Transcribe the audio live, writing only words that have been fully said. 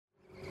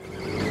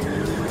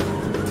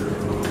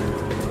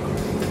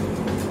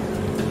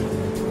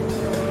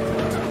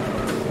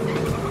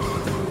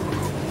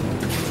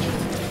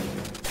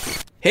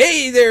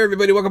Hey there,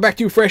 everybody. Welcome back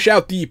to Fresh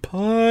Out, the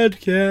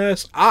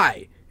podcast.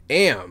 I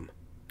am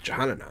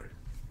Johananon.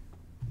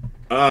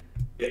 I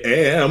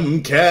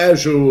am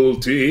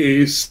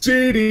Casualty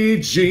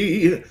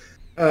CDG.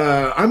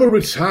 I'm a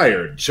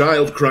retired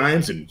child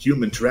crimes and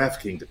human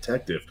trafficking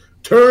detective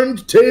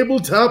turned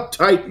tabletop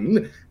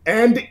titan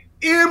and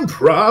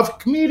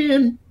improv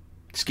comedian.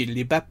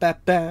 Skiddly bap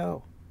bap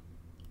bow.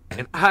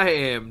 And I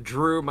am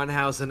Drew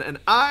Munhausen, and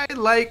I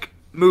like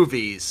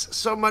movies,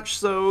 so much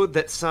so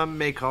that some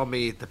may call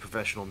me the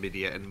professional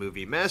media and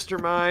movie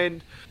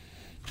mastermind,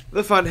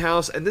 the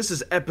Funhouse, and this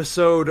is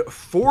episode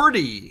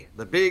 40,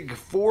 the big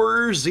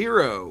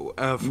 40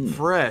 of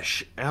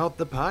Fresh Out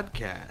the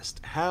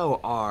Podcast. How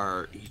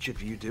are each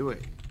of you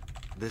doing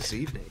this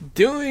evening?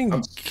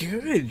 Doing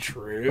good,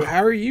 Drew.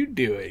 How are you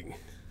doing?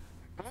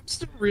 I'm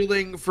still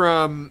reeling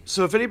from,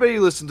 so if anybody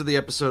listened to the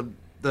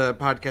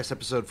podcast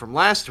episode from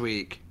last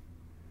week,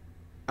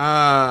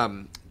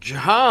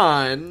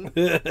 John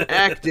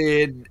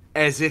acted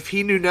as if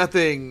he knew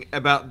nothing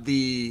about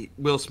the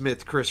Will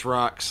Smith Chris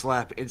Rock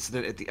slap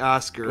incident at the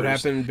Oscars. What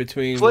happened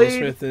between Will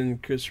Smith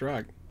and Chris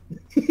Rock?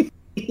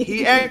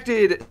 He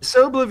acted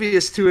so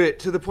oblivious to it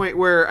to the point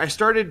where I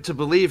started to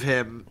believe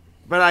him,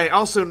 but I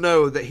also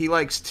know that he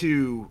likes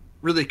to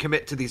really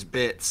commit to these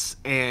bits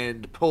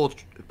and pull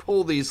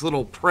these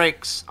little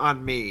pranks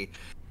on me.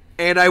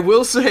 And I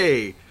will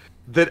say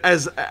that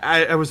as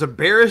I was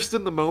embarrassed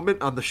in the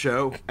moment on the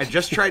show, I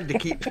just tried to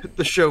keep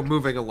the show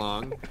moving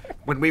along.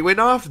 When we went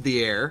off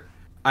the air,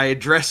 I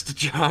addressed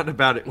John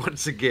about it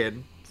once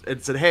again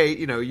and said, "Hey,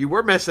 you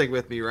were messing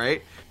with me,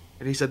 right?"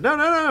 And he said,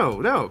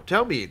 No.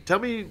 Tell me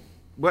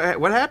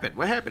what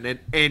happened,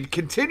 and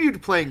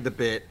continued playing the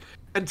bit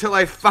until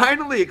I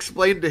finally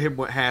explained to him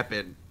what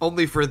happened,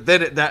 only for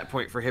then at that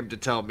point for him to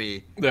tell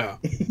me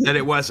that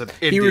it wasn't.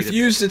 He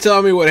refused to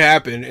tell me what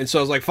happened, and so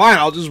I was like, fine,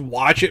 I'll just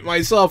watch it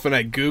myself, and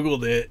I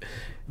Googled it.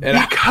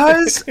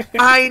 Because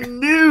I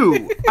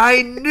knew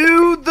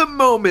the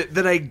moment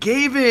that I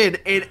gave in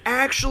and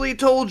actually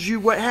told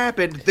you what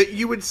happened that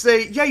you would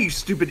say, "Yeah, you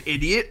stupid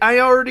idiot, I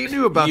already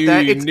knew about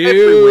that. It's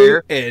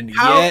everywhere." And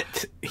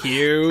yet,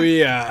 here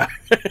we are.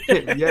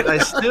 Yet I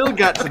still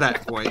got to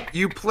that point.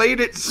 You played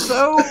it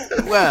so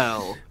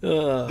well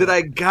that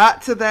I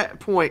got to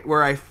that point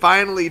where I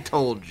finally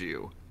told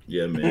you.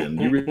 Yeah, man,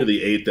 you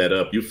really ate that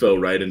up. You fell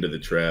right into the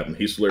trap, and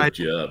he slurped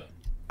you up.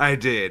 I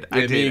did.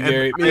 Me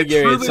and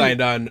Gary had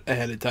signed on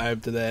ahead of time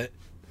to that.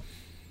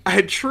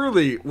 I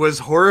truly was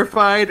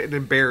horrified and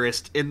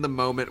embarrassed in the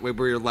moment when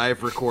we were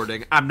live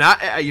recording. I'm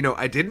not, I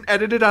didn't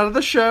edit it out of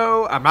the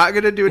show. I'm not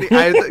going to do any.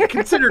 I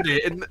considered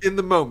it in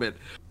the moment.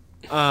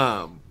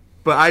 But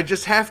I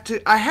just have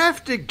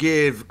to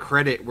give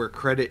credit where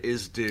credit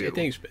is due. Yeah,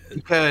 thanks, man.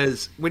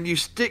 Because when you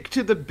stick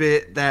to the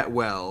bit that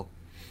well,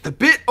 the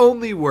bit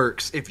only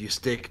works if you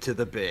stick to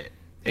the bit.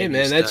 Hey,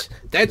 man, that's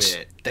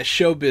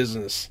show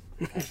business.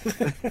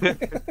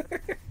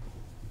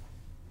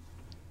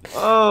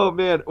 Oh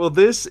man, well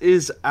this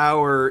is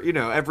our,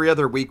 every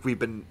other week we've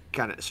been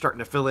kind of starting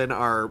to fill in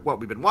our what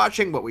we've been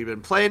watching, what we've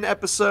been playing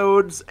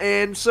episodes,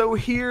 and so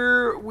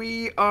here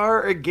we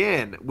are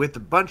again with a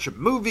bunch of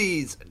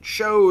movies and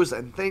shows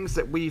and things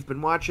that we've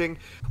been watching.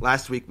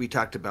 Last week we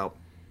talked about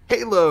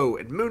Halo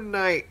and Moon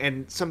Knight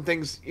and some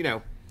things,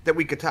 that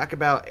we could talk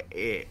about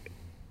a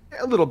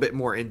little bit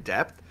more in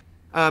depth.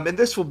 And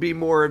this will be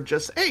more of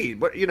just, hey,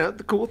 what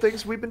the cool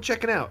things we've been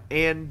checking out.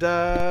 And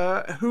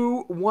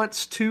who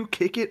wants to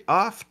kick it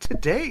off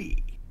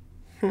today?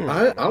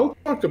 I'll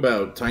talk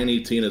about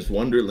Tiny Tina's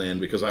Wonderland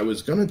because I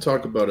was going to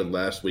talk about it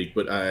last week,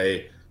 but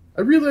I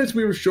realized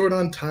we were short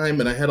on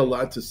time and I had a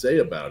lot to say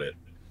about it.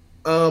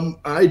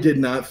 I did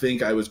not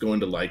think I was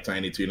going to like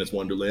Tiny Tina's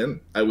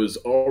Wonderland. I was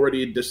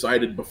already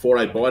decided before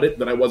I bought it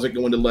that I wasn't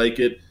going to like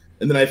it.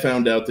 And then I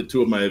found out that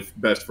two of my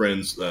best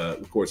friends,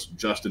 of course,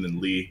 Justin and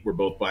Lee, were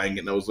both buying it.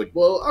 And I was like,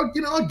 well,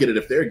 I'll get it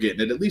if they're getting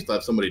it. At least I'll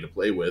have somebody to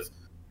play with.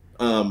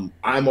 I'm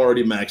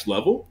already max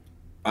level.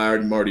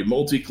 I'm already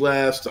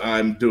multi-classed.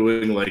 I'm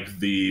doing like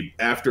the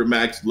after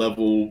max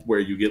level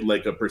where you get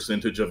like a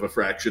percentage of a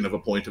fraction of a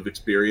point of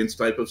experience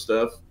type of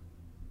stuff.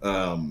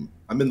 I'm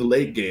in the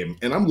late game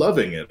and I'm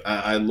loving it.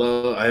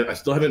 I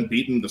still haven't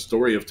beaten the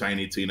story of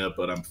Tiny Tina,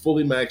 but I'm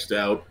fully maxed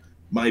out.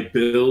 My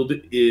build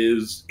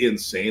is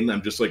insane.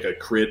 I'm just like a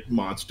crit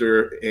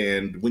monster,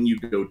 and when you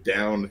go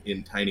down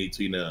in Tiny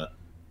Tina,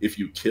 if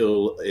you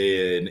kill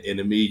an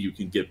enemy, you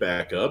can get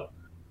back up.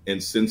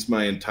 And since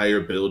my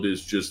entire build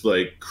is just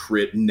like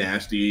crit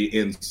nasty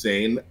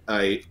insane,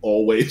 I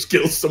always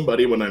kill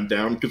somebody when I'm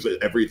down because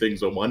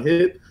everything's a one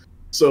hit.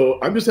 So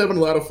I'm just having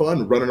a lot of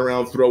fun running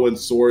around throwing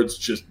swords,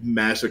 just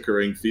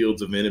massacring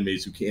fields of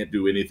enemies who can't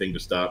do anything to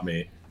stop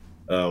me.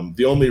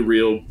 The only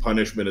real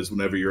punishment is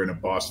whenever you're in a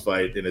boss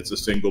fight and it's a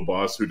single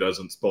boss who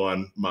doesn't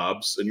spawn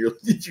mobs and you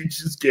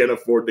just can't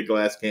afford the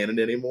glass cannon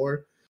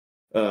anymore.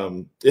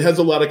 It has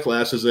a lot of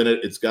classes in it.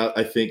 It's got,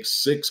 I think,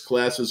 6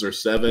 classes or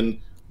 7.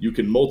 You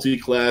can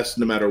multi-class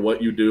no matter what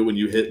you do. When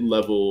you hit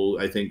level,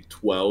 I think,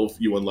 12,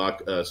 you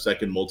unlock a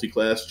second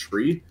multi-class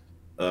tree.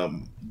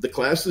 The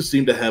classes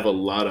seem to have a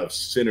lot of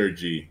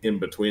synergy in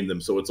between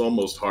them, so it's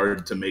almost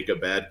hard to make a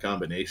bad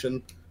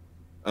combination.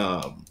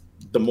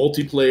 The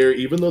multiplayer,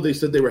 even though they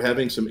said they were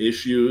having some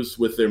issues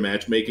with their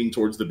matchmaking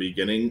towards the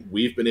beginning,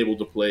 we've been able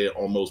to play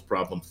almost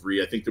problem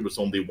free. I think there was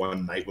only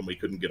one night when we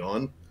couldn't get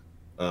on.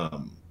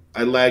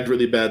 I lagged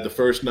really bad the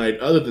first night.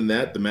 Other than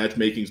that, the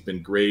matchmaking's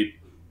been great.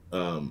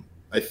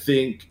 I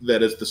think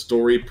that as the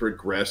story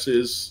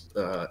progresses,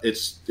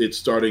 it's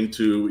starting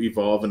to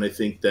evolve, and I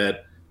think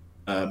that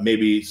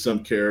maybe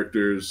some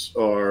characters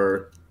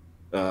are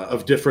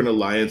of different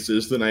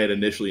alliances than I had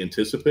initially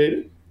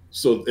anticipated.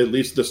 So at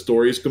least the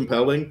story is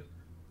compelling.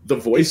 The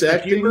voice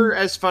acting, the humor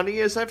as funny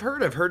as I've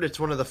heard. I've heard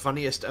it's one of the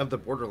funniest of the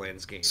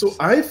Borderlands games. So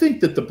I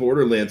think that the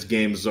Borderlands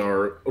games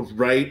are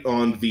right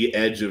on the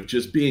edge of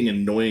just being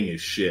annoying as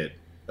shit.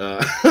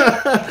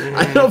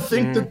 I don't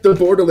think that the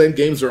Borderlands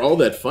games are all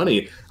that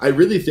funny. I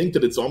really think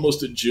that it's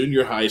almost a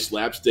junior high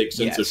slapstick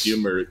sense of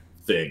humor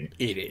thing.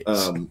 It is.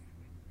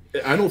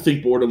 I don't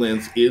think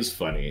Borderlands is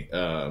funny,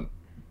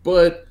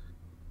 but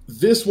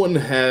this one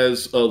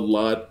has a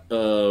lot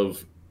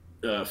of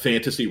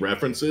fantasy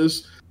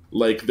references.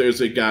 Like,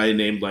 there's a guy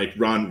named, like,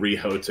 Ron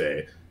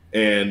Rihote,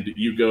 and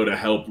you go to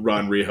help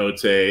Ron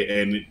Rihote,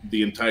 and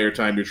the entire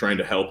time you're trying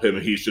to help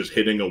him, he's just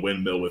hitting a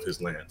windmill with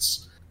his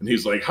lance. And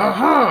he's like,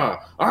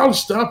 ha, I'll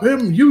stop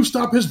him, you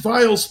stop his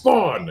vile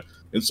spawn!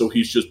 And so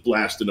he's just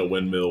blasting a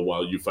windmill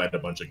while you fight a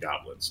bunch of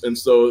goblins. And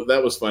so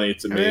that was funny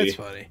to me. That's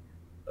funny.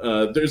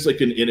 There's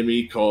like an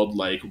enemy called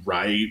like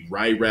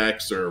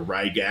Ryrax or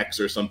Rygax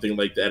or something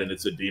like that, and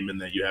it's a demon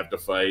that you have to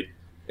fight.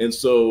 And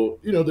so,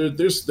 you know,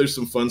 there's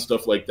some fun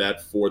stuff like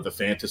that for the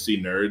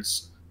fantasy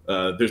nerds.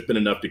 There's been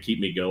enough to keep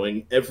me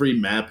going. Every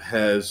map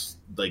has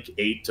like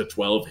 8 to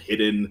 12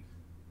 hidden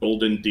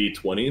golden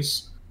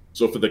D20s.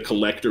 So for the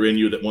collector in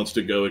you that wants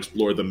to go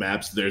explore the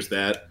maps, there's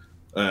that.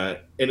 And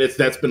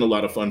that's been a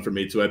lot of fun for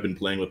me too. I've been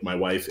playing with my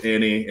wife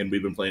Annie, and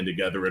we've been playing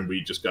together, and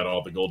we just got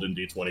all the golden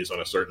D20s on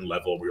a certain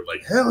level. We were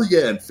like, hell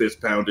yeah, and fist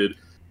pounded,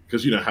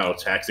 because you know how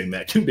taxing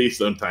that can be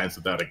sometimes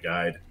without a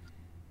guide.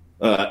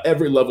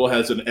 Every level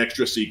has an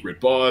extra secret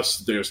boss.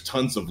 There's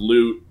tons of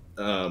loot.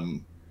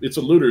 It's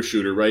a looter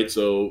shooter, right?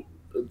 So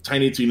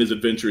Tiny Tina's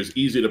Adventure is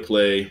easy to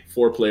play,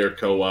 4-player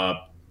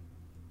co-op,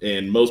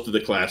 and most of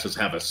the classes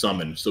have a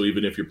summon. So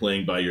even if you're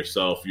playing by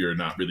yourself, you're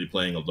not really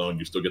playing alone.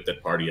 You still get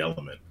that party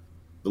element.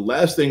 The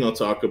last thing I'll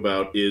talk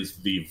about is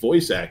the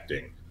voice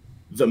acting.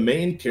 The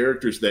main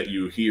characters that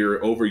you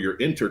hear over your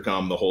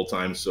intercom the whole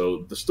time,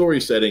 so the story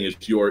setting is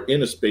you're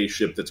in a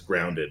spaceship that's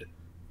grounded.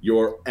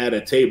 You're at a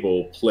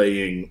table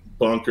playing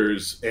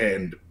bunkers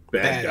and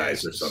bad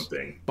guys or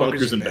something.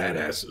 Bunkers and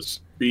badasses.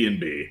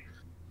 B&B.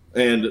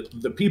 And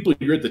the people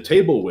you're at the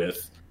table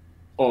with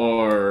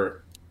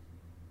are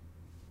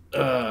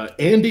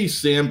Andy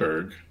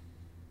Samberg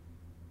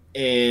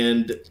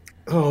and,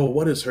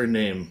 what is her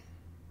name?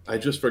 I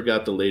just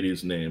forgot the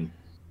lady's name.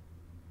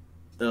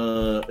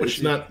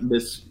 It's not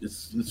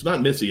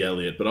Missy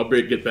Elliott, but I'll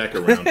get back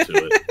around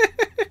to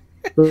it.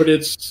 But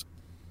it's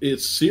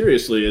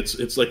seriously,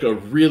 it's like a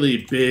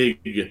really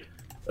big,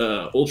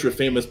 ultra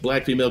famous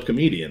black female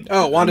comedian.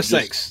 Oh, Wanda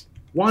Sykes.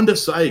 Wanda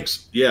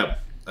Sykes, yeah.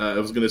 I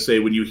was going to say,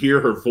 when you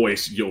hear her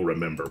voice, you'll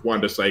remember.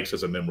 Wanda Sykes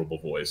has a memorable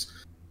voice.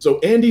 So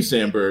Andy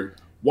Samberg,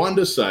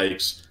 Wanda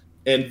Sykes,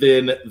 and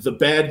then the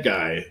bad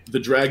guy, the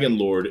Dragon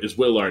Lord, is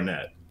Will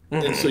Arnett.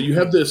 And so you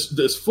have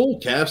this full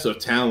cast of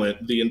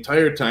talent. The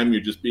entire time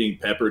you're just being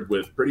peppered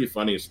with pretty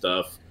funny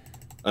stuff.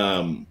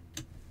 I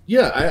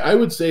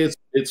would say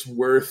it's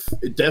worth,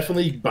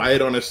 definitely buy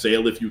it on a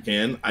sale if you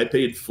can. I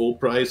paid full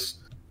price,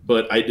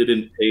 but I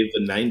didn't pay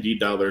the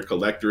 $90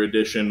 collector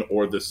edition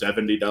or the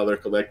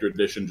 $70 collector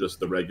edition, just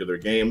the regular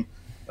game.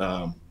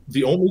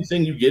 The only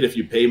thing you get if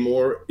you pay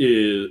more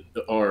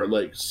are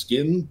like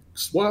skin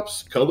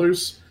swaps,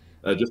 colors,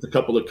 just a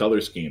couple of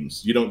color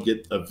schemes. You don't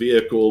get a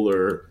vehicle,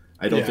 or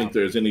I don't think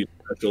there's any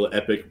special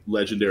epic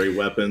legendary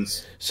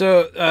weapons.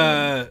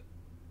 So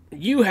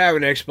you have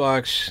an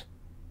Xbox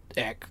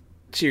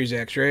Series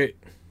X, right?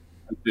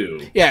 I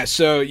do. Yeah,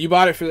 so you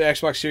bought it for the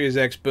Xbox Series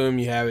X, boom,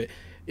 you have it.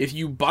 If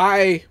you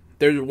buy,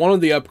 there's one of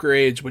the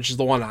upgrades, which is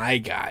the one I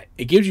got.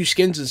 It gives you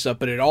skins and stuff,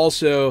 but it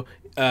also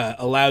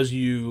allows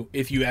you,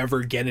 if you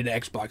ever get an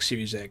Xbox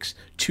Series X,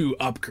 to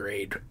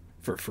upgrade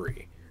for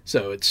free.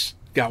 So it's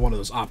got one of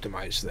those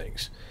optimized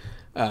things.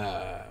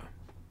 So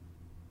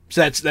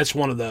that's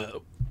one of the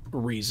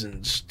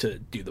reasons to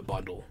do the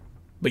bundle.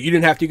 But you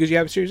didn't have to because you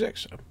have a Series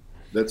X. So.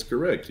 That's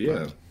correct,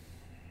 yeah.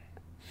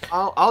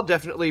 I'll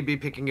definitely be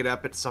picking it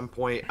up at some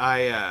point.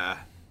 I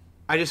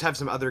just have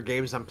some other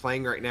games I'm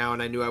playing right now,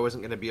 and I knew I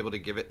wasn't going to be able to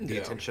give it the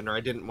attention, or I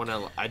didn't want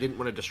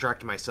to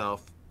distract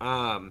myself.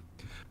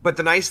 But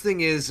the nice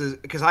thing is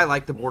because I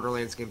like the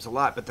Borderlands games a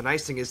lot, but the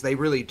nice thing is they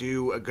really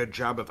do a good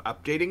job of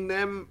updating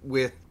them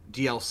with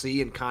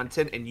DLC and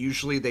content, and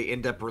usually they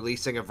end up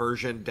releasing a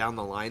version down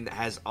the line that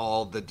has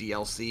all the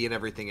DLC and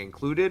everything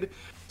included.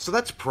 So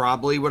that's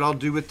probably what I'll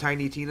do with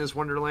Tiny Tina's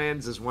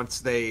Wonderlands, is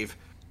once they've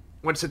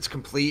once it's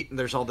complete and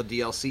there's all the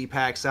DLC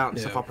packs out and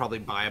Yeah. stuff, I'll probably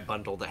buy a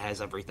bundle that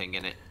has everything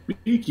in it.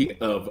 Speaking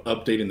of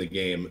updating the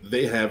game,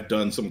 they have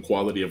done some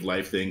quality of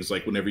life things,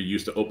 like whenever you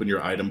used to open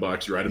your item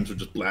box, your items would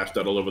just blast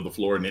out all over the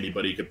floor and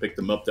anybody could pick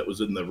them up that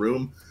was in the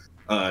room.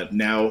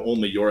 Now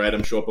only your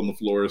items show up on the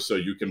floor, so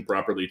you can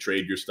properly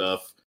trade your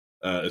stuff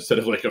instead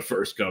of like a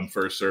first come,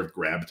 first served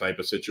grab type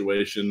of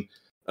situation.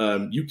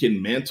 You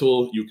can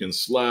mantle, you can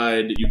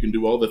slide, you can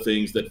do all the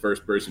things that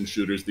first person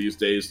shooters these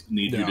days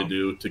need you to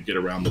do to get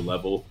around the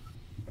level.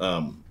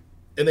 And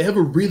they have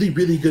a really,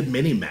 really good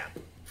mini map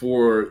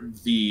for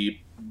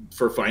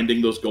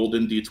finding those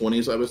golden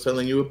D20s I was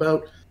telling you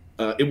about.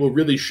 It will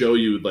really show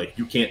you, like,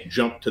 you can't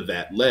jump to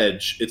that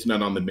ledge. It's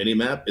not on the mini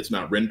map. It's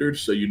not rendered,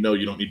 so you know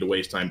you don't need to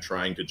waste time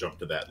trying to jump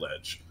to that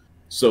ledge.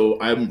 So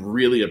I'm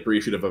really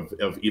appreciative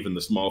of even the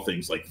small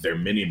things like their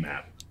mini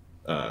map.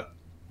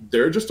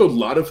 There are just a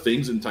lot of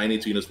things in Tiny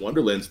Tina's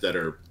Wonderlands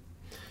that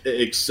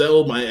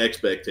excel my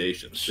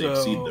expectations. They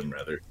exceed them,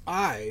 rather.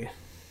 I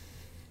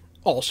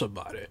also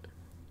bought it,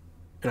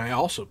 and I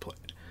also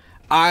played.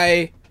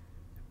 I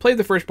played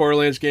the first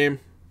Borderlands game.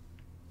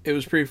 It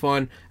was pretty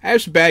fun. I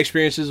have some bad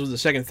experiences with the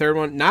second, third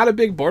one. Not a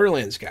big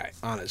Borderlands guy,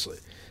 honestly.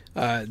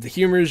 The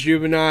humor is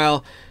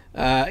juvenile.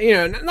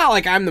 Not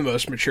like I'm the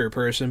most mature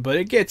person, but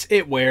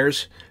it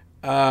wears.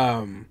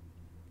 And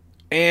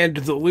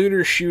the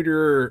looter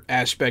shooter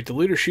aspect, the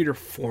looter shooter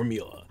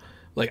formula,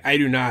 like,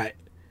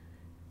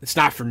 it's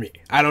not for me.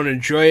 I don't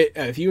enjoy it.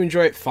 If you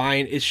enjoy it,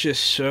 fine. It's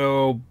just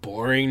so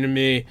boring to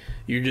me.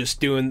 You're just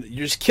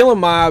killing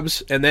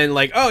mobs, and then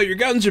like, oh, your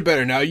guns are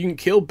better now. You can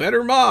kill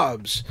better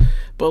mobs.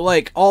 But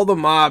like, all the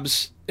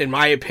mobs, in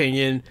my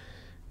opinion,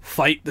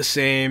 fight the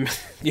same.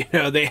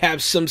 They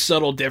have some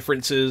subtle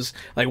differences.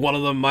 Like, one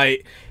of them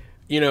might,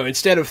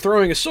 instead of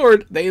throwing a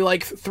sword, they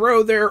like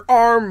throw their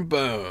arm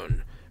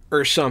bone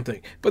or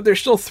something. But they're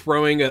still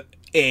throwing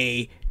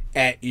a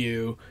at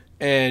you.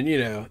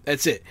 And,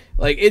 that's it.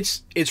 Like,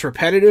 it's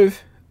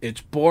repetitive.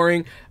 It's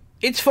boring.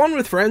 It's fun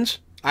with friends.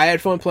 I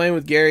had fun playing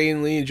with Gary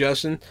and Lee and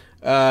Justin.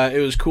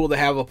 It was cool to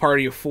have a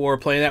party of 4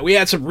 playing that. We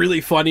had some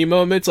really funny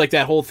moments, like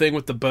that whole thing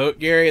with the boat,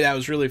 Gary. That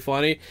was really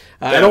funny.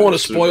 I don't want to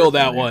spoil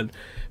that one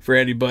for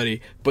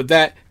anybody, but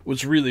that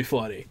was really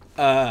funny.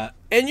 And,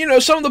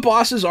 some of the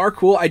bosses are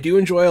cool. I do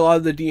enjoy a lot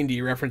of the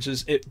D&D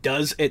references. It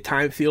does, at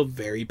times, feel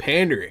very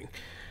pandering.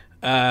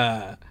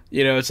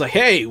 It's like,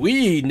 hey,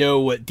 we know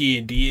what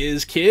D&D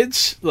is,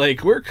 kids.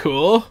 Like, we're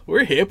cool.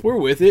 We're hip. We're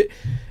with it.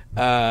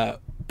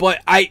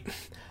 But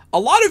a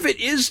lot of it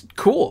is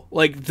cool.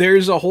 Like,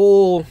 there's a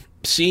whole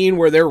scene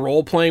where they're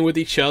role-playing with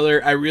each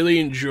other. I really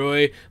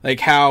enjoy,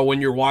 like, how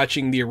when you're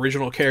watching the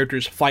original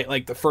characters fight,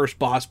 like, the first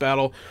boss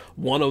battle,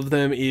 one of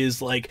them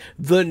is, like,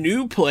 the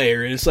new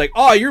player, and it's like,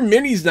 oh, your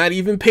mini's not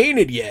even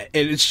painted yet,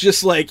 and it's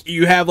just, like,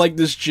 you have, like,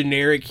 this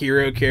generic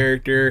hero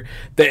character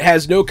that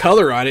has no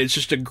color on it. It's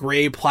just a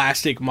gray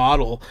plastic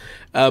model,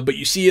 but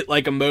you see it,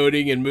 like,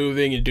 emoting and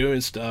moving and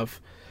doing stuff,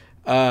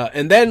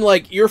 and then,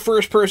 like, your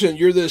first person,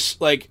 you're this,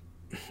 like,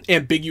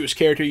 ambiguous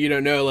character. You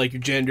don't know, like,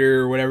 your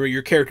gender or whatever.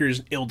 Your character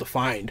is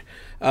ill-defined,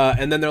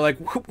 and then they're like,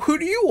 who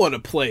do you want to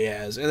play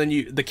as? And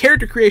then the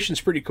character creation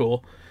is pretty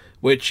cool,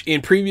 which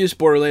in previous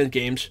Borderlands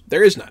games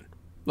there is none.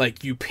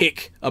 Like, you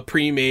pick a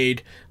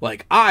pre-made,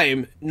 like,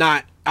 I'm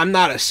not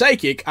a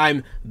psychic,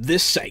 I'm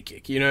this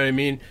psychic, you know what I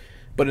mean?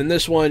 But in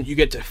this one, you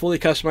get to fully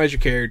customize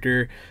your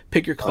character,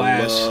 pick your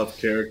class. I love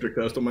character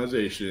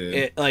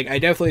customization.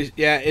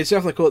 It's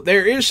definitely cool.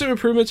 There is some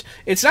improvements.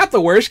 It's not the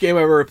worst game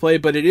I've ever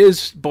played, but it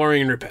is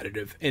boring and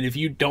repetitive. And if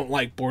you don't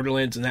like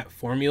Borderlands and that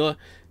formula,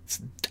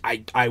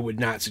 I would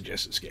not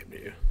suggest this game to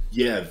you.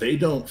 Yeah, they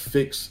don't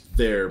fix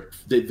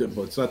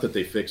it's not that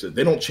they fix it.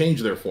 They don't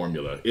change their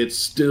formula. It's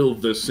still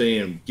the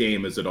same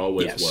game as it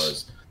always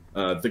was.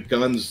 The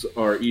guns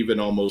are even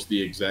almost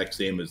the exact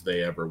same as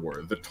they ever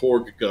were. The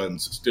Torgue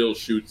guns still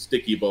shoot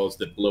sticky balls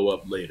that blow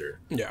up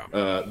later. Yeah.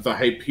 The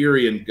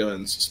Hyperion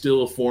guns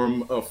still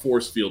form a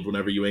force field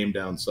whenever you aim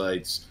down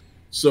sights.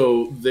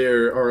 So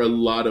there are a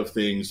lot of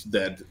things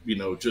that,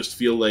 just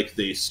feel like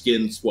they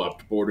skin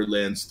swapped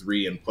Borderlands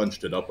 3 and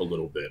punched it up a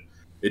little bit.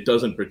 It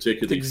doesn't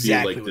particularly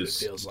feel like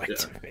this. It feels like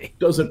to me.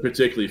 Doesn't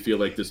particularly feel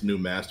like this new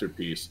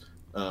masterpiece.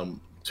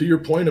 To your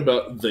point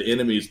about the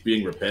enemies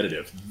being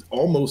repetitive,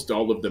 almost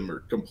all of them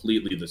are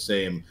completely the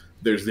same.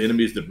 There's the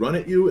enemies that run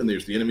at you, and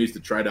there's the enemies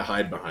that try to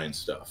hide behind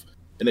stuff.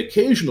 And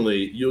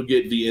occasionally, you'll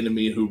get the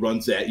enemy who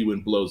runs at you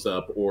and blows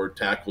up, or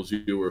tackles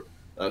you,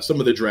 or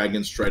some of the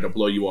dragons try to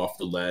blow you off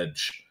the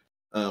ledge.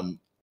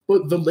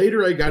 But the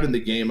later I got in the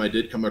game, I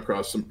did come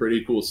across some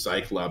pretty cool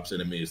Cyclops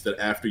enemies that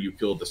after you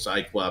kill the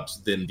Cyclops,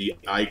 then the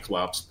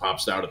Iclops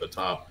pops out of the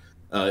top,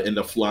 and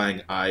the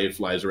flying eye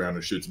flies around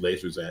and shoots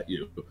lasers at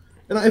you.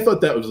 And I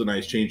thought that was a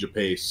nice change of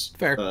pace.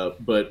 Fair.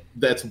 But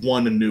that's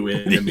one new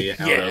enemy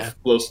out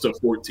of close to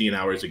 14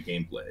 hours of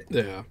gameplay.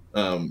 Yeah.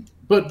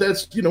 But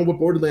that's, what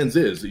Borderlands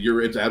is.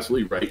 It's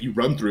absolutely right. You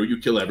run through, you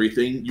kill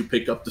everything, you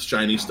pick up the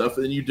shiny stuff,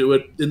 and then you do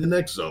it in the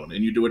next zone,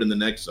 and you do it in the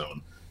next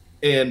zone.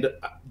 And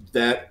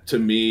that, to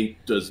me,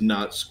 does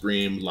not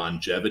scream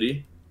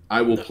longevity.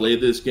 I will play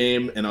this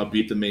game, and I'll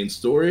beat the main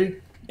story,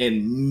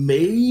 and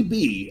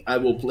maybe I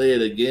will play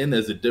it again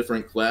as a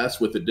different class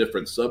with a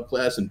different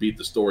subclass and beat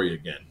the story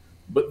again.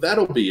 But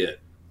that'll be it.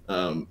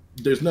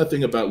 There's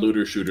nothing about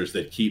looter shooters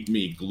that keep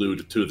me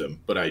glued to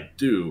them, but I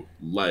do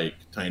like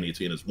Tiny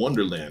Tina's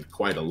Wonderland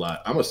quite a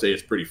lot. I'm going to say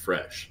it's pretty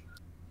fresh.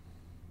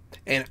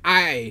 And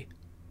I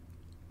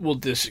will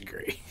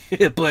disagree.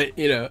 But,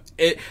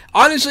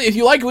 honestly, if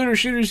you like looter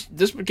shooters,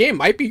 this game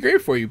might be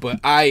great for you, but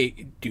I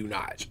do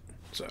not.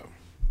 So.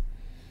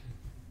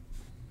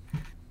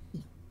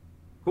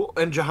 Cool.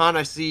 And Jahan,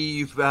 I see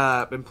you've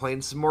been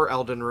playing some more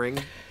Elden Ring.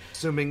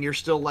 Assuming you're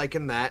still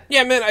liking that.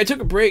 Yeah, man, I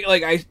took a break.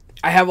 Like,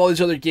 I have all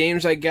these other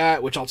games I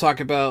got, which I'll talk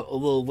about a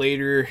little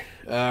later.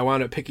 I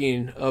wound up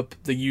picking up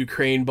the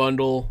Ukraine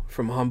bundle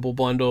from Humble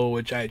Bundle,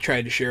 which I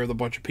tried to share with a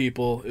bunch of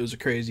people. It was a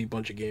crazy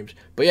bunch of games.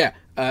 But yeah,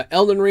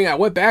 Elden Ring, I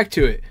went back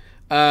to it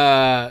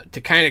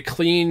to kind of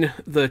clean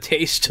the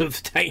taste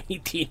of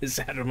Tiny Tina's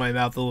out of my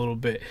mouth a little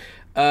bit.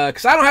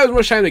 Because I don't have as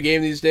much time to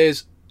game these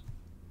days,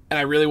 and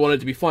I really want it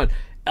to be fun.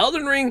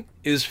 Elden Ring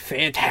is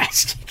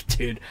fantastic,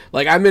 dude.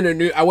 Like, I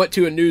went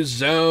to a new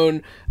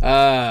zone.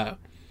 The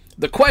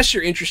quests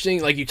are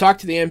interesting. Like, you talk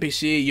to the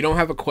NPC, you don't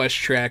have a quest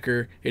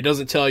tracker. It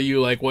doesn't tell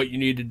you, like, what you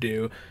need to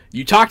do.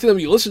 You talk to them,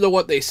 you listen to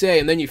what they say,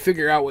 and then you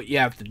figure out what you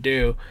have to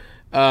do.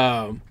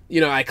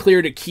 I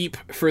cleared a keep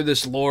for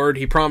this lord.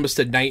 He promised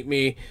to knight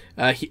me.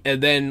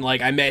 And then,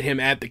 like, I met him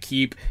at the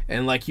keep,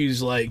 and, like,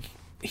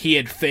 he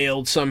had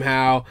failed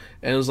somehow,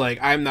 and it was like,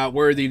 I'm not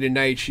worthy to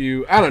knight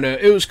you. I don't know.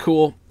 It was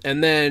cool.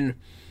 And then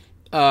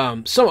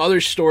some other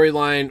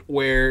storyline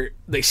where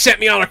they sent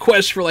me on a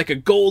quest for like a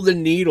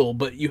golden needle,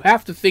 but you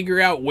have to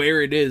figure out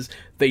where it is.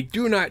 They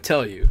do not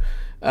tell you.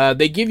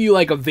 They give you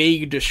like a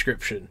vague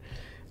description.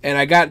 And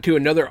I got into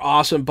another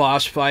awesome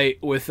boss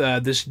fight with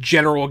this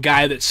general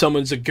guy that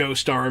summons a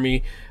ghost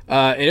army.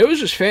 And it was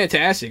just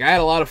fantastic. I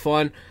had a lot of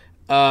fun.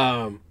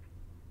 Elden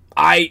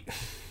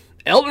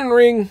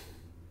Ring,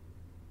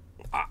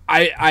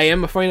 I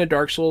am a fan of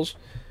Dark Souls.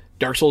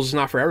 Dark Souls is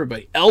not for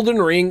everybody.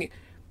 Elden Ring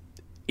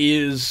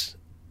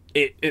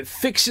it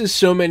fixes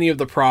so many of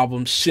the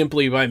problems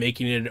simply by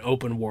making it an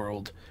open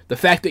world. The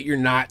fact that you're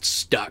not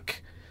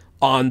stuck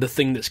on the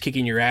thing that's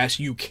kicking your ass,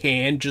 you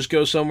can just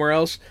go somewhere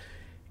else,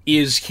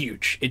 is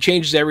huge. It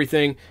changes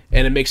everything,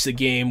 and it makes the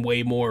game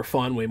way more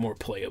fun, way more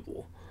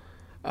playable.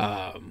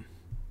 And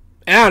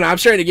I don't know, I'm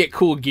starting to get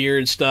cool gear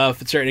and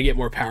stuff. It's starting to get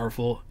more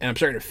powerful, and I'm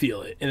starting to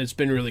feel it, and it's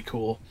been really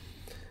cool.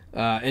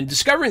 And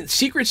discovering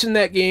secrets in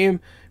that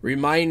game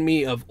remind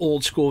me of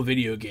old school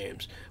video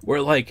games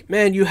where, like,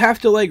 man, you have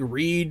to like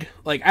read.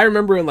 Like, I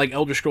remember in like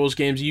Elder Scrolls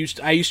games,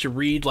 I used to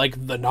read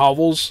like the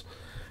novels,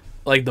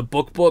 like the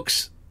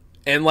books,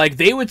 and like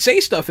they would say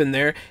stuff in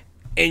there,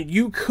 and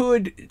you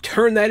could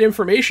turn that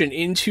information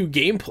into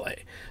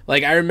gameplay.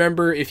 Like, I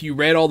remember if you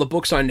read all the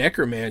books on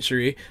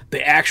necromancy,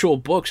 the actual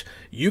books,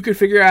 you could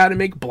figure out how to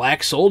make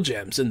black soul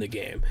gems in the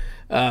game.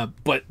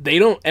 But they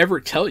don't ever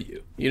tell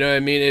you. You know what I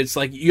mean? It's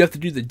like you have to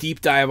do the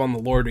deep dive on the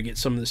lore to get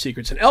some of the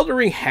secrets. And Elden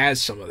Ring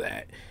has some of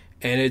that.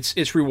 And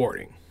it's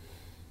rewarding.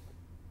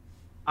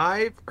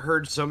 I've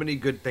heard so many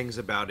good things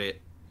about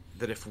it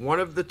that if one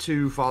of the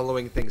two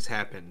following things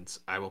happens,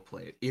 I will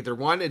play it. Either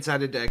one, it's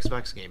added to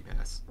Xbox Game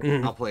Pass.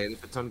 Mm-hmm. I'll play it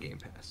if it's on Game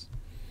Pass.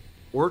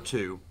 Or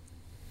two,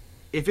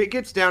 if it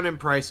gets down in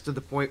price to the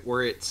point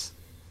where it's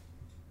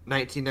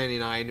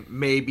 $19.99,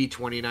 maybe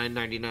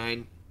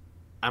 $29.99,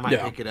 I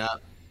might pick it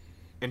up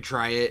and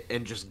try it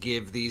and just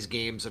give these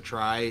games a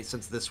try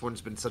since this one's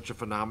been such a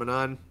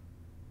phenomenon.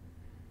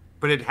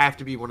 But it'd have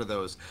to be one of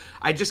those.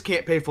 I just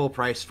can't pay full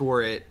price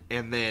for it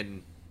and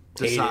then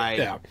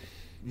decide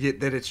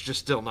that it's just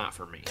still not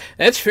for me.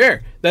 That's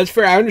fair.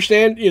 I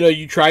understand,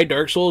 you tried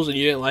Dark Souls and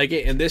you didn't like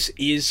it, and this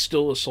is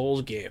still a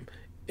Souls game.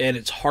 And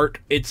it's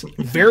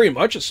very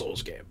much a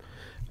Souls game.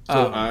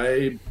 So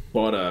I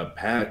bought a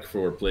pack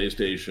for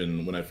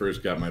PlayStation when I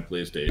first got my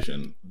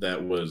PlayStation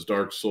that was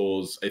Dark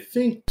Souls, I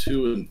think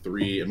 2 and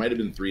 3. It might have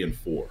been 3 and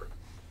 4.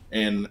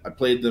 And I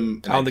played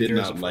them, and I did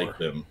not like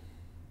them.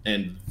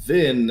 And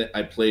then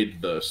I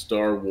played the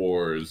Star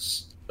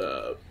Wars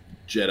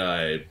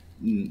Jedi...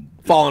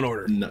 Fallen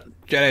Order.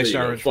 Jedi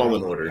Star Wars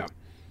Fallen Order. Yeah.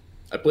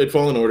 I played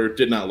Fallen Order,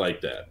 did not like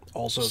that.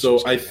 Also,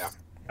 so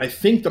I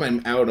think that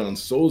I'm out on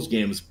Souls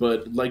games,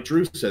 but like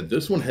Drew said,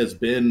 this one has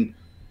been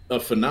a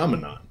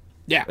phenomenon.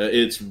 Yeah.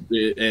 It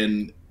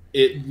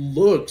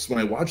looks, when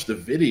I watch the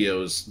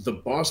videos, the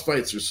boss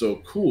fights are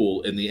so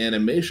cool and the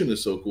animation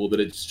is so cool that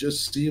it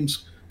just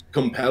seems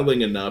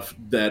compelling enough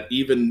that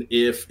even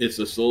if it's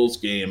a Souls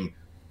game,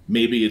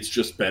 maybe it's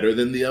just better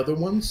than the other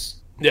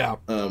ones. Yeah.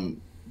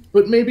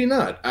 But maybe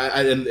not.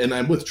 And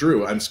I'm with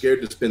Drew. I'm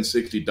scared to spend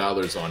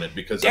 $60 on it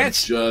because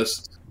That's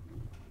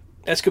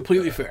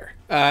completely fair.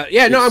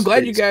 I'm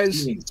glad you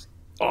guys...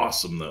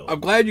 Awesome, though. I'm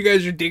glad you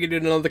guys are digging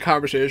into the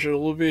conversation a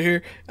little bit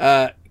here.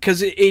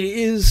 Because it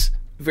is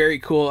very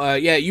cool.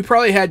 You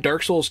probably had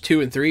Dark Souls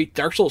 2 and 3.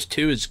 Dark Souls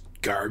 2 is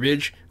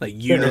garbage. Like,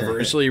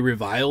 universally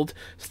reviled.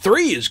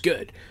 3 is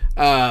good.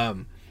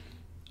 1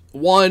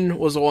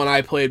 was the one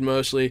I played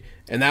mostly,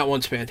 and that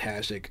one's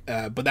fantastic.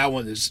 But that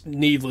one is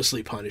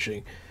needlessly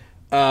punishing.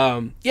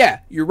 Yeah,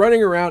 you're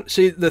running around.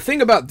 See, the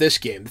thing about this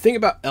game, the thing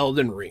about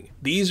Elden Ring,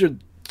 these are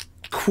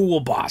cool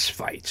boss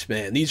fights,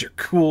 man. These are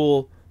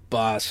cool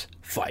boss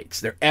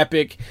fights. They're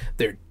epic.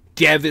 They're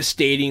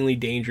devastatingly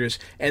dangerous.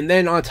 And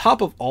then on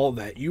top of all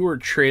that, you are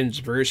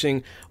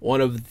traversing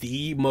one of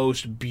the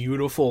most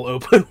beautiful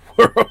open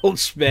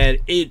worlds, man.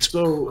 It's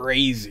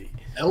crazy.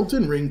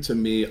 Elden Ring to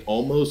me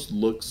almost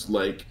looks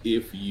like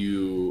if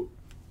you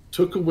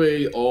took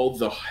away all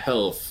the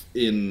health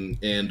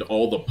and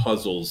all the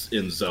puzzles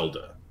in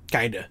Zelda.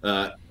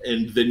 Kinda.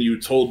 And then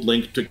you told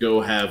Link to go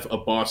have a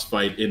boss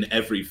fight in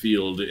every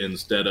field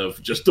instead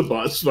of just a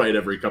boss fight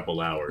every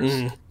couple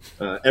hours.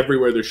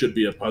 Everywhere there should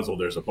be a puzzle,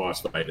 there's a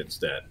boss fight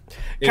instead.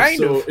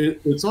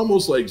 It's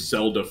almost like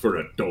Zelda for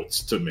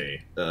adults to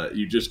me.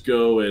 You just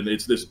go and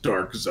it's this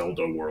dark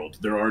Zelda world.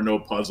 There are no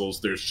puzzles,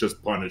 there's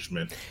just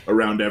punishment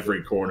around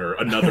every corner.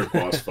 Another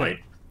boss fight.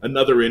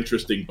 Another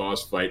interesting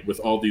boss fight with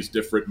all these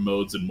different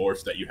modes and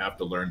morphs that you have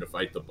to learn to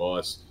fight the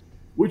boss.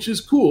 Which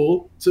is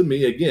cool to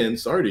me. Again,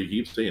 sorry to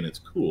keep saying it's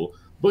cool,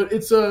 but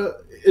it's a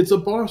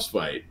boss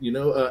fight. You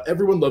know,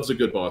 everyone loves a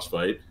good boss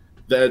fight.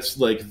 That's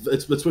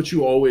what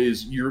you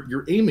always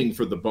you're aiming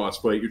for the boss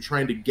fight. You're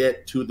trying to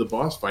get to the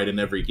boss fight in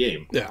every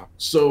game. Yeah.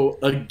 So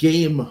a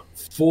game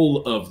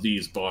full of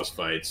these boss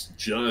fights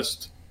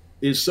just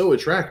is so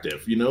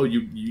attractive. You know,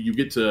 you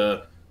get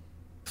to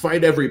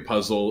fight every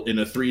puzzle in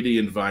a 3D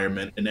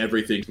environment, and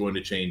everything's going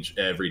to change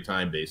every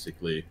time,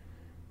 basically.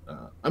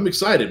 I'm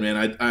excited,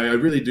 man. I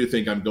really do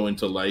think I'm going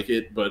to like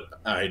it, but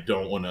I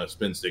don't want to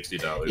spend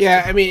 $60.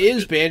 Yeah, I mean, it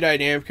is Bandai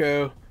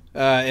Namco,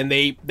 and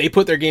they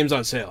put their games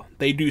on sale.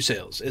 They do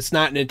sales. It's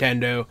not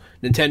Nintendo.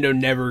 Nintendo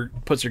never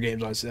puts their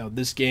games on sale.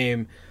 This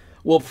game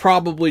will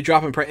probably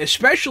drop in price,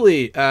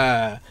 especially,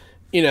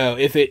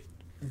 if it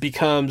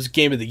becomes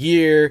Game of the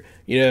Year.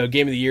 You know,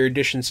 Game of the Year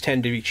editions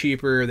tend to be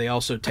cheaper. They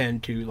also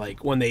tend to,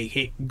 like, when they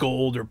hit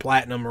gold or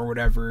platinum or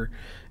whatever,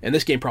 and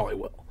this game probably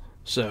will.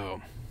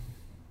 So...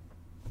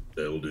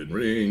 Elden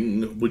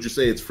Ring. Would you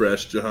say it's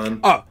fresh, Jahan?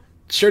 Oh,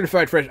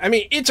 certified fresh. I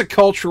mean, it's a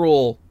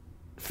cultural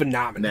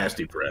phenomenon.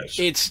 Nasty fresh.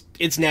 It's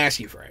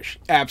nasty fresh.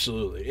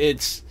 Absolutely.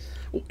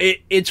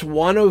 It's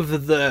one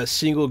of the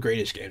single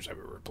greatest games I've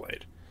ever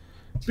played.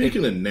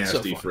 Speaking of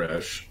nasty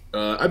fresh,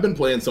 I've been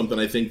playing something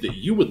I think that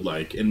you would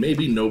like, and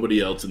maybe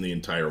nobody else in the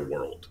entire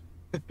world.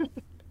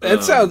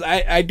 That sounds.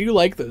 I do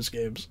like those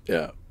games.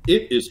 Yeah.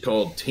 It is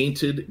called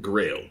Tainted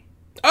Grail.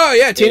 Oh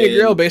yeah, Tainted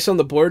Grail, based on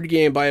the board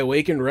game by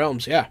Awakened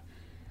Realms. Yeah.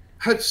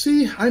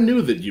 See, I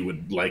knew that you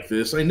would like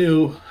this. I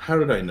knew. How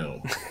did I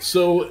know?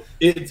 So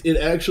it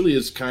actually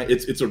is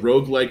it's a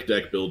roguelike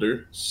deck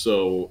builder.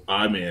 So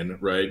I'm in,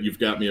 right? You've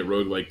got me a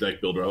roguelike deck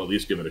builder. I'll at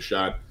least give it a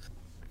shot.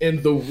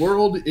 And the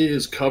world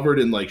is covered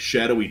in like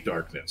shadowy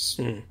darkness.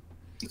 Mm.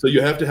 So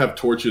you have to have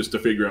torches to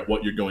figure out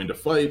what you're going to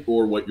fight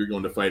or what you're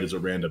going to fight as a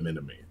random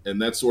enemy. And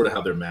that's sort of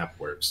how their map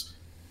works.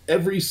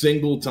 Every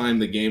single time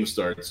the game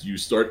starts, you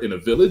start in a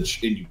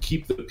village and you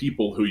keep the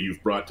people who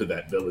you've brought to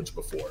that village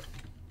before.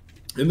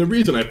 And the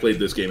reason I played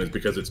this game is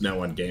because it's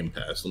now on Game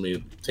Pass.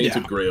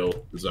 Tainted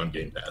Grail is on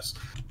Game Pass.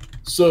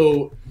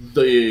 So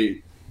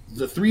the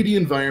 3D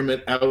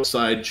environment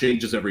outside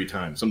changes every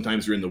time.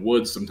 Sometimes you're in the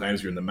woods,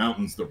 sometimes you're in the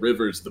mountains, the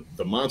rivers,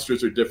 the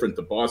monsters are different,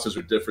 the bosses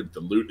are different, the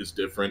loot is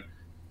different.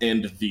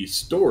 And the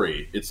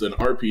story, it's an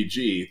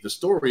RPG, the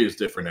story is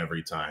different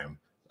every time.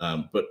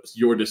 But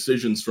your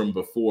decisions from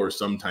before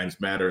sometimes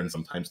matter and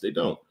sometimes they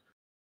don't.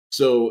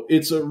 So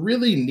it's a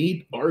really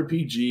neat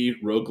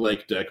RPG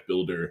roguelike deck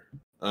builder.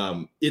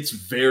 It's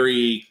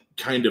very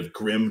kind of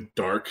grim,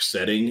 dark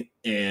setting,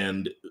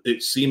 and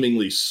it's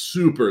seemingly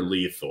super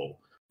lethal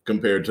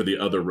compared to the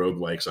other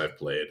roguelikes I've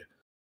played.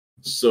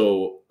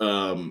 So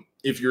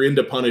if you're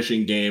into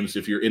punishing games,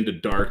 if you're into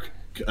dark,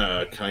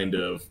 kind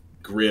of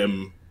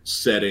grim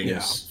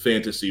settings,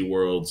 fantasy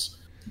worlds,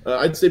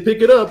 I'd say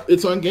pick it up.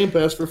 It's on Game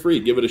Pass for free.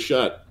 Give it a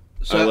shot.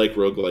 So, I like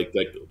roguelike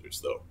deck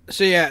builders, though.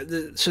 So yeah,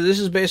 so this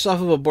is based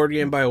off of a board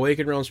game by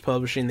Awakened Realms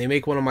Publishing. They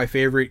make one of my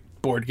favorite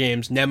board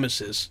games,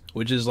 Nemesis,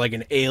 which is like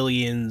an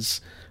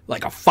Aliens,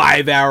 like a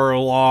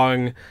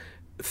 5-hour-long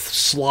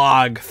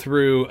slog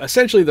through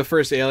essentially the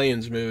first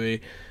Aliens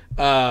movie.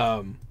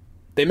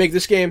 They make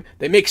this game.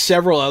 They make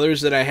several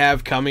others that I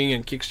have coming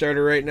in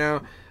Kickstarter right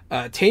now.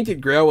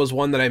 Tainted Grail was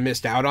one that I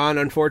missed out on,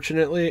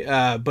 unfortunately,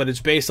 but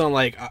it's based on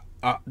like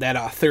that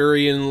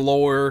Arthurian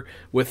lore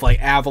with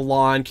like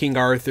Avalon, King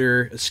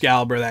Arthur,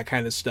 Excalibur, that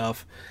kind of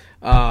stuff.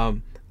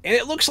 And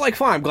it looks like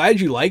fun. I'm glad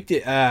you liked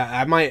it.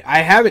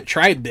 I haven't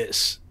tried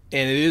this,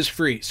 and it is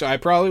free, so I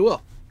probably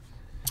will.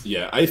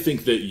 Yeah, I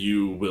think that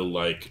you will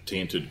like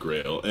Tainted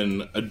Grail.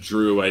 And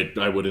Drew,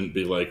 I wouldn't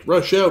be like,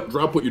 rush out,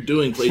 drop what you're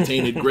doing, play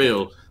Tainted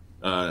Grail.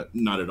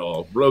 Not at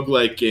all.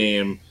 Roguelike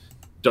game,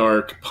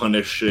 dark,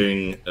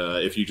 punishing.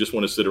 If you just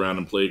want to sit around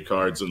and play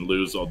cards and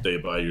lose all day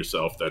by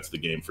yourself, that's the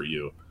game for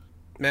you.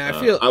 Man,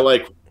 I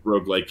like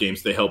roguelike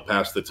games. They help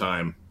pass the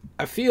time.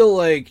 I feel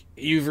like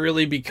you've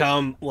really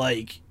become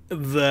like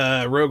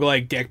the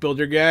roguelike deck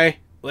builder guy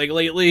Like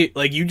lately,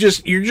 like you're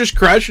just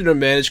crushing them,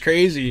 man. It's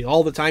crazy.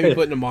 All the time you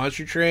put in a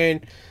Monster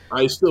Train.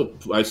 I still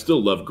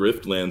love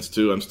Griftlands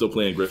too. I'm still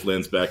playing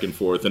Griftlands back and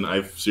forth, and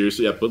I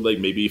put like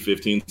maybe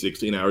 15,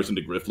 16 hours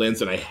into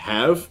Griftlands, and I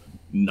have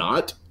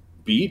not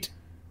beat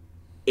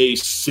a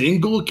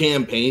single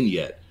campaign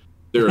yet.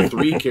 There are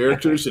 3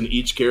 characters, and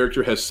each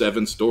character has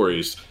 7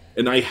 stories,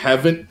 and I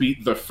haven't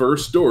beat the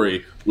first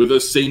story with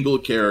a single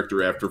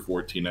character after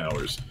 14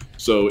 hours.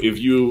 So if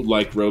you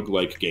like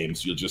roguelike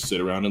games, you'll just sit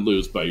around and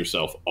lose by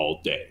yourself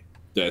all day.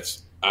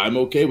 I'm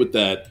okay with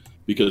that,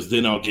 because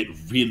then I'll get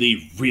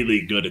really,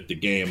 really good at the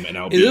game, and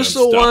I'll be unstoppable. Is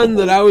this the one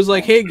that I was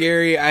like, hey,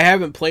 Gary, I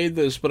haven't played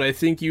this, but I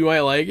think you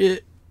might like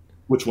it?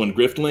 Which one,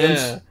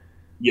 Griftlands?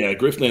 Yeah,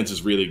 Griftlands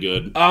is really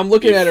good. I'm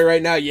looking at it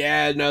right now.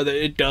 Yeah, no,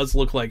 it does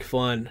look like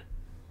fun.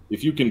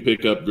 If you can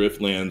pick up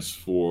Griftlands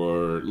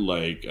for,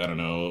 like, I don't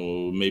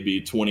know, maybe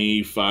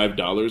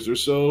 $25 or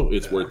so,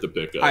 it's worth the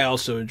pickup. I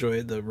also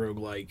enjoy the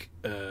roguelike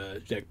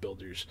deck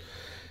builders.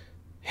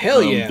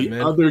 Hell yeah, the man.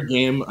 The other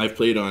game I've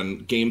played on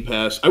Game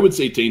Pass, I would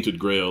say Tainted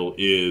Grail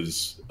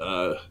is,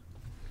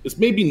 it's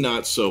maybe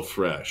not so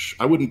fresh.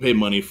 I wouldn't pay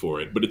money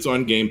for it, but it's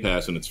on Game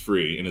Pass and it's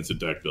free, and it's a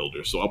deck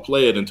builder. So I'll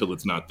play it until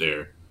it's not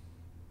there.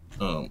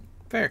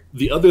 Fair.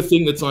 The other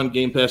thing that's on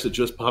Game Pass that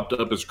just popped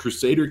up is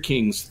Crusader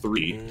Kings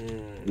 3,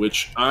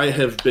 which I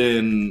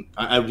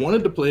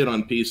wanted to play it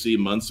on PC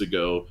months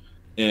ago,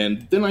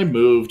 and then I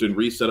moved and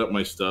reset up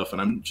my stuff,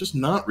 and I'm just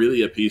not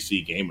really a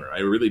PC gamer.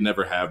 I really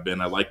never have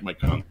been. I like my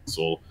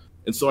console,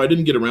 and so I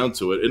didn't get around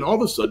to it. And all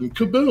of a sudden,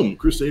 kaboom!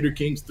 Crusader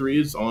Kings 3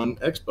 is on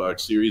Xbox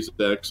Series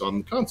X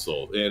on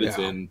console, and it's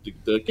in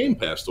the Game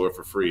Pass store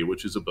for free,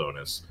 which is a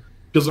bonus.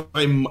 Because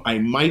I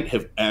might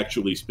have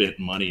actually spent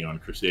money on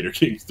Crusader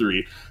Kings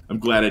 3. I'm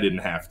glad I didn't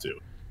have to.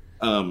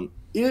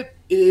 It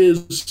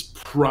is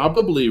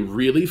probably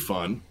really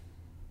fun,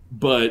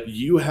 but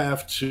you're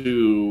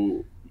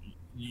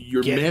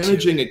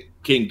managing a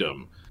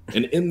kingdom,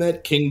 and in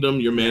that kingdom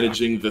you're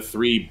managing the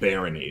 3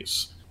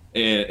 baronies.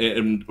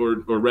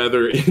 Or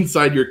rather,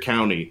 inside your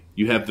county,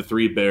 you have the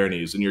 3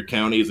 baronies, and your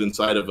county is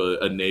inside of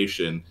a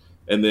nation,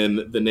 and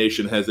then the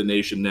nation has a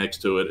nation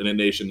next to it, and a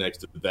nation next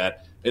to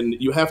that. And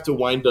you have to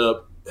wind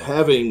up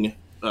having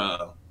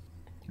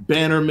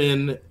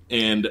bannermen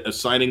and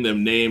assigning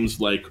them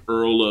names like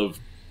Earl of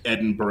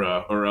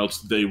Edinburgh, or else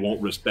they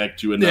won't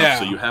respect you enough. Yeah.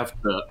 So you have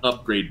to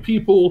upgrade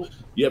people.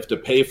 You have to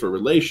pay for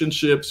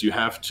relationships. You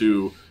have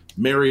to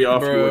marry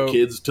off your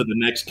kids to the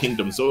next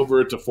kingdoms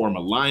over to form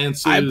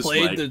alliances. I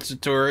played the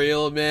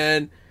tutorial,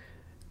 man.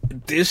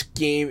 This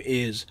game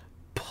is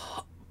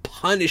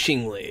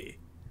punishingly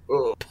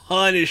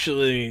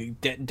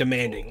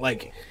demanding.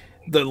 Like,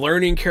 the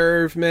learning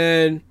curve,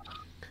 man,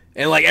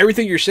 and like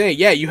everything you're saying,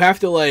 yeah, you have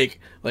to like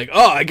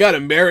I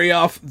gotta marry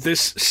off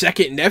this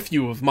second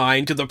nephew of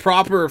mine to the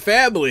proper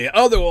family,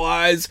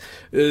 otherwise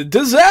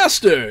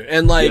disaster.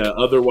 And like,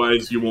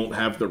 otherwise you won't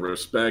have the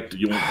respect,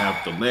 you won't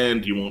have the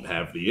land, you won't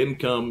have the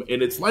income,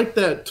 and it's like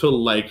that to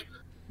like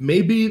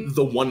maybe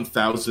the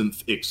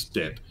 1,000th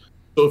extent.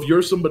 So if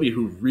you're somebody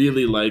who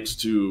really likes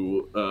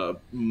to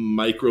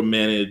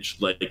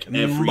micromanage like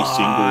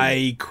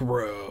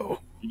micro.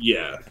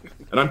 Yeah,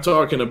 and I'm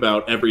talking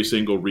about every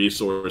single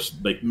resource.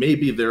 Like,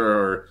 maybe there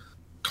are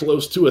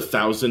close to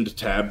 1,000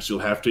 tabs you'll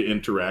have to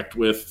interact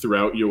with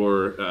throughout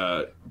your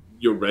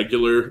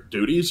regular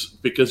duties,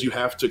 because you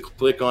have to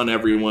click on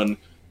everyone,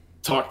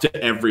 talk to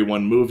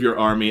everyone, move your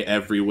army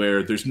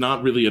everywhere. There's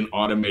not really an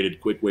automated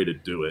quick way to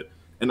do it.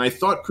 And I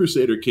thought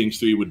Crusader Kings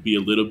 3 would be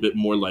a little bit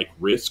more like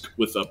Risk,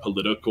 with a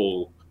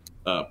political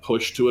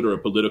push to it, or a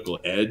political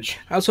edge.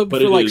 I was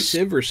hoping for like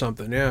Civ or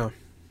something, yeah.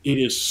 It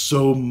is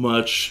so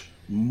much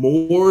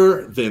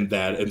more than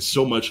that, and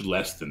so much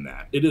less than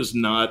that. It is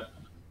not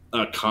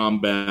a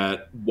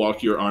combat,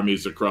 walk your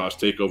armies across,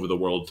 take over the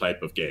world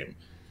type of game.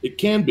 It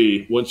can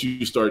be once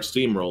you start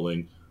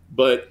steamrolling,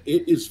 but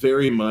it is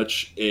very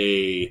much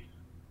a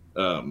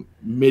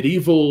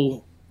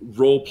medieval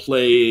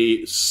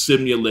role-play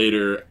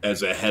simulator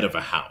as a head of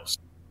a house,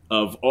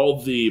 of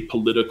all the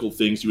political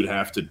things you would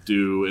have to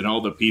do and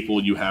all the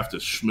people you have to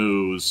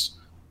schmooze.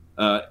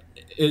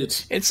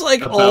 It's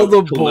like all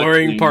the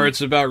boring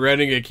parts about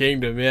running a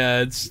kingdom.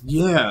 It's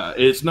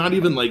not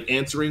even like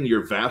answering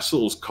your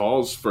vassals'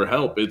 calls for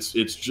help. It's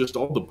just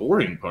all the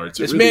boring parts.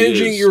 It's really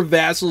managing your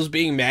vassals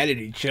being mad at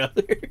each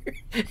other.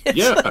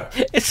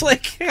 It's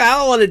like I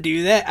don't want to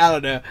do that. I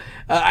don't know.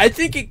 I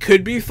think it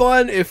could be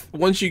fun if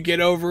once you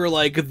get over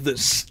like the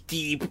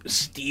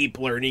steep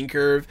learning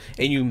curve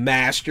and you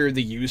master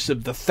the use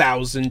of the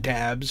 1,000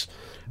 tabs.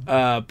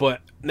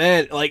 But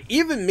man, like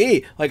even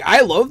me, like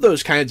I love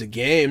those kinds of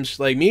games.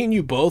 Like me and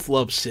you both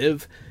love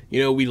Civ.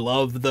 You know, we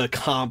love the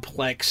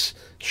complex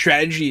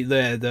strategy,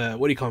 the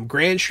what do you call them,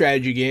 grand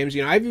strategy games.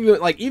 You know, I've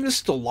even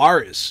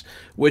Stellaris,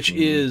 which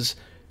is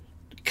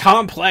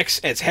complex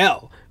as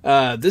hell.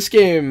 This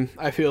game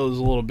I feel is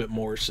a little bit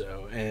more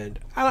so, and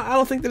I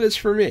don't think that it's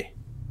for me.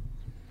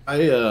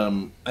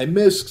 I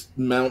missed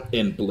Mount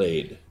and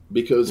Blade,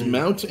 because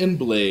Mount and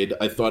Blade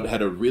I thought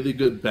had a really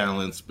good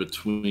balance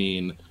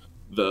between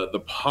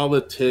the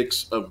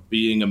politics of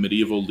being a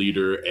medieval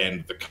leader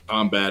and the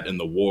combat and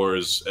the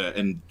wars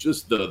and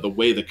just the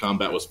way the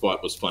combat was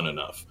fought was fun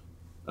enough.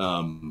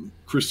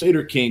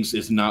 Crusader Kings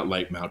is not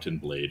like Mount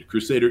 & Blade.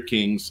 Crusader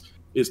Kings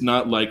is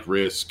not like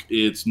Risk.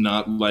 It's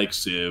not like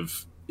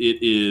Civ. It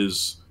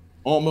is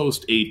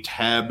almost a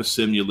tab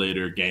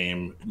simulator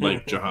game,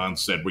 like Jahan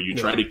said, where you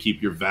try to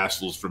keep your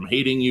vassals from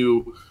hating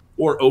you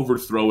or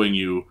overthrowing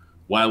you,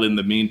 while in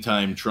the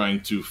meantime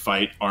trying to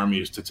fight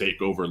armies to take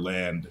over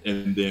land,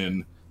 and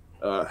then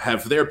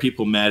have their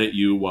people mad at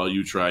you while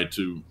you try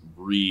to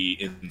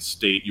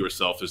reinstate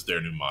yourself as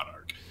their new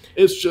monarch.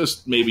 It's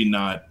just maybe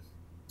not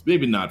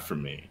for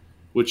me,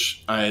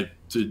 which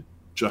to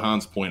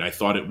Jahan's point, I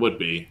thought it would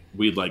be.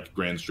 We like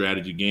grand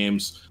strategy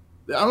games.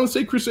 I would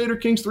say Crusader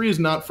Kings 3 is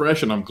not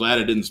fresh, and I'm glad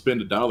I didn't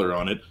spend $1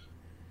 on it.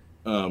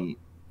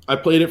 I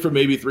played it for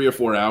maybe 3 or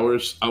 4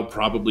 hours. I'll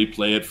probably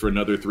play it for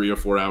another 3 or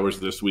 4 hours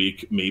this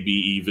week, maybe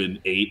even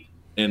 8,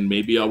 and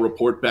maybe I'll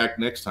report back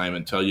next time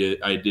and tell you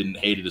I didn't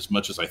hate it as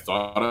much as I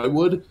thought I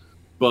would.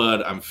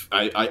 But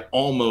I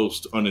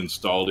almost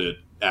uninstalled it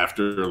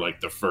after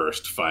like the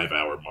first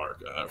 5-hour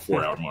mark,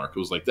 4-hour mark. It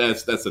was like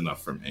that's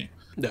enough for me.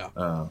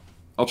 No,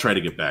 I'll try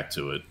to get back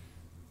to it.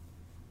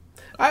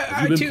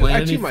 I too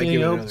might give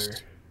it another.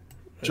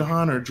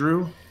 Jahan or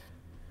Drew?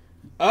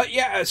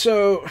 Yeah.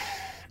 So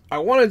I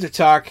wanted to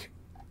talk.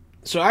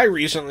 So I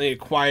recently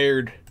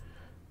acquired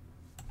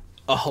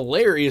a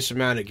hilarious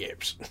amount of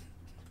games.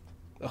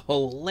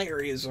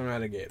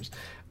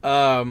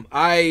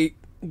 I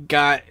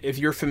got, if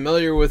you're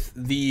familiar with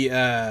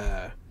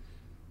the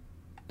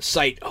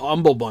site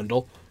Humble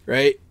Bundle,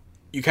 right?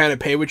 You kind of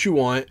pay what you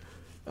want.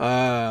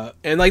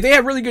 And like they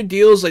have really good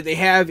deals. Like they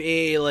have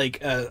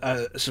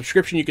a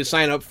subscription you can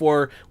sign up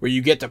for where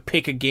you get to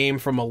pick a game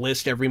from a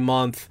list every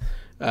month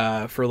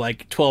for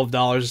like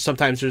 $12.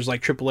 Sometimes there's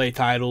like AAA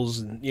titles,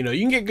 and you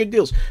can get good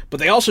deals. But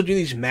they also do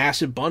these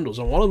massive bundles,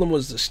 and one of them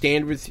was the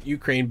Stand with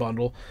Ukraine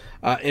bundle.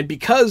 And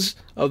because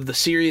of the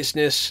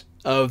seriousness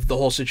of the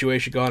whole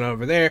situation going on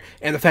over there,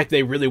 and the fact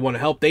they really want to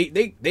help,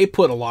 they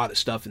put a lot of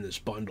stuff in this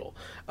bundle.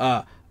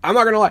 I'm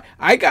not gonna lie,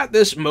 I got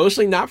this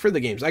mostly not for the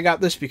games. I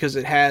got this because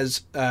it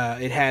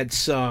had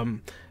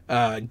some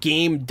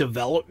game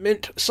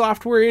development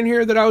software in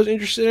here that I was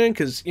interested in,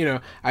 because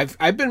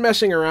I've been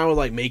messing around with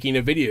like making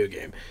a video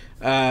game,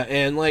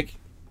 and like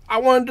I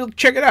wanted to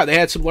check it out. They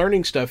had some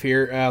learning stuff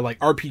here, like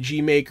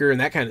RPG Maker and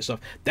that kind of stuff.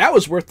 That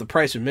was worth the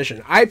price of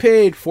admission. I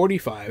paid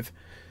 $45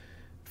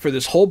 for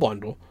this whole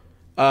bundle.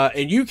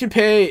 And you can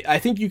pay, I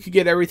think you could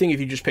get everything if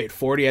you just paid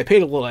 $40. I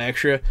paid a little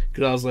extra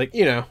because I was like,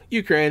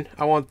 Ukraine,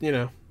 I want,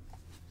 go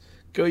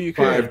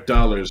Ukraine.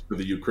 $5 for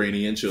the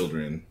Ukrainian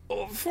children.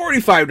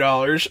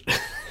 $45.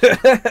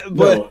 But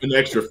no, an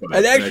extra $5.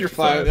 An extra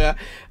 $5, yeah.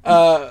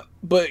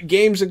 But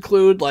games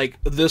include like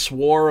This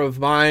War of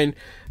Mine,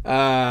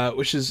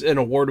 which is an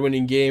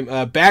award-winning game.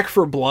 Back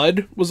 4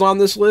 Blood was on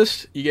this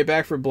list. You get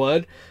Back 4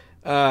 Blood.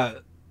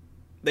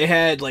 They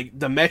had like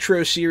the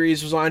Metro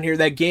series was on here.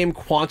 That game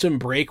Quantum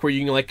Break, where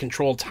you can like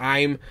control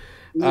time.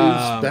 Is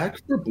Back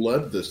 4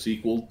 Blood the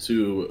sequel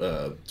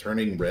to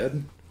Turning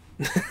Red?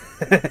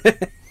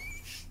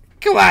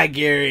 Come on,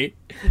 Gary.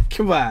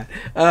 Come on.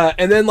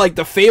 And then like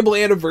the Fable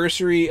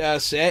Anniversary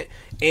set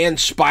and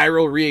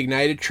Spiral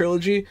Reignited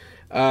trilogy.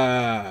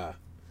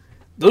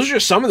 Those are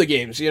just some of the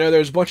games.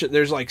 There's a bunch of,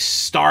 there's like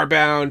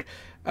Starbound.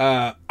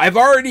 I've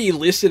already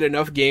listed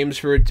enough games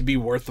for it to be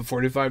worth the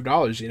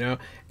 $45,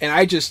 and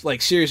I just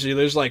like, seriously,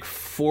 there's like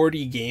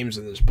 40 games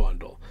in this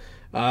bundle.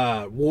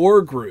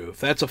 Wargroove,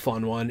 that's a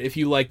fun one. If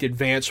you liked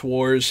Advance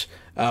Wars,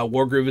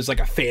 Wargroove is like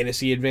a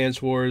fantasy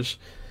Advance Wars.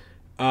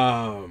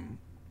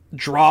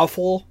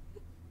 Drawful,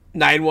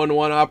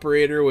 911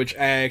 Operator, which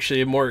I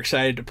actually am more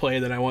excited to play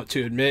than I want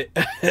to admit.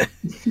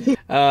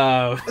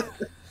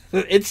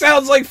 It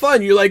sounds like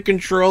fun. You like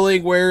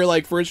controlling where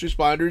like first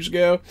responders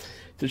go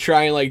to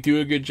try and like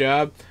do a good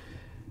job.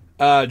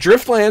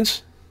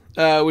 Driftlands,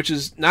 which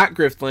is not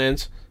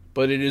Griftlands,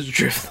 but it is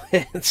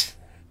Driftlands.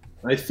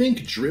 I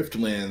think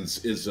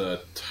Driftlands is a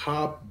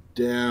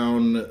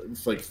top-down,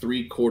 like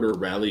 3/4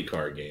 rally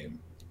car game.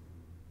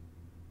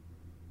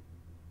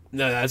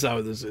 No, that's not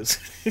what this is.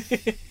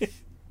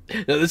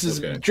 No, this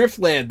is okay.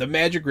 Driftland, the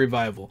Magic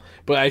Revival.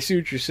 But I see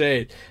what you're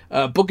saying.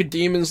 Book of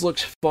Demons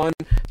looks fun.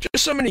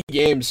 Just so many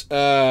games.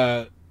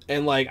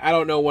 And like, I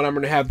don't know when I'm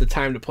going to have the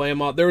time to play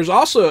them all. There was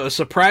also a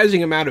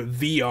surprising amount of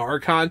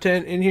VR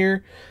content in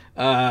here.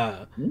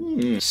 Slinger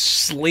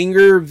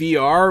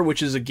VR,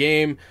 which is a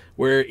game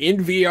where in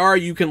VR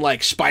you can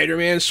like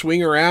Spider-Man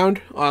swing around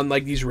on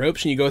like these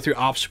ropes and you go through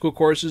obstacle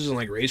courses and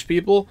like race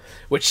people,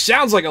 which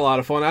sounds like a lot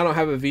of fun. I don't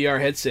have a VR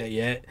headset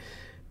yet,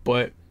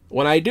 but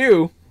when I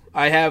do,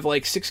 I have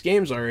like 6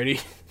 games already.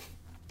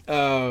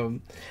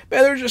 Man,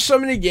 there's just so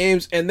many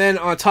games, and then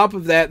on top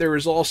of that, there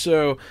was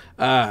also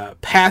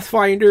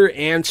Pathfinder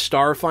and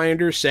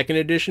Starfinder Second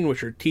Edition,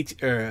 which are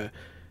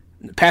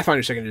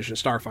Pathfinder Second Edition,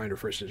 Starfinder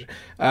First Edition,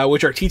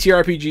 which are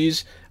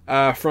TTRPGs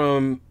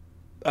from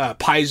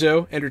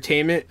Paizo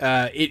Entertainment.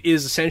 It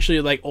is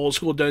essentially like old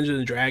school Dungeons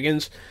and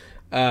Dragons,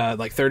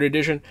 like Third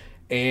Edition,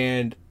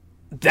 and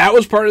that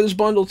was part of this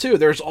bundle too.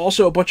 There's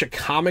also a bunch of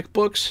comic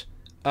books,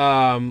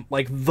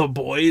 like The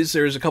Boys.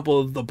 There's a couple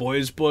of The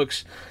Boys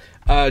books.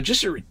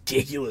 Just a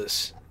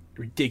ridiculous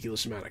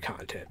amount of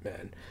content,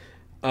 man.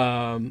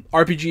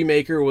 RPG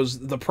Maker was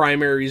the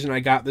primary reason I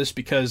got this,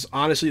 because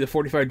honestly the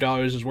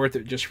 $45 is worth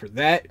it just for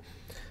that.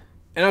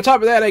 And on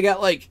top of that, I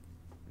got like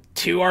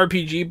 2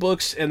 RPG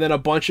books and then a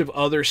bunch of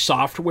other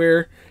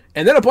software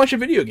and then a bunch of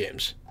video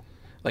games.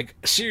 Like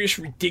a serious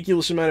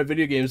ridiculous amount of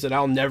video games that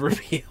I'll never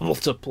be able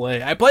to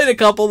play. I played a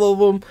couple of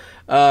them.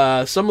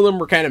 Some of them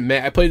were kind of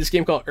meh. I played this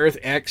game called Earth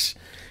X,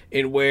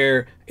 in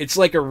where it's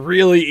like a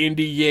really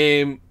indie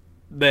game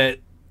that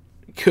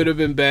could have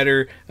been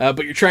better,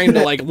 but you're trying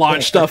to like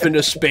launch stuff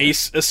into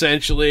space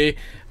essentially,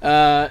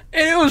 and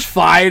it was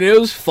fine. It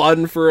was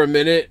fun for a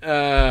minute,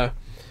 and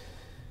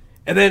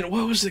then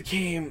what was the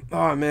game?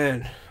 Oh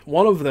man,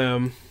 one of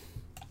them,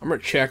 I'm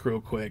gonna check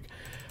real quick.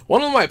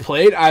 One of them I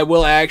played, I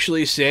will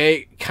actually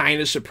say, kind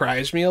of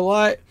surprised me a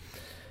lot.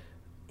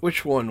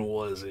 Which one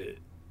was it?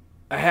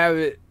 I have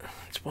it.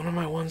 It's one of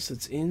my ones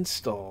that's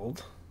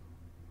installed.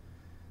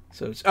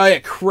 So it's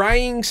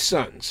Crying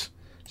Suns.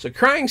 So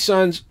Crying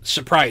Suns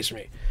surprised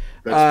me.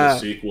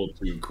 That's the sequel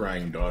to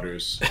Crying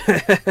Daughters.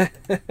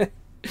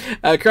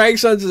 Crying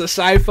Suns is a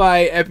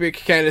sci-fi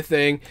epic kind of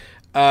thing.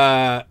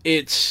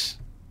 It's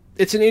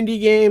an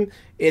indie game.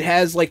 It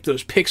has like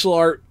those pixel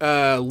art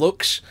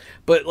looks,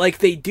 but like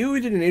they do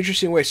it in an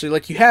interesting way. So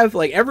like you have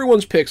like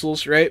everyone's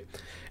pixels, right?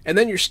 And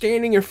then you're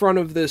standing in front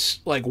of this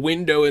like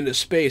window into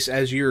space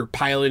as you're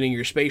piloting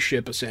your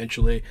spaceship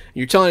essentially. And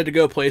you're telling it to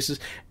go places.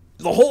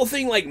 The whole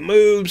thing like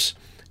moves.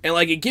 And,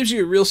 like, it gives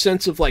you a real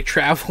sense of, like,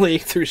 traveling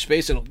through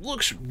space, and it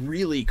looks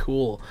really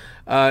cool.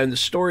 And the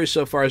story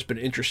so far has been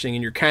interesting,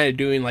 and you're kind of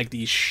doing, like,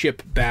 these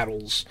ship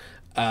battles,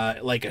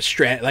 like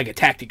a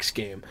tactics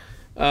game.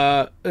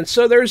 And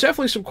so there's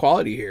definitely some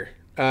quality here.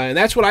 And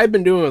that's what I've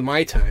been doing with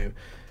my time,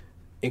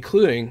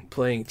 including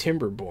playing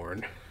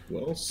Timberborn.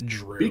 Well,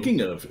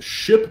 speaking of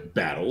ship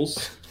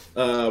battles,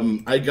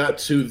 I got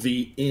to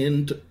the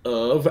end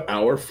of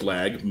Our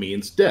Flag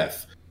Means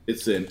Death.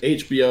 It's an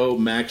HBO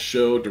Max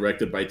show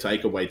directed by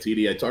Taika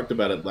Waititi. I talked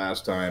about it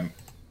last time,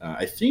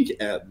 I think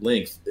at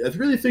length. I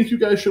really think you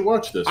guys should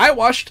watch this. I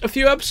watched a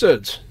few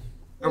episodes.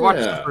 I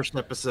watched the first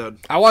episode.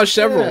 I watched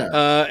several,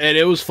 and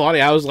it was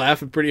funny. I was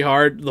laughing pretty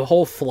hard. The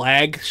whole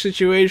flag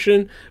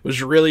situation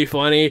was really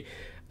funny.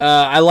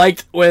 I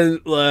liked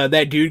when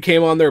that dude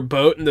came on their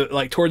boat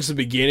and towards the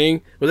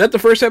beginning. Was that the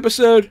first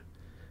episode?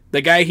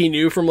 The guy he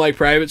knew from like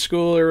private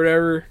school or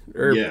whatever?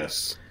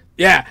 Yes.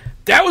 Yeah,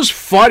 that was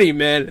funny,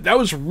 man. That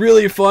was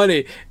really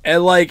funny.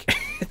 And, like,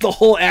 the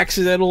whole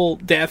accidental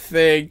death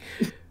thing,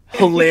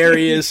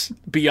 hilarious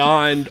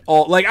beyond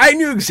all. Like, I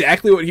knew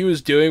exactly what he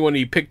was doing when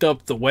he picked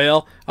up the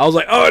whale. I was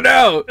like, oh,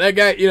 no, that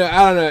guy, I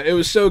don't know. It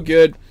was so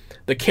good.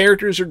 The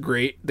characters are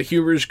great. The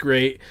humor's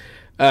great.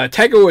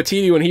 Taika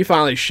Waititi, when he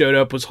finally showed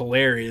up, was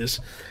hilarious.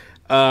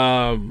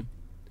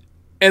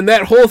 And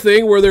that whole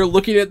thing where they're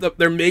looking at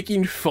they're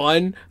making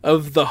fun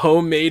of the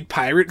homemade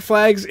pirate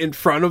flags in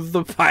front of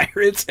the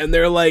pirates, and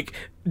they're like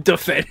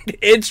defending.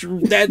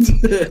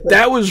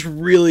 That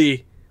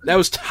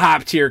was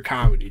top tier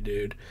comedy,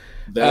 dude.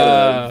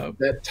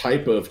 That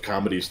type of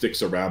comedy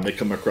sticks around. They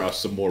come across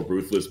some more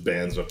ruthless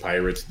bands of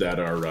pirates that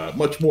are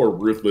much more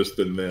ruthless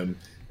than them.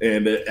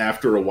 And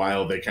after a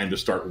while, they kind of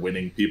start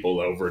winning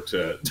people over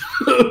to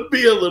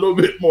be a little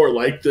bit more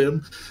like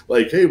them.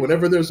 Like, hey,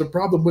 whenever there's a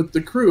problem with the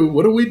crew,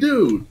 what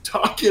do?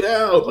 Talk it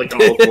out. Like,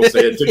 all of them will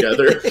say it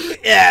together.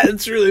 Yeah,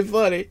 it's really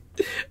funny.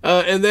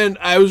 And then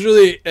I was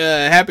really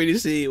happy to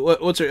see,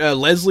 what's her,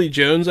 Leslie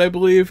Jones, I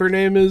believe her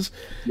name is.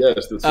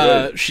 Yes, that's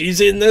right. She's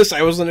in this.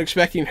 I wasn't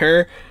expecting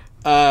her.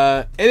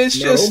 And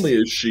it's Not only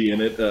is she in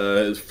it,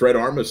 Fred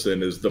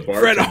Armisen is the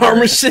bartender. Fred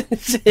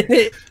Armisen's in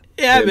it.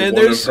 Yeah, and man,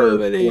 one there's of so her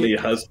many 20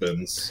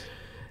 husbands.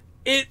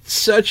 It's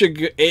such a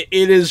good. It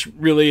is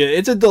really.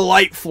 It's a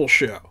delightful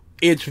show.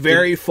 It's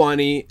very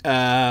funny.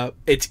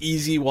 It's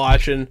easy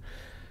watching.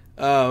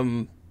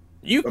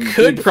 You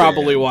could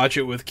probably watch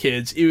it with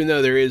kids, even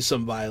though there is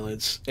some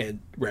violence and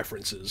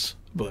references.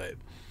 But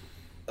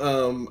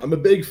I'm a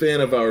big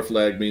fan of Our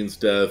Flag Means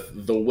Death.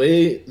 The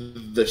way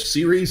the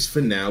series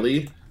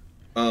finale,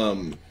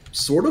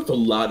 sort of a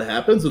lot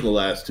happens in the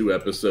last 2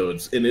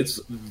 episodes, and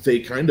they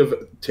kind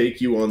of take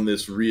you on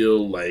this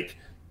real like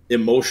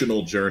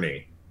emotional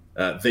journey.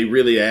 They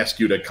really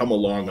ask you to come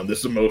along on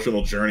this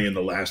emotional journey in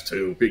the last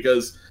 2,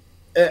 because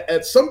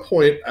at some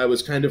point I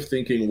was kind of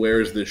thinking,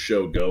 where is this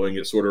show going?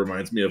 It sort of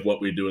reminds me of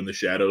What We Do in the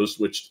Shadows,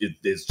 which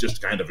is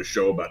just kind of a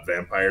show about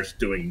vampires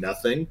doing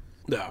nothing.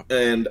 No.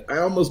 And I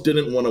almost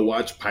didn't want to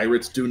watch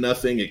pirates do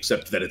nothing,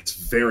 except that it's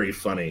very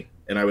funny,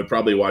 and I would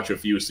probably watch a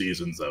few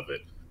seasons of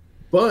it.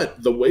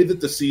 But the way that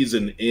the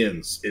season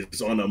ends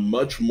is on a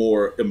much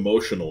more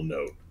emotional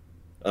note.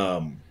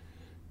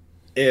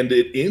 And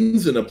it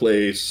ends in a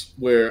place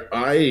where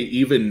I,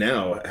 even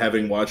now,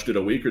 having watched it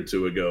a week or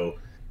 2 ago,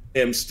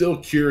 am still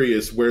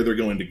curious where they're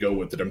going to go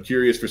with it. I'm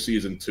curious for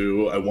season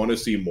 2. I want to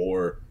see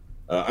more.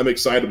 I'm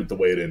excited with the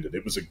way it ended.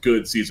 It was a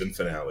good season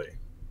finale.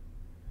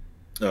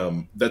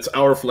 That's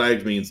Our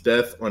Flag Means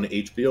Death on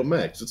HBO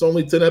Max. It's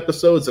only 10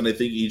 episodes, and I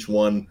think each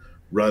one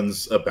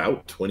runs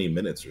about 20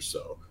 minutes or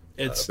so.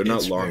 They're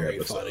not long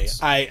episodes.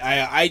 Funny.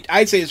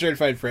 I'd say it's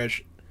certified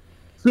fresh.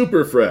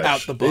 Super fresh.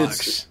 Out the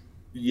box.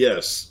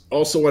 Yes.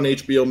 Also on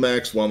HBO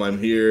Max, while I'm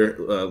here,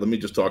 let me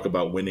just talk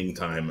about Winning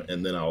Time,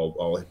 and then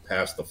I'll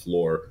pass the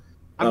floor.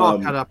 I'm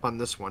all caught up on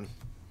this one.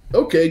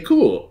 Okay,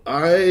 cool.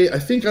 I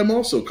think I'm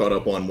also caught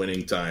up on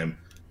Winning Time.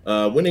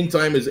 Winning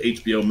Time is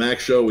HBO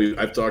Max show.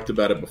 I've talked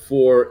about it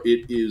before.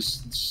 It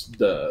is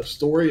the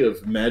story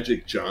of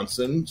Magic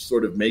Johnson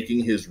sort of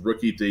making his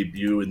rookie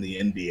debut in the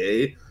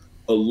NBA,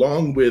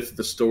 along with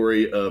the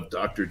story of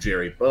Dr.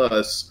 Jerry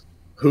Buss,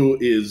 who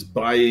is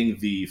buying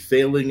the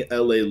failing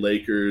LA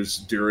Lakers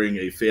during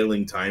a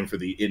failing time for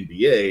the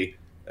NBA,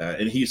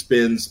 and he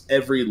spends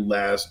every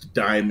last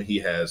dime he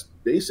has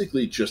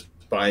basically just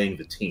buying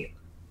the team.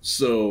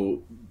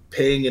 So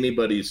paying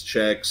anybody's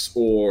checks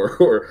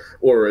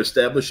or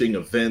establishing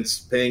events,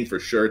 paying for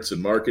shirts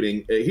and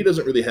marketing, he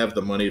doesn't really have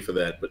the money for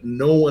that, but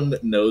no one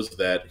knows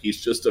that. He's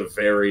just a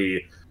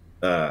very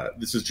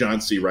this is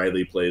John C.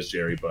 Reilly plays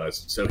Jerry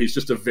Buss, so he's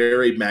just a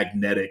very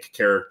magnetic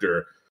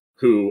character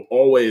who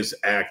always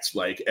acts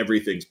like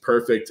everything's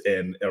perfect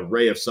and a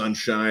ray of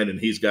sunshine, and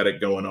he's got it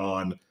going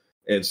on.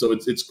 And so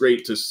it's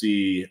great to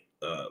see.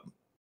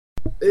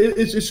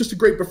 It's just a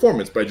great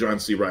performance by John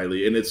C.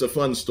 Reilly, and it's a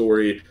fun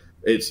story.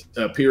 It's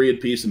a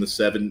period piece in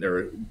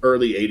the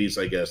early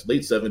 80s, I guess,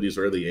 late 70s,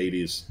 early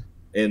 80s.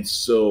 And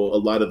so a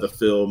lot of the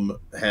film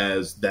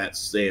has that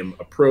same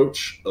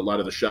approach. A lot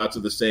of the shots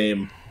are the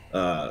same,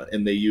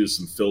 and they use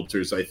some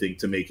filters, I think,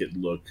 to make it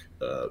look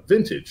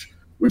vintage,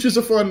 which is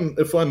a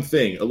fun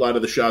thing. A lot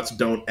of the shots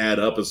don't add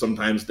up, and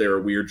sometimes there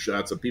are weird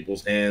shots of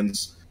people's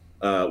hands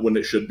when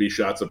it should be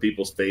shots of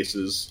people's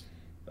faces.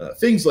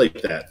 Things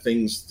like that,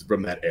 things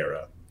from that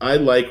era. I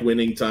like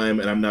Winning Time,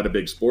 and I'm not a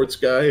big sports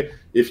guy.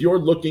 If you're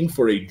looking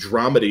for a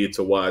dramedy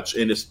to watch,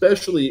 and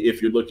especially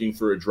if you're looking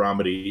for a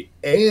dramedy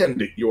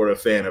and you're a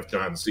fan of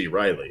John C.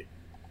 Reilly,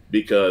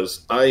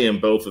 because I am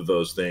both of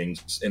those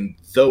things, and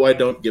though I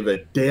don't give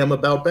a damn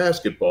about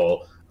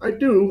basketball, I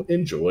do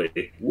enjoy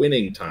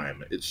Winning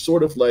Time. It's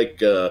sort of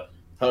like how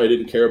I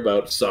didn't care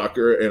about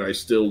soccer and I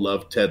still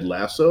love Ted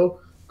Lasso.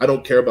 I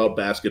don't care about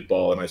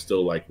basketball and I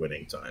still like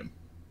Winning Time.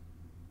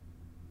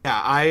 Yeah,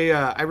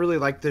 I really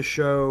like this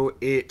show.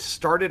 It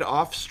started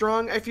off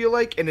strong, I feel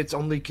like, and it's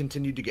only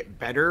continued to get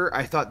better.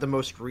 I thought the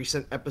most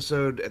recent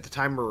episode, at the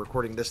time we're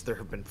recording this, there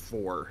have been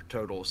 4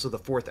 total. So the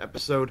 4th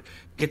episode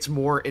gets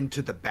more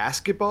into the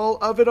basketball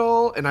of it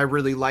all, and I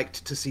really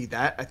liked to see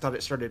that. I thought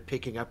it started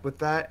picking up with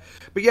that.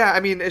 But yeah,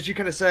 I mean, as you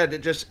kind of said,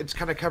 it's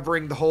kind of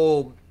covering the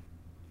whole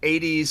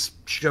 80s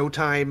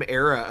Showtime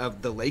era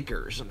of the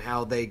Lakers and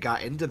how they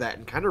got into that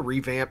and kind of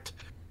revamped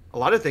a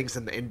lot of things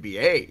in the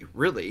NBA,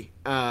 really.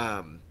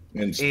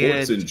 And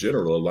sports in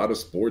general, a lot of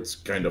sports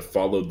kind of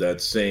followed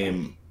that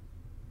same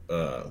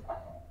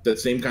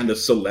kind of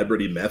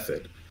celebrity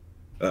method.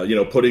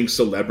 Putting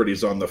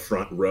celebrities on the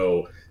front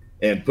row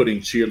and putting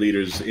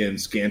cheerleaders in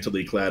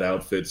scantily clad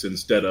outfits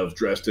instead of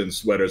dressed in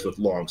sweaters with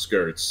long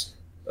skirts.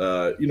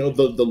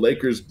 The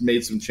Lakers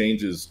made some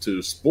changes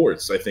to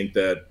sports. I think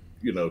that,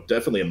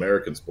 definitely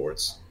American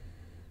sports.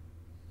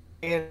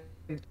 And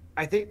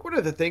I think one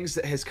of the things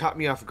that has caught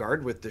me off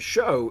guard with the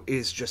show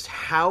is just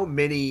how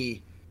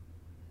many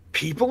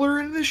people are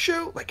in this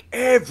show. Like,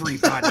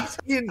 everybody's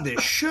in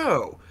this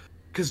show.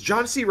 Because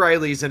John C.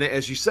 Reilly's in it,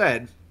 as you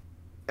said.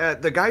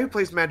 The guy who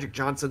plays Magic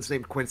Johnson's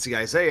named Quincy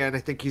Isaiah, and I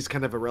think he's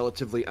kind of a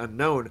relatively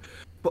unknown.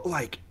 But,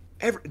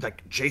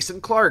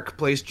 Jason Clarke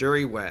plays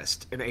Jerry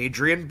West, and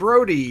Adrian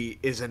Brody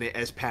is in it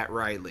as Pat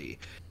Riley.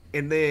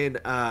 And then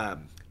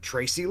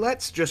Tracy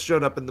Letts just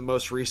showed up in the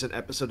most recent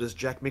episode as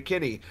Jack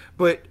McKinney.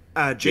 But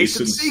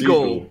Jason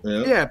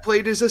Segel,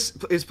 played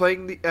is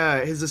playing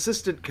his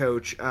assistant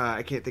coach.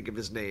 I can't think of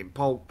his name.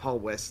 Paul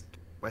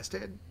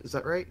Westhead, is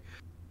that right?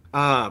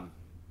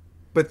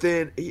 But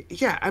then,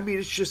 I mean,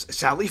 it's just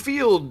Sally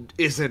Field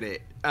is in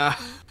it.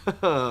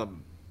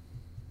 I'm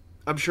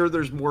sure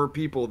there's more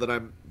people that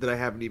I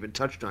haven't even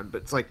touched on,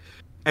 but it's like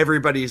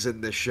everybody's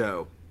in this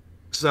show.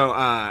 So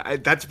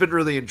that's been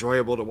really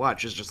enjoyable to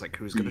watch. It's just like,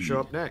 who's going to show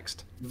up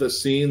next? The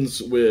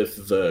scenes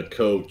with the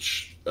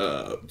coach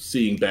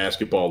seeing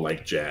basketball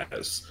like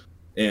jazz,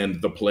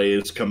 and the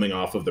plays coming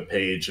off of the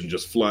page and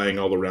just flying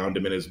all around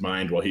him in his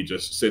mind while he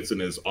just sits in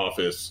his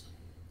office,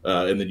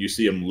 and then you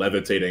see him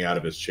levitating out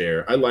of his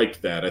chair. I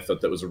liked that. I thought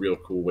that was a real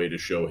cool way to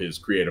show his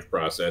creative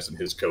process and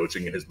his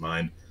coaching in his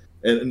mind.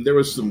 And there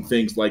was some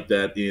things like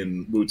that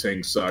in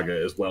Wu-Tang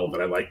Saga as well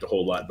that I liked a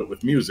whole lot, but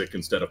with music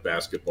instead of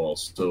basketball.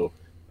 So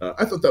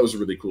I thought that was a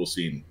really cool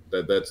scene.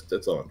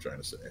 That's all I'm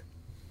trying to say.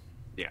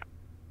 Yeah,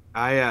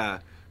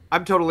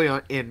 I'm totally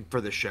in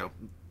for this show.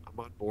 I'm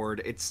on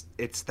board. It's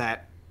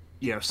that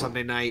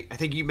Sunday night. I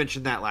think you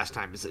mentioned that last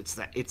time.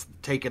 It's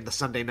taken the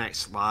Sunday night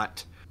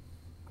slot.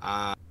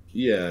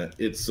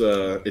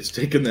 It's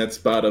taken that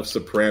spot of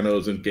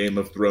Sopranos and Game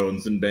of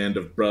Thrones and Band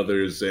of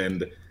Brothers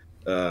and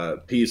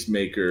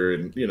Peacemaker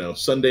and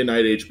Sunday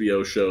night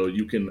HBO show.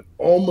 You can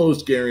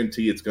almost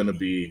guarantee it's going to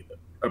be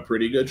a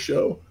pretty good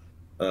show.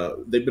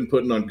 They've been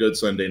putting on good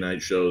Sunday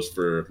night shows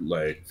for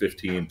like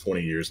 15,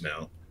 20 years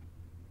now.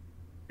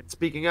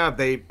 Speaking of,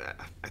 I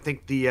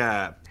think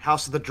the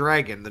House of the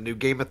Dragon, the new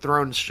Game of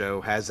Thrones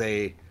show, has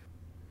a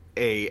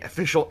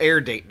official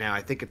air date now.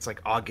 I think it's like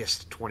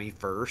August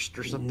 21st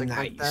or something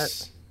like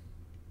that.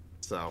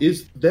 So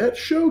is that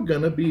show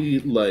gonna be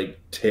like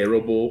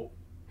terrible?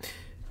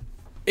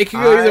 It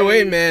could go either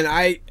way, man.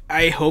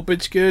 I hope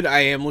it's good. I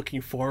am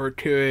looking forward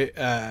to it.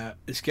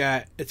 It's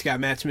got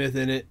Matt Smith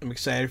in it. I'm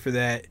excited for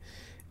that.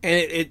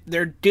 And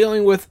they're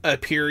dealing with a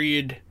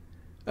period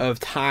of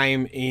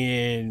time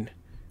in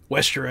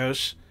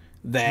Westeros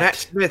that Matt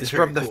Smith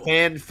from the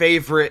fan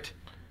favorite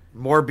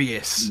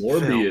Morbius.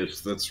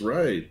 Morbius, film. That's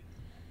right.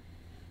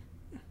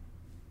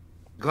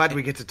 Glad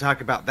we get to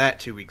talk about that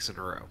 2 weeks in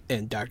a row.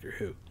 And Doctor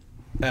Who.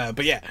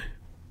 But yeah.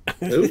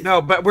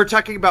 No, but we're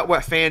talking about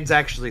what fans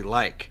actually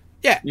like.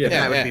 Yeah.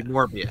 That would be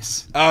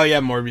Morbius. Oh, yeah,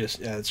 Morbius.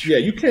 Yeah, that's true. Yeah,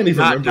 you can't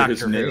even remember Doctor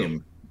his name.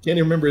 You can't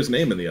even remember his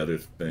name in the other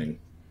thing.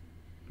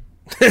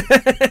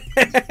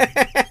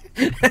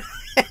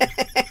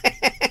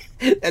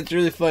 That's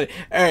really funny.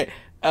 All right.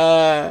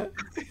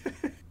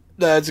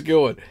 That's a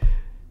good one.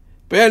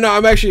 But yeah, no,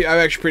 I'm actually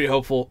pretty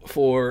hopeful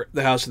for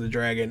the House of the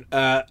Dragon.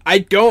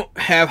 I don't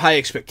have high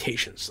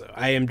expectations though.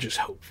 I am just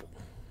hopeful.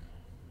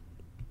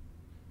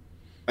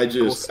 I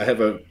just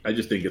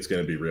think it's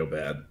going to be real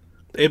bad.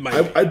 It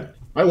might.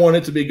 I want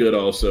it to be good.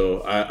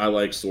 Also, I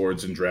like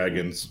swords and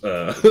dragons,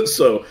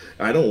 so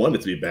I don't want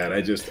it to be bad.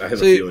 I have a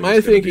feeling.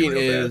 My thinking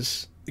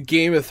is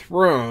Game of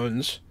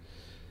Thrones,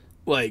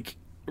 like,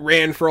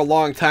 ran for a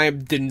long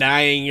time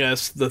denying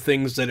us the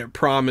things that it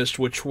promised,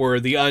 which were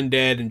the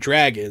undead and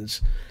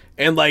dragons,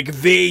 and like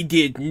they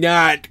did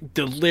not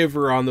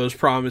deliver on those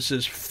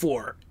promises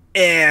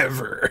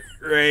forever,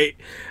 right?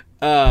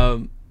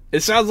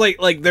 It sounds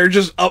like they're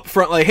just up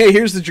front, like, hey,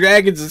 here's the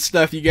dragons and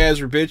stuff you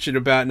guys were bitching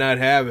about not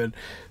having.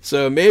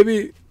 So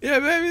maybe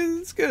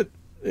it's good,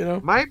 you know?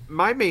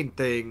 My main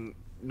thing,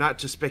 not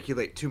to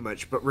speculate too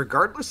much, but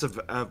regardless of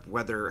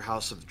whether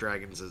House of the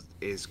Dragons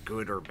is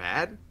good or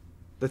bad,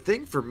 the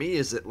thing for me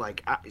is that,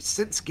 like,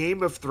 since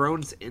Game of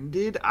Thrones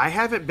ended, I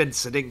haven't been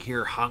sitting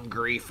here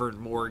hungry for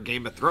more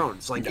Game of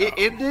Thrones. Like, It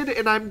ended,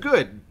 and I'm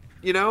good,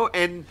 you know?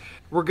 And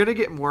we're going to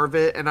get more of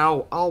it, and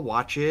I'll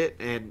watch it,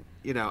 and...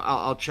 you know,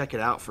 I'll check it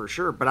out for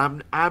sure, but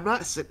I'm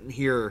not sitting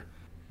here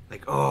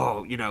like,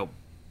 oh, you know,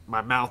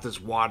 my mouth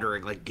is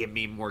watering, like, give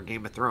me more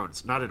Game of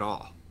Thrones. Not at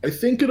all. I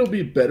think it'll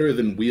be better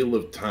than Wheel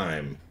of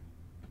Time,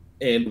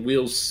 and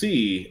we'll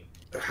see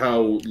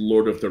how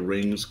Lord of the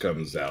Rings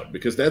comes out,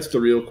 because that's the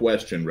real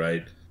question,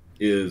 right?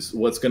 Is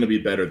what's going to be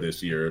better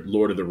this year,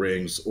 Lord of the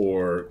Rings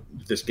or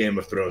this Game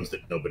of Thrones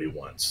that nobody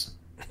wants?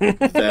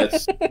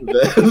 That's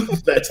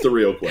the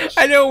real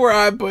question. I know where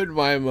I'm putting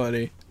my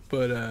money,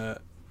 but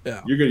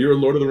yeah. You're a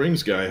Lord of the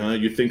Rings guy, huh?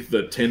 You think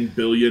the $10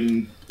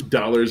 billion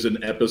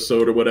an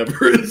episode or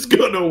whatever is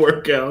gonna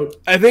work out?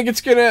 I think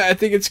it's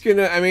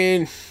gonna. I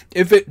mean,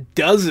 if it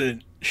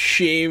doesn't,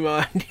 shame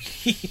on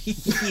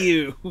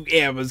you,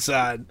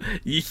 Amazon.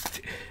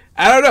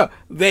 I don't know.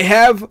 They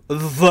have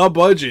the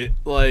budget.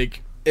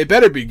 Like, it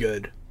better be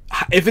good.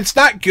 If it's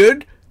not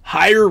good,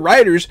 hire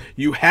writers.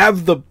 You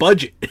have the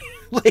budget.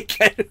 Like,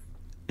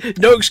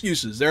 no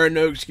excuses. There are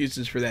no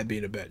excuses for that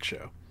being a bad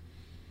show.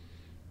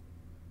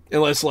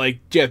 Unless,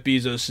 like, Jeff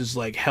Bezos is,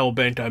 like,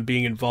 hell-bent on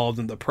being involved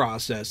in the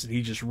process and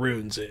he just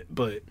ruins it,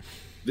 but...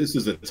 This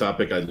is a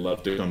topic I'd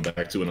love to come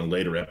back to in a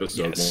later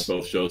episode once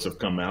both shows have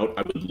come out.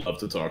 I would love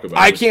to talk about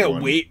it. I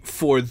can't wait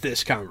for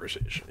this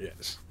conversation,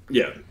 yes.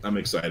 Yeah, I'm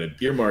excited.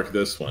 Earmark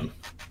this one.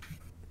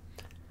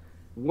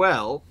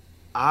 Well,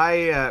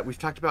 we've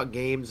talked about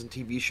games and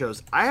TV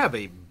shows. I have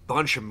a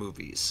bunch of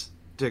movies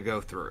to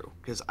go through,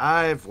 because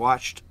I've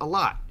watched a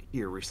lot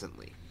here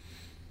recently.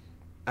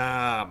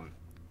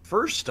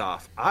 First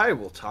off, I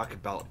will talk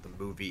about the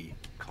movie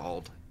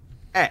called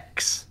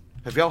X.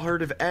 Have y'all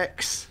heard of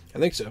X? I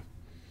think so.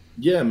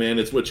 Yeah, man,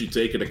 it's what you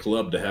take at a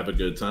club to have a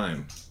good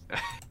time.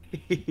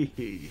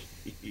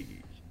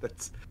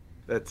 That's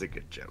a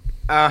good joke.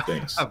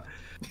 Thanks.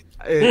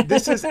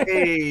 This is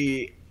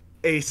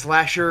a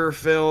slasher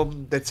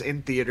film that's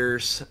in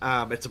theaters.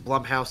 It's a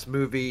Blumhouse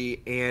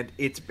movie, and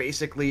it's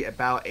basically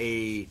about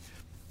a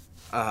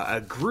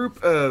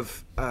group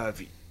of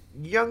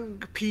young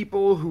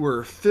people who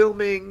are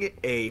filming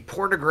a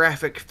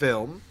pornographic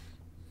film,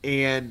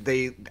 and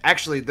the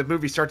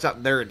movie starts out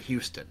and they're in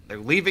Houston. They're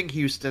leaving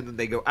Houston and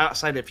they go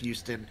outside of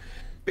Houston,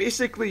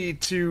 basically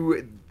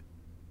to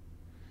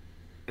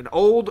an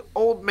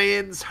old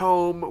man's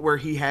home where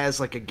he has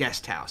like a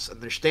guest house,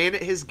 and they're staying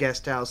at his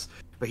guest house,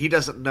 but he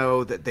doesn't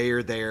know that they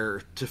are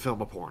there to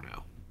film a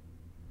porno.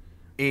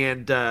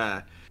 And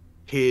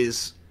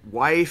his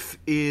wife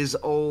is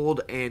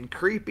old and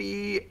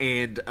creepy,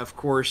 and of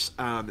course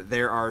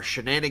there are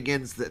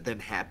shenanigans that then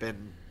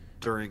happen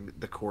during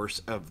the course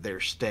of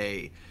their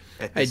stay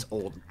at this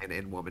old man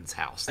and woman's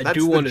house. That's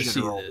do want to see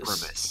this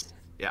premise.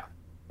 Yeah,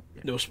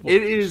 no spoilers.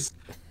 It is.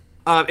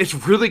 It's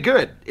really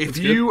good. If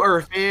you are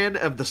a fan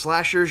of the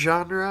slasher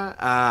genre,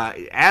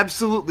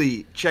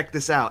 absolutely check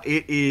this out.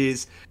 It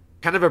is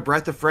kind of a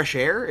breath of fresh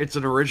air. It's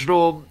an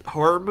original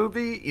horror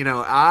movie.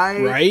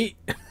 I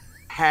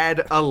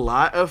had a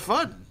lot of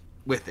fun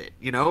with it.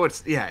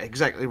 It's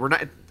exactly. We're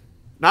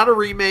not a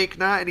remake,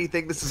 not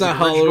anything. This is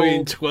not original...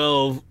 Halloween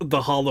 12,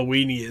 the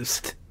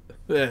Halloweeniest.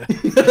 Yeah.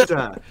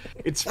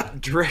 It's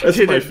directed.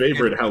 That's my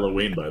favorite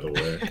Halloween, by the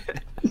way.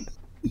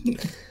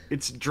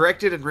 It's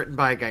directed and written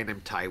by a guy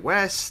named Ty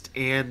West,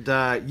 and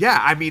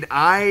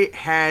I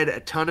had a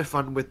ton of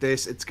fun with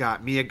this. It's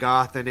got Mia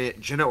Goth in it,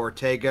 Jenna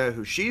Ortega,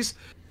 who she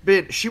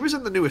was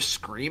in the newest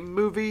Scream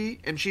movie,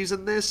 and she's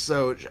in this,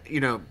 so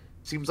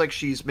seems like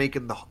she's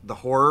making the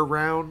horror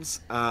rounds.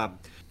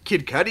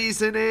 Kid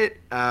Cudi's in it,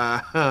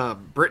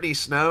 Brittany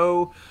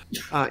Snow.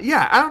 I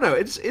don't know.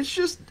 It's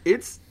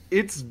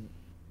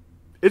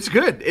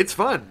good. It's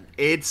fun.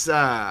 It's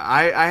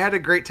I had a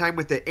great time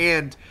with it,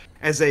 and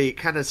as a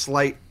kind of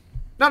slight,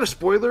 not a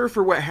spoiler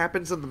for what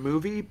happens in the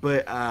movie,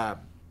 but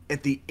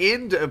at the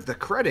end of the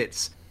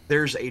credits,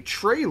 there's a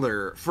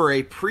trailer for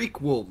a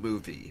prequel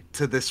movie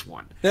to this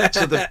one.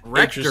 So the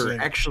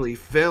director actually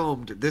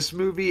filmed this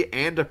movie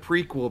and a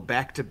prequel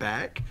back to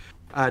back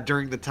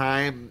during the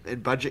time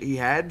and budget he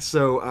had.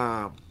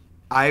 So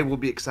I will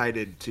be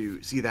excited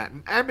to see that.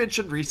 And I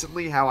mentioned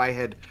recently how I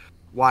had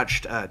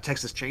watched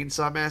Texas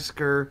Chainsaw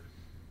Massacre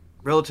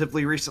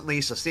relatively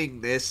recently, so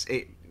seeing this,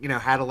 it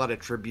had a lot of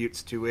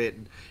tributes to it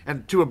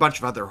and to a bunch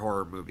of other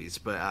horror movies.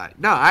 But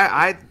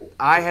I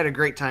had a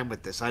great time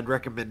with this. I'd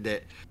recommend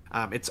it.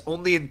 It's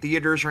only in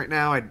theaters right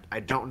now. I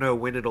don't know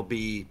when it'll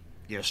be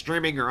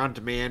streaming or on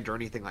demand or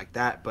anything like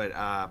that. But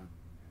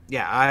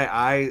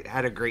I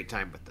had a great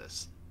time with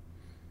this.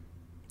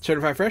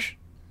 Certified fresh?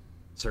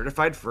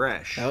 Certified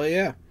fresh. Hell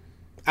yeah.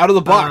 Out of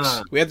the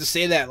box. We have to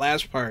say that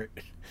last part.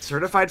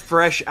 Certified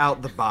fresh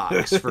out the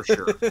box, for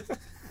sure.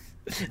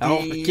 I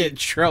don't get in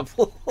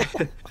trouble.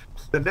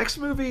 The next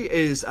movie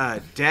is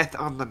Death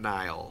on the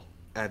Nile.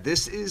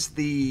 This is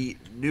the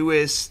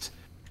newest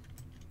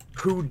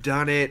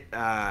whodunit,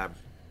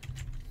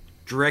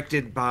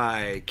 directed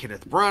by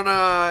Kenneth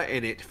Branagh,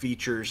 and it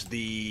features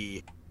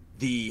the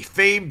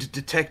famed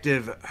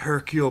detective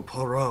Hercule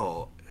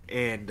Poirot.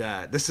 And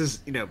this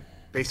is,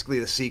 basically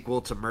the sequel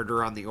to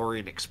Murder on the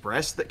Orient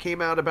Express that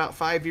came out about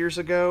 5 years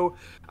ago.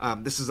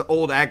 This is an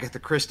old Agatha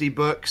Christie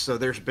book, so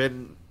there's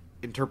been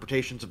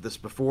interpretations of this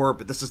before,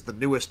 but this is the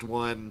newest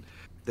one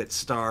that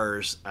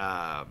stars,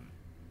 Gal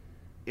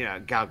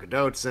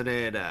Gadot's in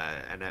it,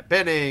 Annette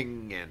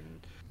Bening,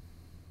 and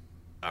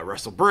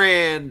Russell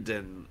Brand,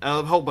 and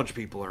a whole bunch of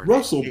people are in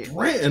Russell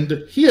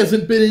Brand? He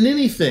hasn't been in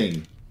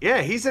anything.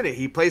 Yeah, he's in it.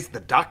 He plays the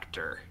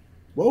Doctor.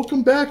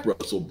 Welcome back,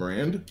 Russell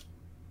Brand.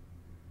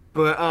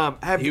 But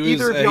have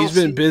either of y'all he's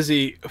been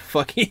busy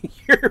fucking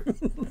your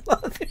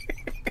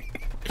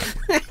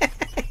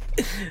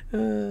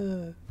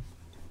mother.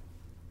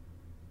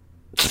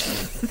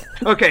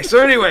 Okay, so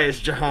anyways,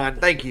 Jahan,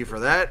 thank you for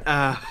that.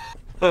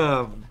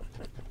 Now,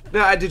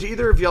 did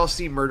either of y'all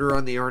see Murder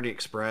on the Orient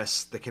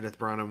Express, the Kenneth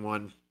Branagh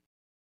one?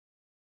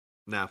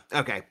 No.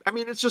 Okay. I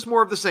mean, it's just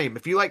more of the same.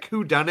 If you like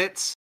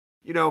whodunits,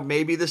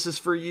 maybe this is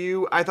for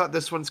you. I thought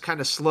this one's kind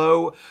of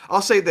slow.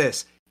 I'll say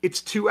this. It's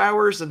 2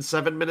 hours and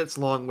 7 minutes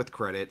long with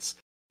credits.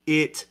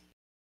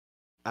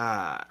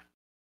 I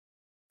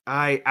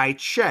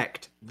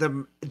checked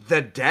the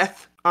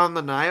death on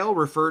the Nile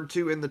referred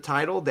to in the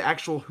title, the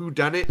actual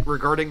whodunit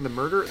regarding the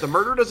murder. The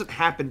murder doesn't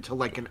happen till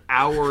like an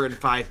hour and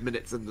 5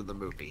 minutes into the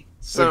movie.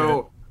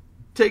 So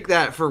take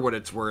that for what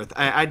it's worth.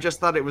 I just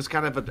thought it was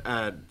kind of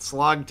a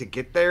slog to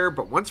get there,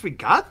 but once we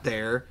got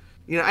there,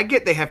 I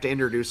get they have to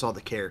introduce all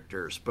the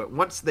characters, but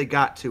once they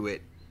got to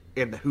it,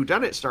 and the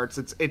whodunit starts,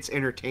 it's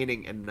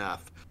entertaining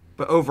enough.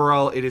 But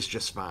overall, it is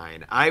just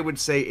fine. I would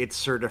say it's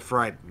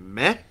certified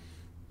meh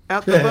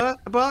out the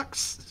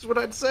box, is what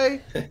I'd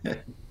say.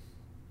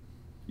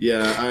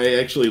 Yeah, I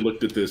actually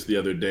looked at this the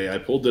other day. I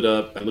pulled it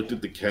up, I looked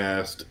at the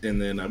cast,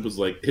 and then I was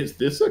like, is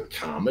this a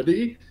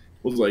comedy? I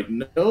was like,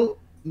 no,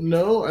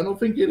 I don't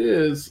think it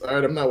is. All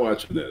right, I'm not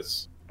watching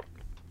this.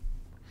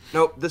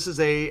 Nope, this is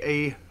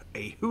a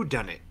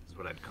whodunit, is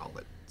what I'd call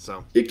it.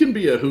 So it can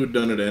be a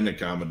whodunit and a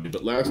comedy,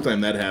 but last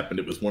time that happened,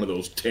 it was one of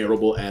those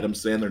terrible Adam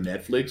Sandler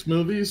Netflix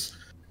movies,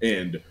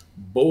 and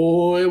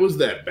boy, was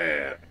that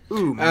bad.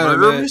 Ooh,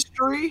 murder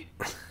mystery?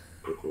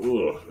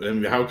 Ooh,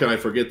 and how can I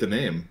forget the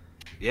name?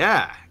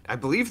 Yeah, I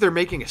believe they're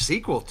making a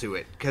sequel to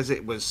it, because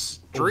it was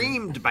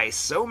streamed by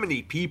so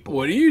many people.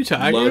 What are you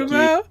talking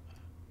about?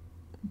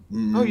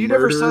 Oh, you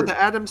never saw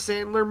the Adam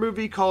Sandler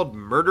movie called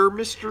Murder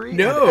Mystery?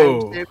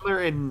 No. Adam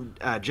Sandler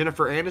and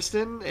Jennifer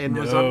Aniston, and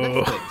was on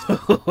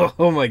Netflix.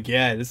 Oh my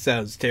god, this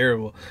sounds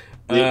terrible.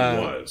 It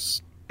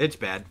was. It's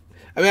bad.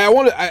 I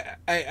mean, I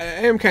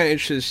am kind of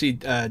interested to see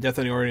Death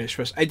on the Orient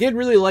Express. I did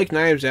really like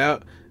Knives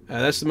Out.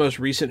 That's the most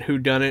recent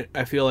whodunit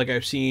I feel like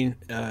I've seen,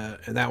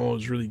 and that one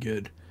was really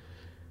good.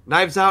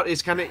 Knives Out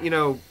is kind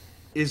of,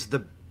 is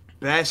the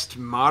best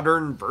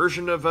modern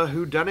version of a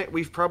whodunit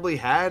we've probably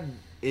had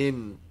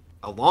in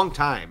a long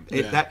time.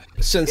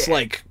 Since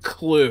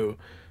Clue.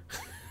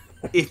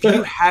 If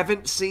you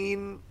haven't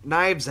seen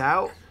Knives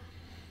Out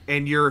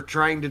and you're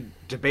trying to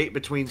debate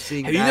between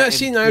seeing Have you not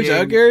seen Knives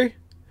Out, Gary?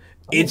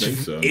 don't think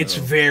so, it's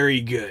no.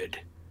 very good.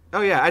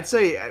 Oh yeah, I'd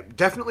say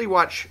definitely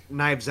watch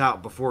Knives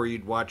Out before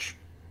you'd watch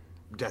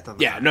Death on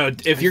the Yeah, Nile. no,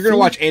 if you're going to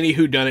watch any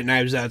whodunit,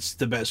 Knives Out's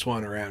the best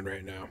one around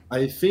right now.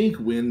 I think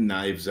when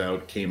Knives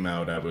Out came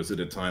out, I was at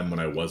a time when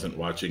I wasn't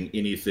watching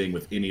anything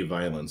with any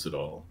violence at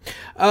all.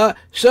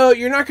 So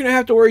you're not going to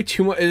have to worry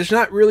too much. It's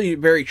not really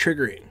very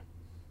triggering.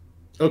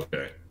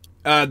 Okay.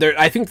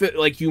 I think that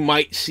like you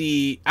might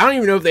see. I don't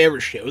even know if they ever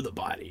show the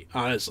body.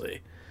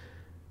 Honestly,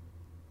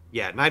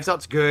 Yeah, Knives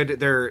Out's good.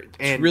 it's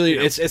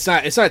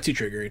not too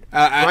triggering.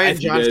 Ryan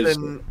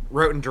Johnson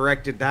wrote and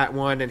directed that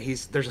one, and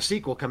there's a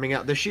sequel coming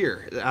out this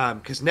year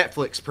because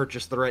Netflix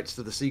purchased the rights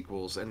to the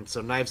sequels, and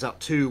so Knives Out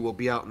 2 will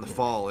be out in the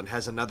fall and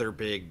has another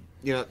big,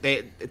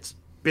 it's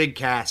big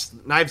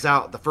cast. Knives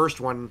Out, the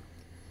first one,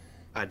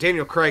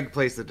 Daniel Craig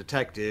plays the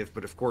detective,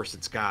 but of course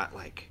it's got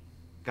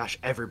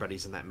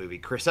everybody's in that movie.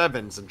 Chris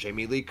Evans and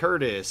Jamie Lee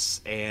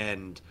Curtis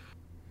and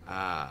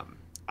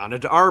Ana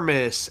de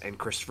Armas and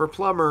Christopher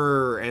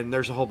Plummer, and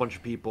there's a whole bunch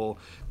of people.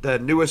 The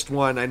newest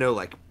one, I know,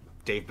 like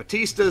Dave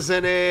Bautista's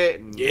in it,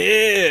 and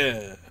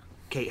yeah,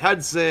 Kate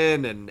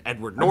Hudson and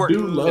Edward Norton. I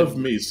do love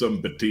me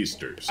some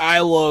Batisters. I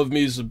love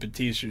me some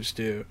Batistas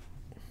too.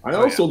 I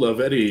also love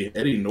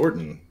Eddie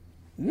Norton.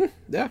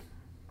 Yeah.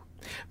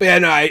 But yeah,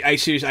 no, I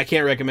seriously, I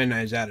can't recommend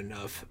Knives Out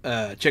enough.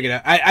 Check it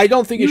out. I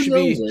don't think it should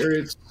be where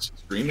it's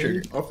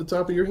streaming off the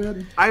top of your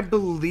head. I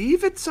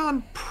believe it's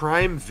on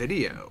Prime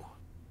Video.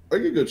 I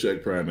could go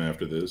check Prime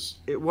after this.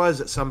 It was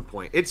at some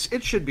point.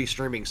 It should be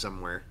streaming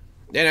somewhere.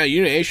 Yeah, no,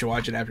 you and A should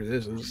watch it after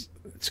this.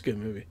 It's a good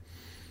movie.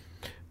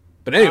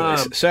 But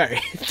anyways, sorry,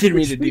 didn't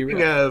mean to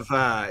derail.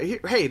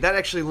 Speaking of, hey, that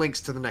actually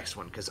links to the next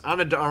one because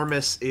Ana de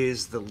Armas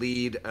is the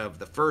lead of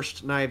the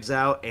first Knives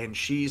Out, and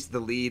she's the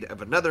lead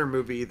of another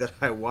movie that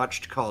I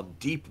watched called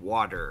Deep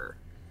Water.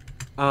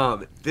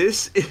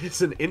 This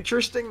is an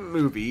interesting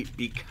movie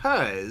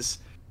because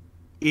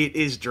it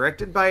is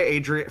directed by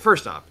Adrian.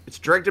 First off, it's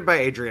directed by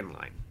Adrian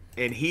Lyne,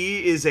 and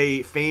he is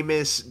a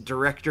famous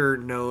director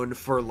known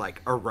for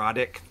like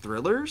erotic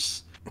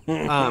thrillers.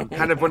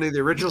 Kind of one of the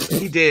originals.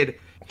 He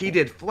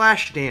did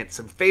Flashdance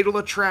and Fatal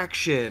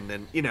Attraction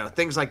and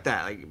things like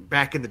that, like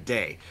back in the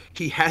day.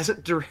 He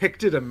hasn't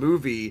directed a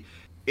movie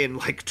in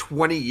like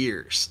 20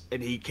 years,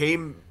 and he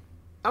came,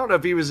 I don't know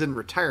if he was in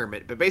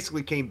retirement, but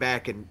basically came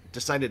back and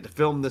decided to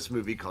film this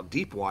movie called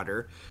Deep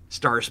Water.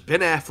 Stars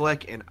Ben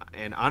Affleck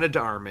and Ana de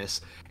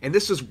Armas, and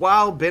this is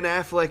while Ben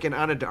Affleck and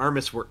Ana de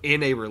Armas were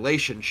in a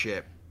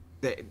relationship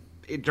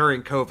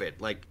during COVID.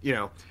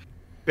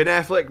 Ben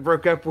Affleck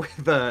broke up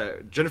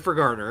with Jennifer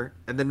Garner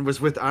and then was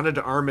with Ana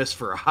de Armas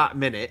for a hot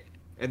minute,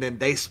 and then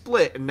they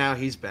split, and now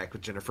he's back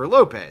with Jennifer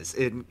Lopez.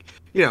 In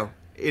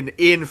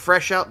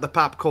fresh out the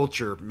pop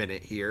culture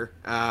minute here.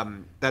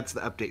 That's the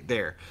update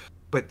there.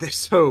 But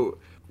so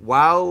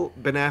while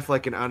Ben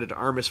Affleck and Ana de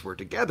Armas were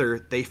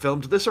together, they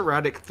filmed this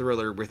erotic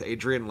thriller with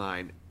Adrian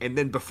Lyne, and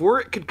then before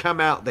it could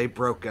come out, they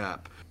broke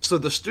up. So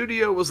the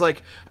studio was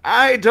like,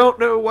 I don't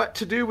know what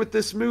to do with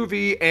this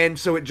movie, and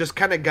so it just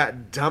kind of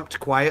got dumped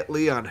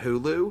quietly on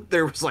Hulu.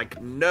 There was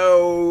like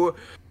no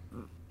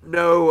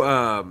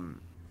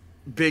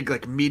big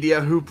like media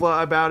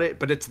hoopla about it,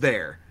 but it's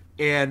there.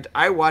 And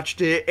I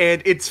watched it,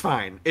 and it's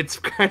fine. It's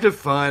kind of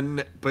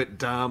fun, but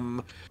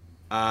dumb.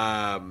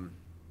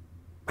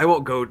 I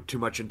won't go too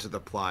much into the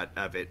plot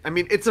of it. I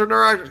mean, it's an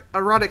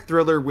erotic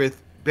thriller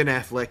with Ben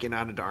Affleck and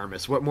Ana de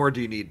Armas. What more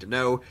do you need to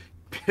know?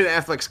 Ben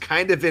Affleck's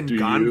kind of in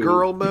Gone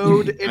Girl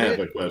mode in I have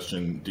a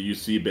question. Do you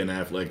see Ben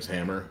Affleck's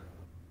hammer?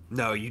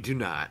 No, you do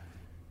not.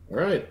 All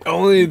right.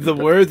 Only the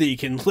worthy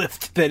can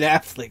lift Ben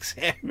Affleck's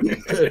hammer.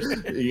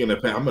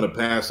 I'm gonna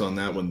pass on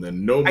that one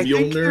then. No I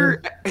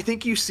Mjolnir.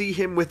 think you see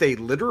him with a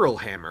literal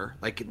hammer,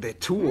 like the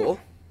tool.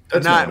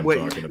 That's not what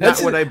I'm talking about.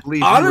 Not what I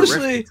believe.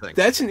 Honestly,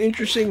 that's an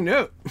interesting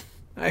note.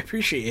 I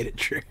appreciate it,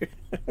 Drew.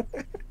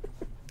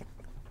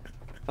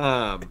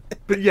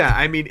 But yeah,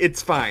 I mean,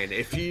 it's fine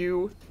if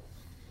you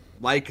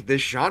like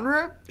this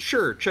genre.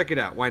 Sure, check it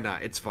out. Why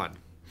not? It's fun.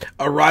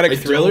 Erotic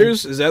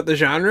thrillers? Is that the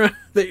genre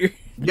that you're?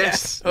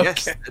 Yes, yeah,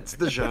 yes, okay. it's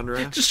the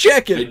genre. Just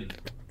checking.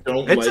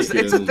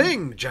 It's a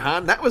thing,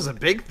 John. That was a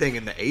big thing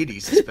in the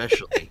 80s,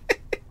 especially.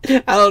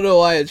 I don't know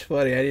why it's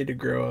funny. I need to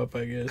grow up,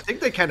 I guess. I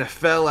think they kind of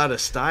fell out of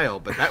style,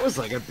 but that was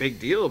like a big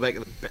deal back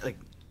in like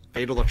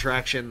Fatal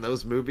Attraction,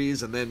 those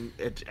movies, and then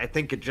I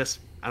think it just,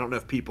 I don't know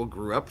if people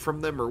grew up from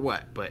them or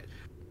what, but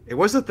it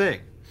was a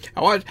thing.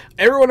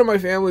 Everyone in my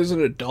family is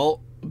an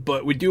adult,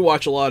 but we do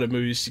watch a lot of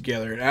movies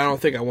together, and I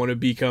don't think I want to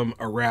become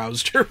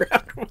aroused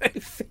around my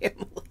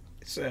family.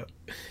 So,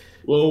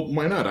 well,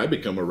 why not? I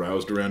become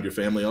aroused around your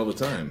family all the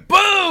time.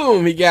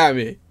 Boom! He got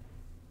me.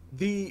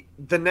 The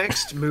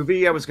next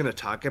movie I was going to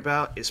talk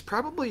about is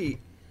probably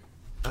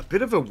a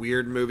bit of a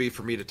weird movie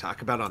for me to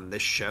talk about on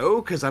this show,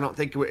 because I don't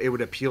think it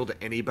would appeal to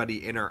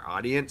anybody in our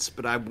audience,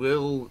 but I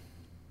will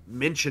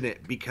mention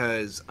it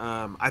because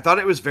I thought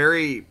it was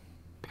very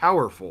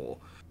powerful.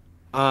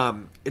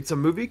 It's a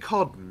movie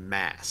called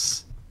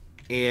Mass,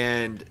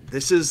 and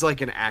this is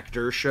like an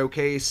actor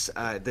showcase.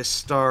 This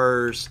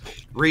stars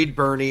Reed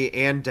Birney,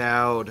 Ann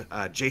Dowd,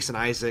 Jason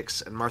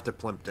Isaacs, and Martha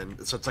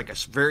Plimpton. So it's like a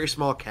very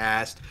small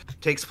cast.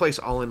 Takes place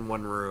all in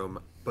one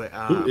room. But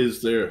who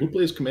is there? Who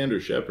plays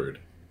Commander Shepard?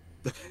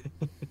 I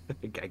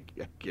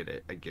get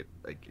it. I get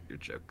your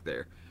joke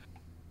there.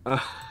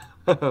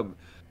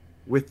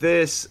 With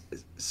this,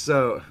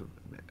 so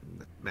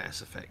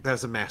Mass Effect. That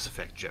was a Mass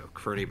Effect joke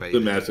for anybody.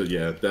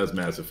 That's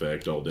Mass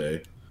Effect all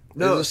day.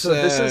 No, this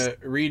is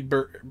Reed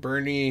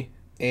Birney,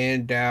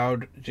 Ann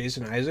Dowd,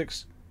 Jason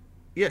Isaacs.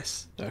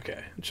 Yes.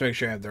 Okay, just make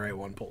sure I have the right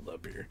one pulled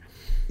up here.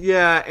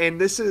 Yeah, and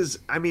this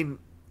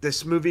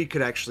movie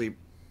could actually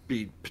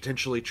be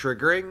potentially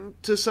triggering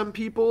to some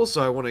people,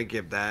 so I want to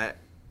give that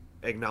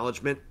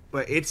acknowledgement.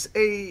 But it's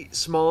a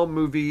small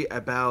movie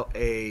about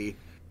a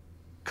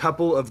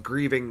couple of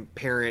grieving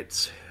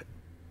parents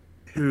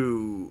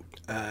who,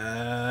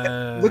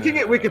 looking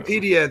at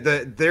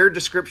Wikipedia, their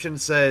description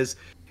says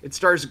it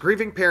stars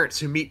grieving parents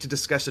who meet to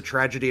discuss a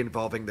tragedy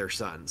involving their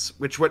sons.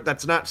 Which what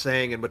that's not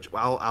saying, and which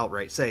I'll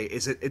outright say,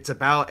 is it's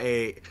about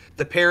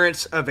the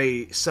parents of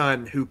a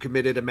son who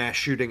committed a mass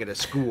shooting at a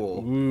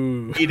school,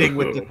 meeting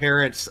with the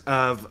parents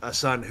of a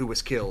son who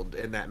was killed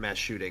in that mass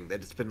shooting.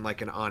 That it's been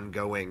like an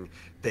ongoing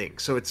thing.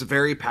 So it's a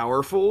very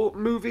powerful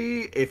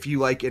movie. If you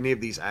like any of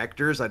these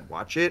actors, I'd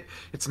watch it.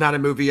 It's not a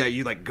movie that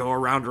you like go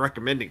around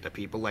recommending to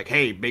people like,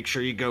 hey, make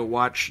sure you go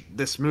watch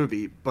this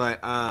movie.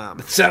 But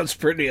it sounds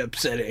pretty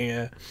upsetting.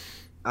 Yeah.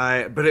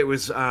 But it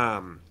was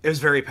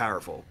very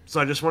powerful. So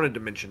I just wanted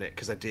to mention it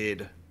because I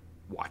did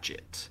watch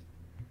it.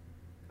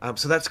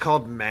 So that's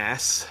called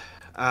Mass.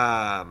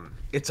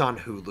 It's on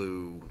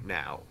Hulu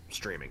now,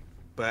 streaming.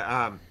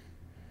 But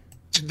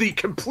the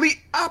complete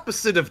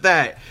opposite of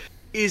that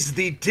is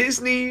the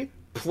Disney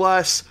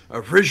Plus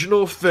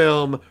original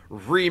film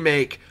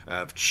remake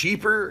of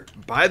Cheaper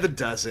by the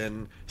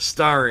Dozen,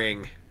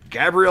 starring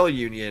Gabrielle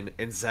Union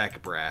and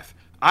Zach Braff.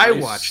 I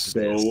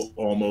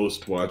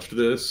almost watched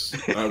this.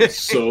 I was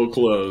so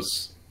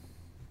close.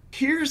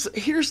 Here's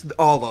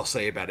all I'll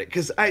say about it,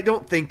 because I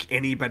don't think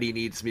anybody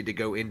needs me to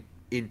go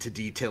into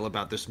detail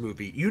about this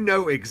movie. You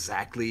know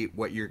exactly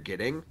what you're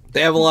getting.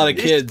 They have a lot of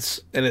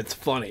kids, and it's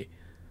funny.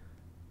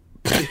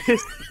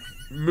 This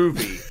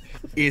movie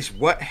is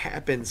what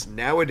happens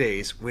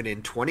nowadays when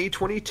in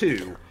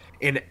 2022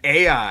 an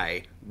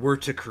AI were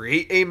to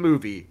create a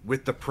movie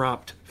with the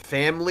prompt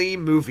family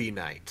movie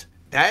night.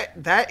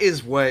 That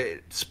is what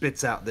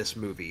spits out this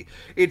movie.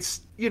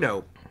 It's,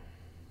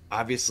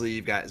 obviously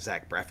you've got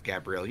Zach Braff,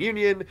 Gabrielle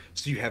Union,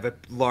 so you have a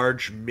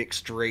large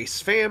mixed race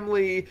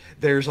family.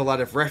 There's a lot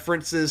of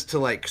references to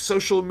like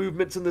social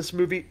movements in this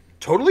movie.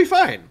 Totally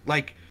fine.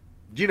 Like,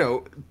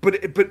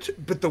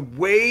 but the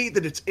way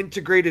that it's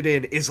integrated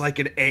in is like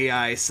an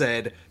AI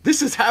said,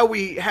 this is how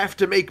we have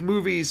to make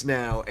movies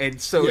now. And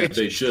so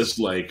they just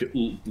like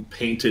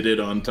painted it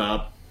on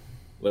top.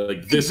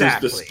 Like this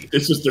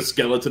is the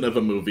skeleton of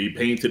a movie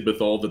painted with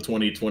all the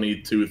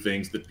 2022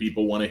 things that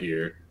people want to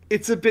hear.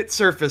 It's a bit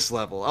surface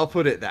level. I'll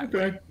put it that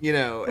way.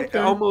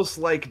 Almost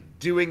like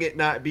doing it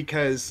not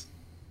because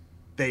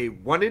they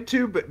wanted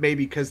to, but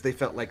maybe because they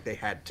felt like they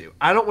had to.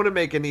 I don't want to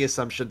make any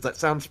assumptions. That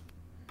sounds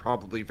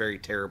probably very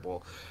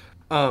terrible.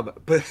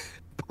 But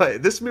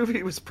this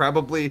movie was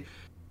probably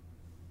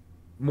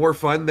more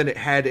fun than it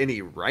had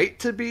any right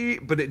to be,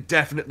 but it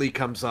definitely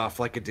comes off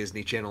like a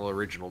Disney Channel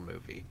original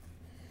movie.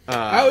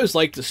 I always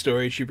liked the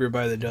story Cheaper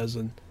by the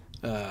Dozen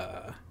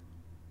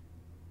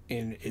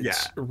in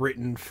its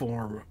written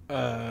form.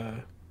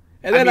 And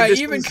then I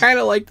even kind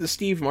of like the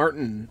Steve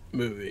Martin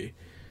movie.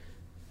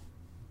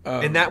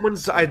 And that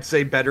one's, I'd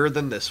say, better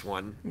than this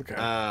one.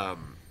 Okay.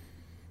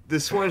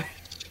 This one,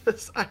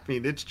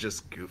 it's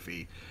just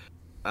goofy.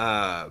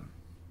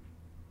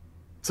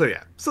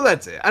 So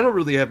that's it. I don't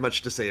really have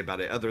much to say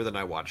about it other than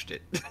I watched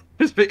it.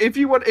 If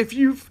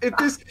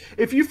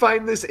you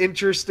find this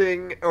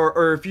interesting,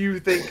 or if you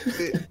think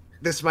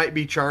this might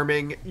be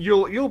charming,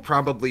 you'll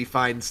probably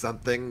find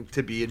something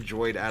to be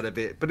enjoyed out of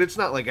it. But it's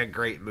not like a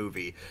great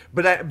movie.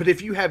 But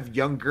if you have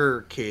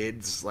younger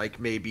kids, like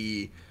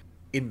maybe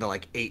in the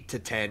like 8 to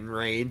 10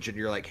 range, and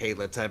you're like, hey,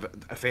 let's have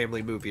a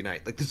family movie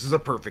night, like this is a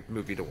perfect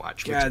movie to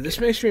watch. Yeah,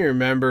 this makes me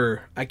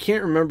remember, I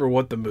can't remember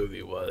what the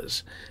movie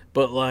was,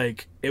 but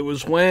like it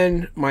was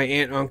when my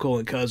aunt, uncle,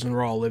 and cousin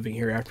were all living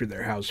here after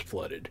their house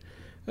flooded.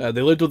 They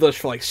lived with us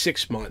for like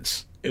 6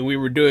 months, and we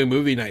were doing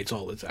movie nights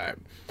all the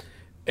time.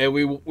 And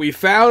we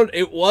found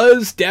it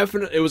was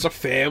a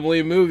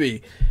family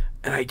movie,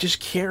 and I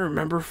just can't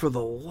remember for the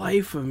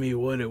life of me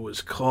what it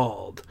was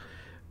called,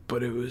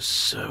 but it was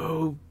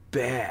so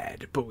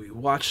bad, but we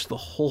watched the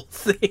whole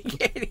thing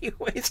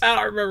anyways. I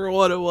don't remember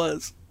what it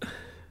was.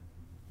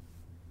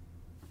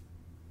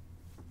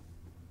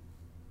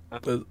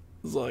 That's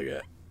all I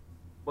got.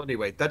 Well,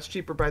 anyway, that's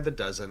Cheaper by the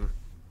Dozen.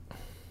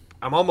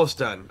 I'm almost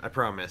done, I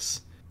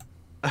promise.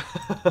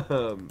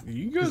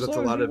 You guys, that's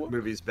a lot of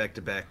movies back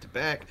to back to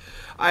back.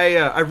 I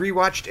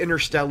rewatched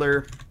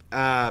Interstellar,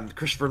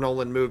 Christopher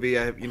Nolan movie.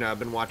 I've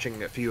been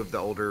watching a few of the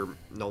older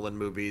Nolan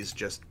movies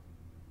just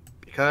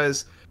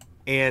because.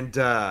 And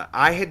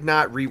I had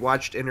not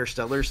rewatched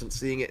Interstellar since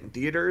seeing it in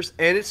theaters,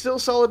 and it's still a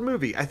solid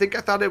movie. I think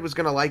I thought I was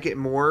going to like it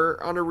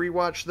more on a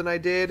rewatch than I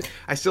did.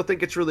 I still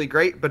think it's really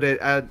great, but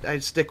I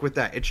stick with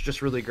that. It's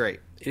just really great.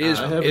 It is.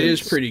 It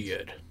is pretty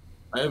good.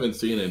 I haven't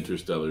seen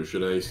Interstellar.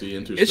 Should I see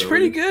Interstellar? It's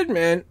pretty good,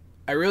 man.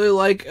 I really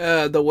like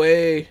the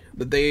way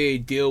that they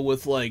deal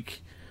with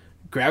like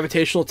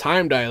gravitational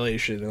time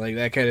dilation and like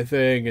that kind of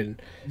thing,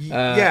 and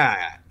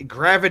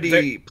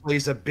gravity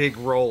plays a big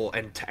role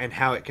and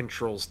how it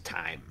controls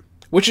time.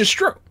 Which is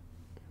true.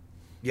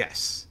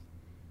 Yes.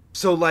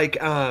 So like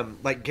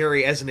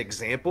Gary, as an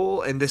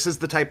example, and this is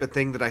the type of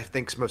thing that I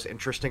think's most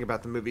interesting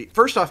about the movie.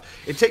 First off,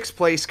 it takes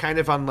place kind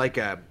of on like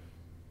a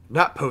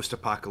not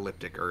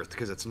post-apocalyptic Earth,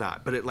 because it's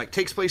not, but it like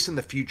takes place in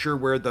the future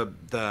where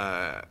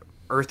the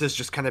Earth is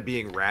just kind of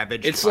being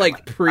ravaged. It's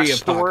like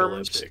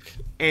pre-apocalyptic. Storms.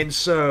 And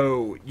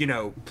so,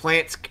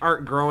 plants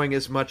aren't growing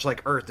as much,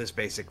 like Earth is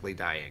basically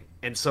dying.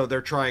 And so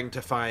they're trying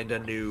to find a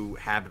new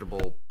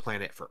habitable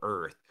planet for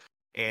Earth.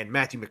 And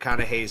Matthew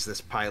McConaughey's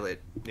this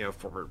pilot,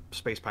 former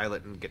space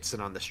pilot, and gets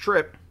sent on this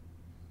trip.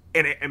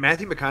 And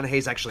Matthew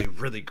McConaughey's actually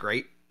really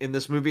great in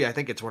this movie. I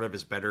think it's one of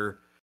his better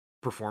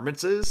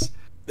performances.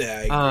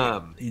 Yeah, I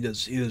agree. He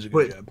does a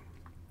good job.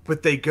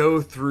 But they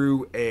go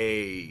through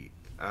a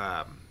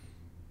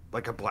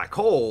black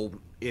hole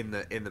in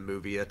the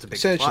movie. That's a big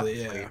essentially,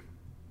 plot point.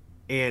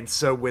 Yeah. And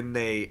so when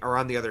they are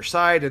on the other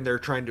side and they're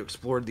trying to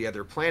explore the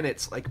other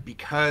planets, like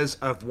because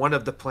of one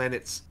of the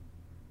planets'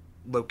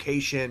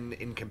 location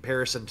in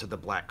comparison to the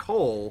black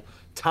hole,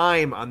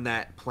 time on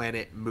that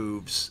planet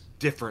moves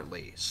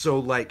differently. So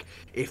like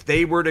if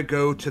they were to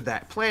go to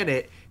that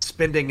planet,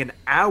 spending an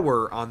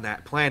hour on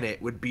that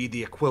planet would be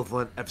the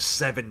equivalent of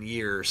 7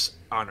 years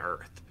on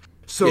Earth.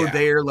 So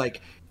they're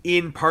like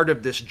in part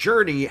of this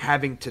journey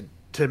having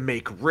to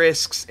make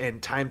risks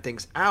and time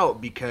things out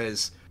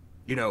because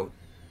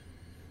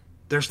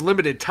there's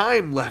limited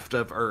time left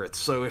of Earth.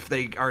 So if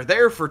they are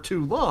there for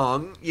too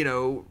long,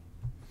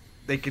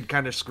 they could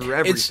kind of screw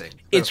everything.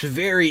 It's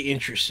very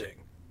interesting.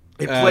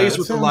 It plays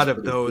with a lot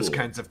of those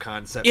kinds of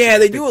concepts. Yeah,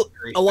 they do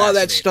a lot of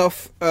that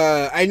stuff.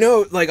 I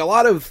know, like, a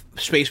lot of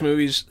space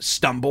movies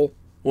stumble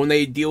when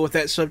they deal with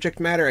that subject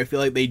matter. I feel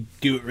like they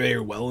do it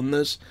very well in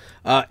this.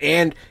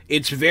 And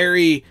it's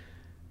very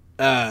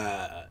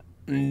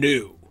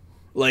new.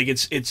 Like,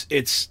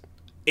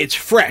 it's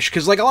fresh,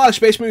 because like a lot of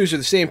space movies are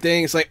the same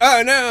thing. It's like,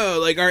 oh no,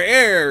 like our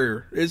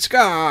air, it's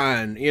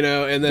gone, and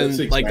then that's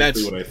exactly like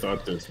that's what I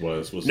thought this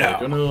was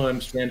like, oh no,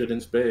 I'm stranded in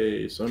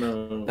space. Oh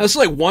no, that's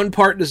like 1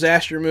 part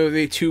disaster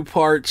movie, 2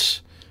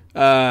 parts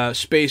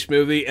space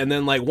movie, and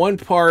then like 1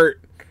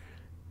 part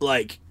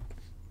like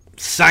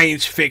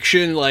science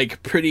fiction,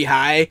 like pretty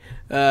high.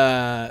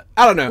 I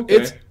don't know.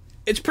 Okay.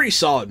 It's pretty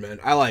solid, man.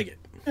 I like it.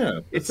 Yeah,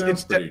 it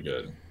sounds pretty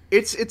good.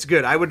 It's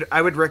good. I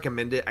would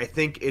recommend it. I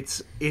think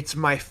it's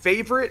my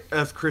favorite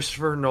of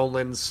Christopher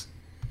Nolan's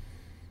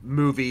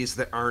movies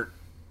that aren't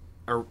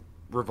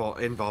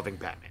involving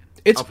Batman.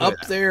 It's up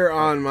there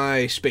on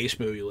my space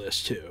movie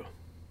list too.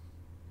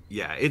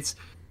 Yeah, it's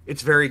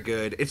very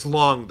good. It's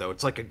long though.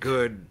 It's like a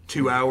good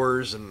 2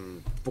 hours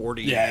and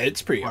 40. Yeah,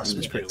 it's pretty long.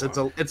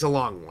 It's a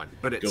long one,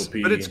 but it's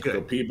good.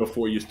 Go pee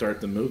before you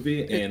start the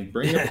movie and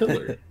bring a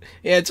pillar.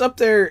 Yeah, it's up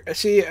there.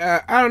 See,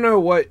 I don't know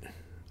what.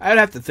 I'd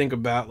have to think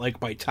about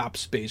like my top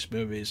space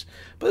movies,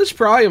 but this is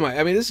probably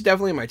this is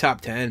definitely my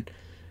top 10.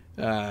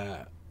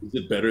 Is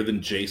it better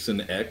than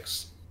Jason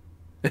X?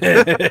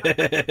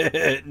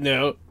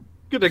 No.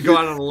 Gonna go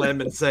out on a limb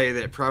and say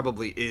that it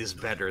probably is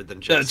better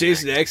than Jason.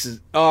 Jason X is.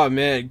 Oh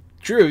man,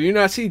 Drew, have you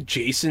not seen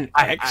Jason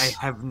X?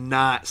 I have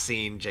not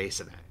seen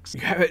Jason X.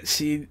 You haven't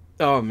seen?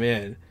 Oh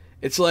man,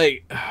 it's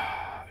like,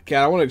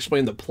 God, I want to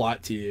explain the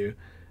plot to you.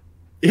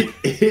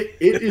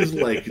 It is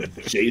like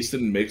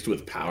Jason mixed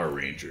with Power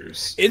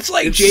Rangers. It's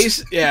like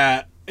Jason.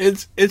 Yeah,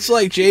 it's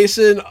like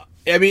Jason.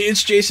 I mean,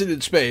 it's Jason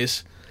in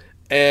space,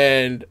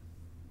 and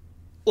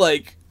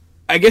like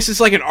I guess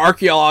it's like an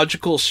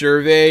archaeological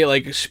survey,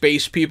 like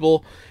space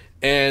people,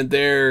 and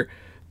there's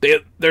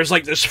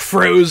like this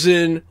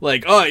frozen,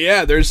 like, oh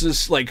yeah, there's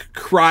this like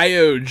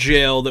cryo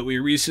jail that we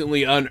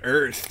recently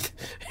unearthed,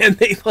 and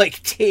they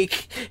like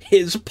take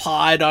his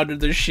pod onto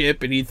the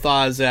ship and he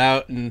thaws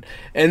out, and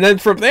then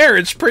from there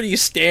it's pretty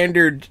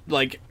standard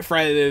like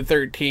Friday the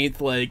 13th,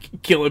 like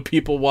killing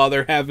people while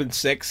they're having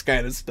sex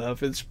kind of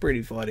stuff. It's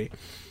pretty funny.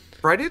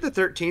 Friday the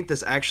 13th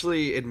is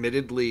actually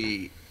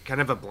admittedly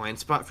kind of a blind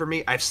spot for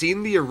me. I've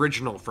seen the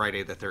original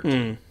Friday the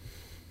 13th.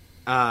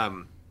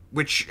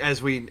 Which,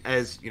 as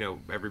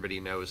everybody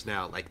knows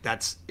now, like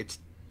it's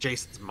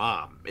Jason's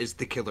mom is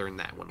the killer in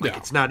that one. Like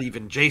it's not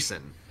even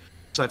Jason.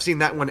 So I've seen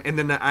that one, and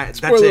then that's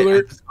it.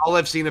 That's all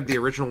I've seen of the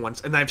original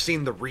ones, and I've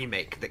seen the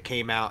remake that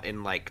came out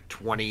in like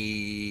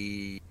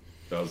 20.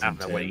 I don't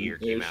know what year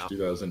it came out.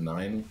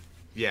 2009.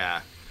 Yeah,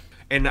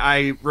 And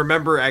I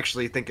remember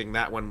actually thinking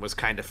that one was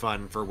kind of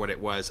fun for what it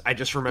was. I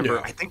just remember,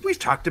 Yeah. I think we've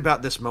talked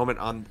about this moment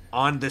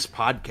on this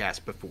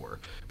podcast before,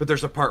 but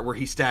there's a part where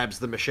he stabs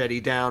the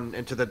machete down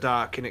into the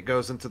dock and it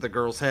goes into the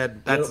girl's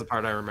head. That's the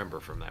part I remember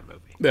from that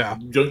movie. Yeah.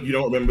 You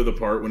don't remember the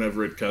part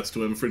whenever it cuts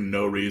to him for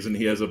no reason?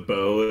 He has a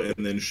bow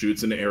and then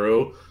shoots an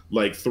arrow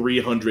like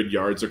 300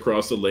 yards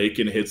across the lake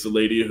and hits a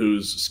lady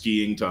who's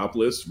skiing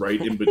topless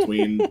right in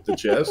between the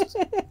chest.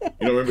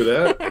 You don't remember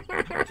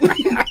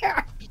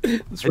that?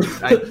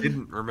 I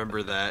didn't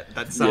remember that.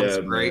 That sounds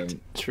great.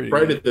 Man. It's pretty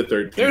Friday good. the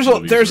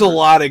 13th. There's a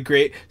lot of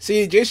great.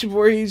 See, Jason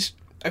Voorhees,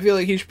 I feel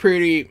like he's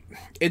pretty.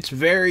 It's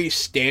very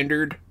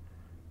standard.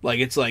 Like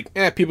it's like,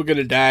 people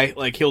gonna die.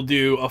 Like he'll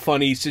do a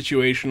funny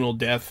situational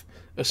death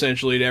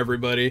essentially to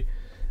everybody.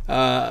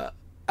 I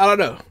don't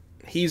know.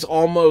 He's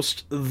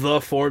almost the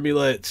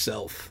formula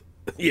itself.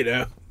 You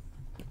know.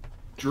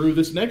 Drew,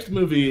 this next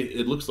movie,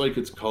 it looks like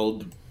it's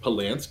called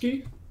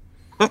Polanski.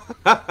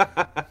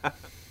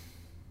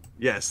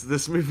 Yes,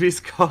 this movie's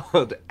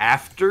called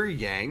After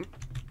Yang.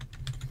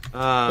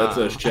 That's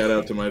a shout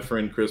out to my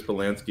friend Chris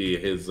Polanski.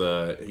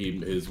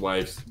 His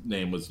wife's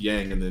name was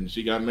Yang, and then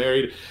she got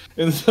married,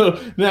 and so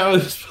now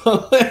it's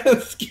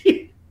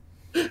Polanski.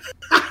 Get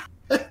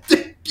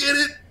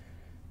it?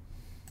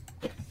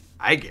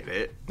 I get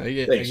it.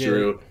 Thanks,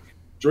 Drew.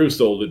 Drew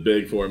sold it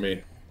big for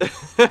me.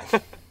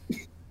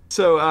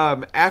 So,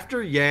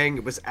 After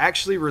Yang was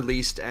actually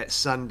released at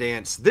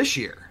Sundance this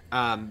year,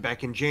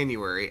 back in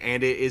January,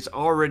 and it is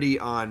already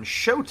on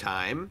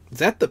Showtime. Is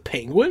that the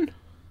Penguin?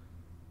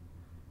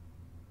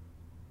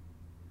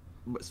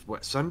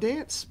 What,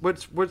 Sundance?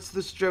 What's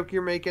this joke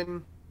you're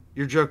making?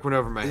 Your joke went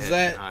over my Is head.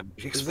 that- John.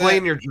 is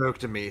Explain that- your joke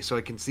to me so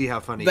I can see how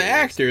funny The it is.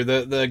 actor,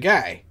 the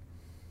guy.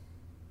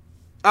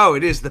 Oh,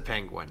 it is the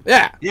Penguin.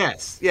 Yeah.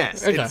 Yes.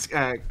 Okay. It's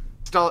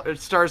it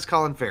stars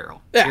Colin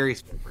Farrell. Yeah. Gary's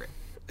favorite.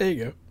 There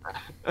you go.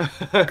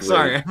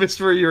 Sorry, I missed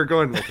where you were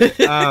going with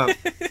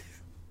it.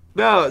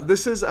 No,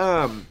 this is it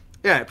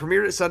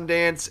premiered at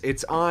Sundance.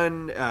 It's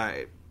on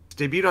it's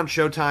debuted on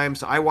Showtime,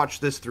 so I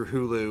watched this through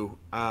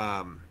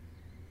Hulu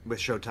with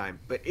Showtime.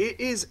 But it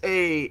is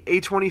a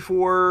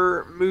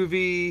A24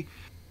 movie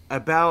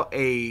about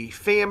a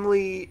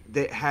family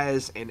that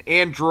has an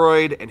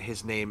android, and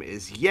his name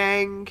is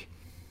Yang,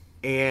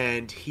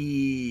 and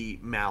he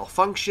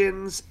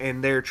malfunctions,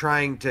 and they're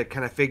trying to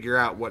kind of figure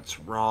out what's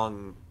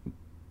wrong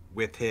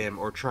with him,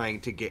 or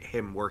trying to get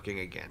him working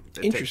again.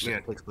 Interesting.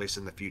 It takes place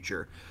in the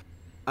future.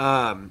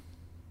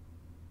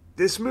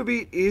 This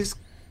movie is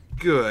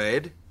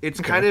good.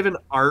 It's kind of an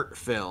art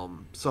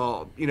film,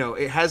 so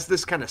it has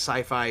this kind of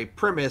sci-fi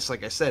premise,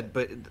 like I said,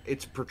 but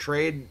it's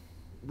portrayed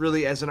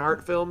really as an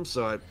art film.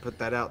 So I put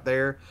that out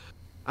there.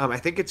 I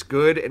think it's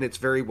good and it's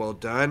very well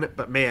done,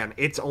 but man,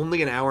 it's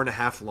only an hour and a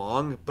half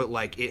long, but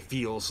like it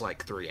feels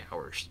like 3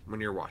 hours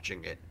when you're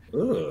watching it.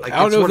 Ugh. Like, I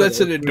don't it's know if one of that's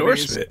an those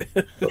movies-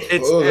 endorsement.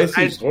 It's that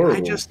seems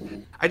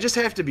horrible. I just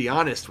have to be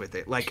honest with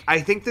it. Like, I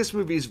think this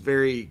movie is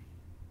very.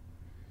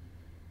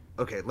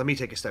 Okay, let me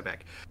take a step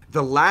back.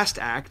 The last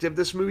act of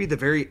this movie, the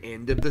very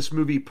end of this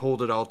movie,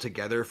 pulled it all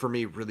together for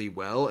me really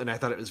well, and I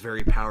thought it was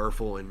very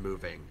powerful and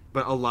moving.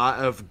 But a lot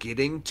of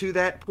getting to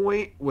that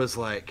point was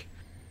like,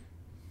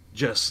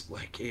 just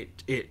like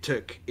it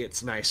took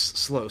its nice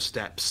slow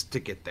steps to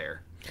get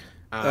there.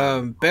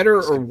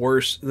 Better or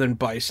worse than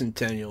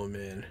Bicentennial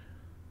Man?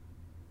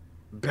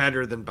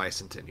 Better than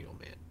Bicentennial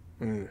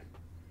Man.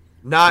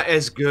 Not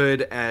as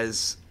good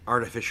as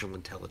Artificial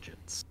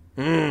Intelligence.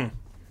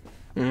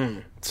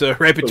 So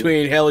right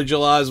between Haley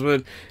Joel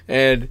Osment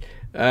and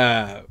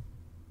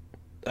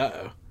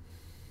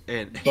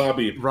And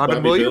Bobby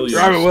Robin Williams?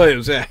 Robin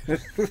Williams. Yeah.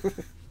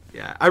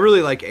 yeah, I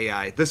really like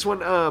AI. This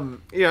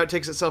one, it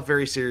takes itself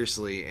very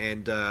seriously,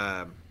 and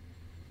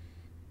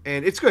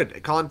it's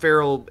good. Colin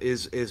Farrell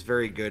is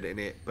very good in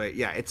it. But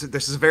yeah,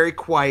 this is a very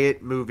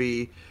quiet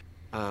movie.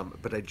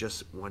 But I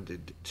just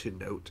wanted to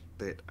note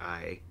that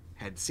I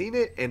had seen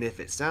it, and if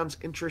it sounds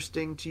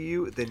interesting to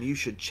you, then you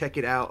should check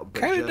it out.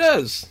 But Kind of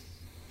does.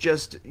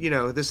 Just,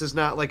 this is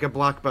not like a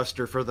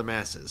blockbuster for the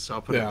masses, so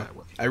I'll put it Yeah. that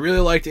way. I really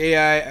liked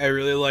AI. I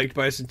really liked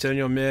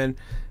Bicentennial Man.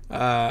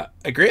 I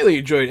greatly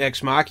enjoyed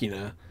Ex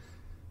Machina.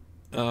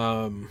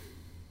 I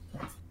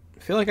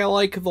feel like I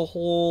like the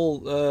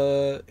whole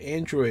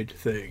Android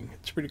thing.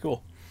 It's pretty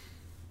cool.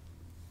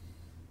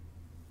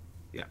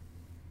 Yeah.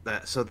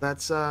 That's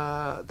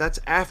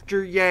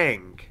After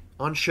Yang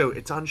on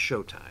It's on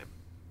Showtime.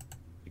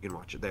 You can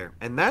watch it there.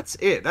 And that's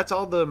it. That's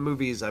all the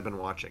movies I've been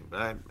watching.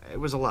 It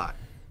was a lot.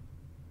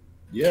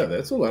 Yeah,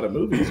 that's a lot of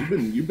movies.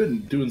 You've been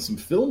doing some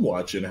film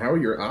watching. How are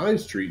your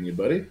eyes treating you,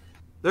 buddy?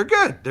 They're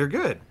good. They're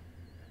good.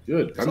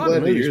 Good. I'm a lot of glad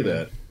to movies, hear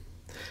man.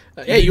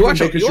 that. Yeah, you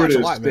watch a making sure to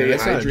lot, man. stay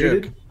That's not a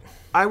hydrated? joke.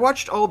 I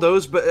watched all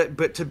those,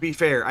 but to be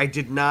fair, I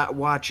did not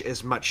watch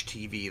as much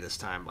TV this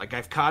time. Like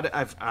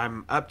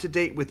I'm up to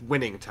date with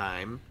Winning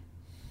Time,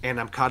 and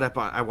I'm caught up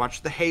on. I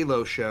watched the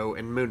Halo show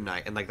and Moon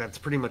Knight, and like that's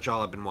pretty much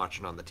all I've been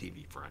watching on the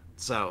TV front.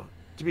 So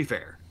to be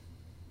fair,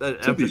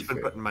 I've just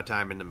been putting my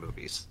time into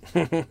movies.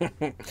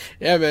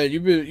 Yeah, man,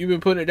 you've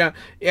been putting it down.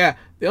 Yeah,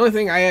 the only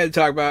thing I had to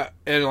talk about,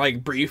 and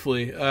like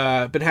briefly,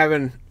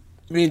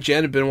 me and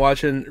Jen have been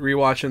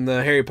rewatching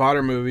the Harry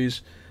Potter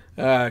movies,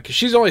 because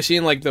she's only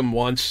seen like them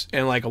once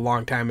and like a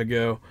long time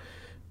ago,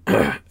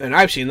 and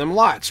I've seen them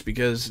lots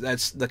because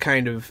that's the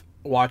kind of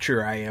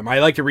watcher I am. I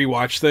like to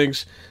rewatch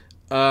things.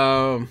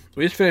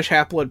 We just finished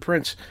Half-Blood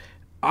Prince.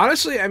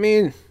 Honestly, I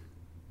mean,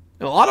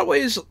 in a lot of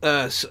ways,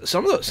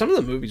 some of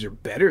the movies are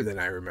better than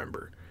I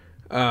remember.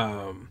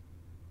 Actually,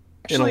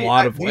 in a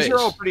lot of ways, these are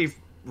all pretty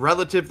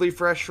relatively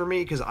fresh for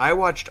me because I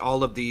watched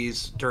all of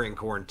these during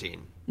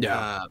quarantine.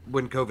 Yeah,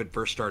 when COVID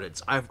first started.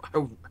 So I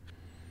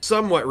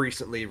somewhat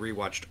recently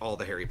rewatched all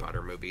the Harry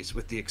Potter movies,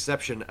 with the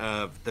exception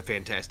of the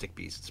Fantastic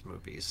Beasts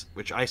movies,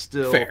 which I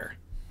still fair.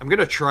 I'm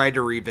gonna try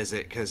to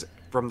revisit because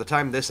from the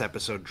time this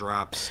episode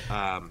drops,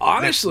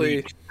 honestly,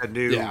 next week,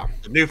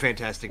 the new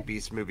Fantastic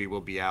Beasts movie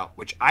will be out,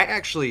 which I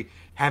actually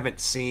haven't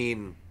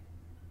seen.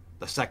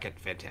 The second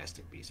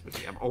Fantastic Beasts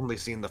movie. I've only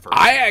seen the first.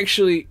 I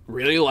actually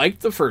really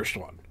liked the first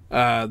one.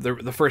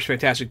 The first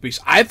Fantastic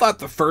Beasts. I thought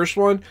the first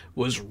one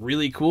was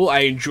really cool.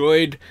 I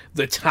enjoyed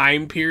the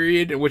time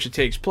period in which it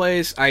takes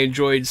place. I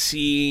enjoyed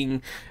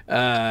seeing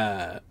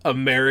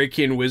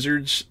American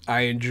wizards.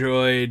 I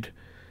enjoyed,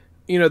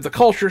 the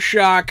culture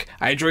shock.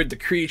 I enjoyed the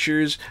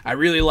creatures. I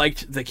really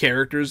liked the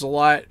characters a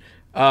lot.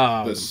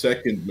 The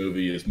second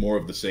movie is more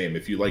of the same.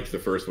 If you liked the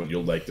first one,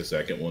 you'll like the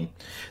second one.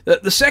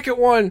 The second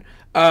one,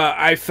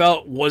 I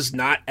felt was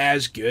not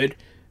as good,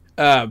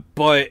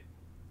 but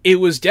it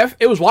was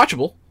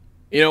watchable.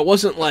 It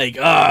wasn't like,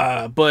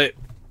 but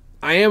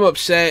I am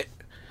upset.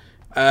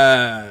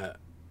 I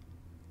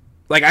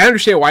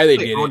understand why they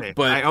did it,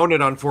 but I own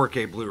it on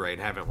 4K Blu-ray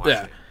and haven't watched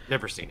it.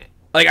 Never seen it.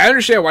 Like, I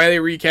understand why they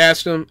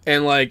recast him,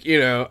 and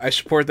I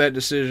support that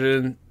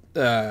decision.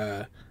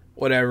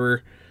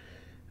 Whatever.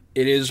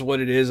 It is what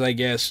it is, I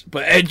guess.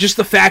 But just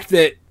the fact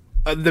that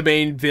the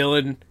main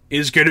villain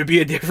is going to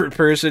be a different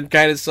person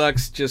kind of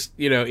sucks. Just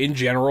in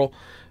general.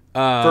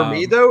 For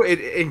me though,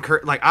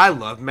 I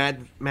love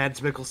Mads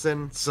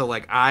Mikkelsen, so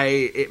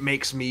it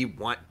makes me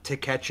want to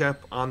catch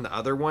up on the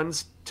other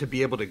ones to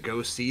be able to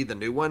go see the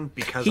new one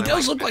because he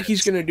does look like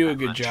he's going to do a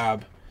good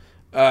job.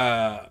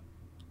 I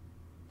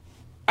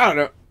don't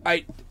know.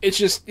 It's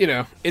just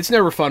it's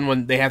never fun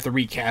when they have to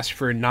recast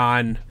for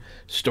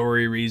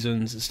non-story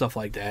reasons and stuff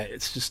like that.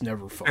 It's just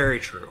never fun. Very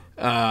true.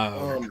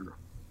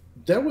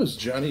 That was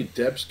Johnny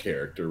Depp's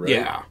character, right?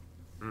 Yeah.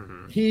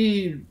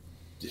 Mm-hmm.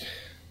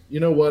 You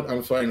know what?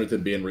 I'm fine with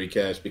it being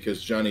recast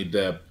because Johnny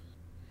Depp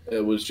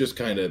was just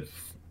kind of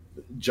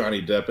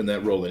Johnny Depp in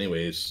that role,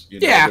 anyways.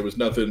 There was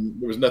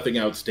nothing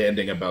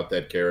outstanding about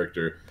that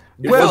character.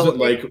 It wasn't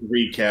like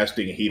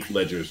recasting Heath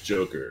Ledger's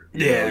Joker.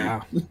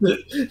 You're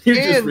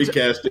just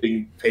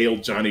recasting pale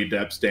Johnny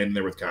Depp standing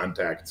there with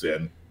contacts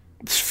in.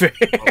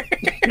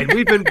 And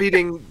we've been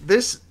beating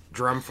this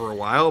drum for a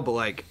while,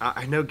 but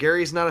I know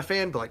Gary's not a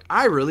fan, but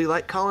I really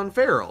like Colin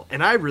Farrell,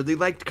 and I really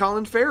liked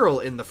Colin Farrell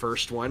in the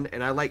first one,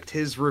 and I liked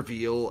his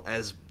reveal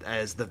as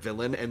the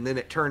villain, and then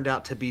it turned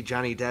out to be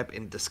Johnny Depp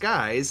in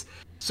disguise.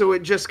 So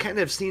it just kind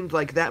of seemed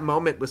like that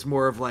moment was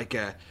more of like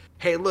a,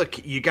 hey,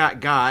 look, you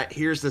got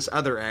here's this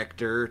other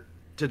actor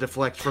to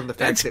deflect from the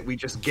fact that we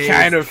just gave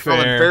Colin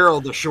Farrell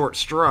the short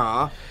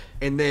straw.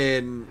 And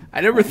then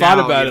I never thought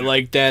about it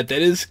like that.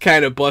 That is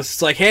kind of bust.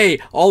 It's like, hey,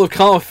 all of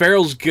Colin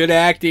Farrell's good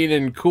acting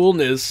and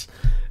coolness,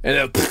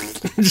 and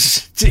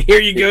here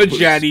you go,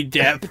 Johnny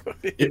Depp.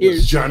 It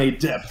was Johnny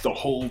Depp the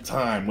whole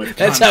time.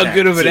 That's how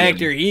good of an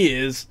actor he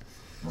is.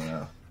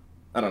 Yeah,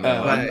 I don't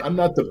know. I'm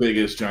not the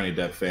biggest Johnny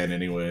Depp fan,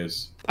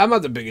 anyways. I'm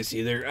not the biggest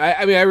either.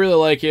 I mean, I really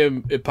like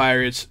him in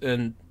Pirates,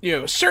 and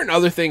certain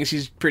other things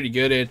he's pretty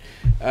good in.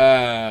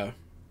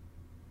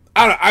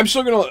 I don't know, I'm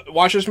still gonna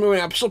watch this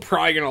movie. I'm still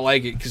probably gonna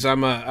like it because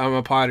I'm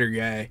a Potter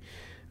guy.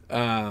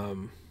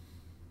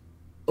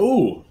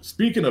 Oh,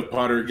 speaking of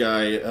Potter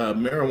guy,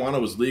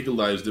 marijuana was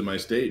legalized in my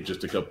state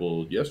just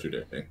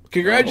yesterday.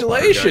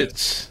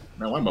 Congratulations!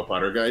 Now I'm a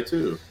Potter guy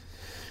too.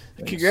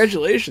 Thanks.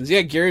 Congratulations!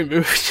 Yeah, Gary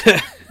moved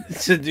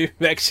to New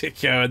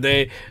Mexico, and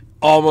they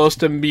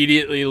almost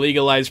immediately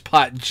legalized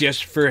pot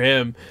just for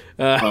him.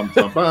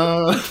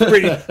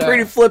 Pretty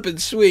flippin'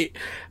 sweet.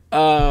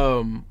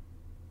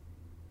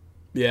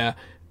 Yeah.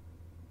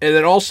 And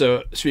then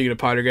also, speaking of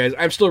Potter guys,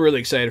 I'm still really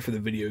excited for the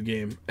video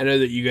game. I know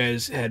that you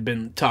guys had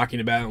been talking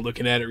about and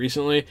looking at it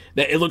recently.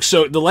 That it looks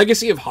the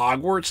Legacy of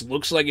Hogwarts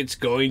looks like it's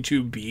going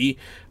to be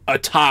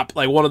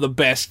one of the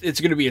best. It's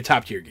going to be a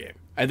top tier game.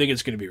 I think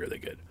it's going to be really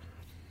good.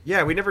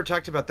 Yeah, we never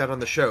talked about that on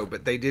the show,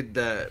 but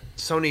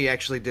Sony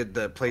actually did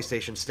the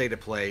PlayStation State of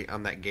Play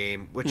on that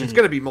game, which is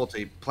going to be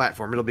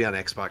multi-platform. It'll be on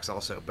Xbox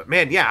also. But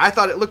man, yeah, I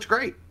thought it looked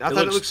great. I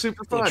thought it looked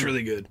super fun. It looks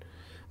really good.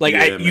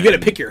 You get to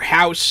pick your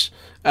house.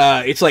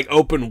 It's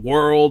open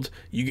world.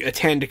 You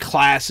attend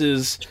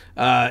classes.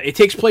 It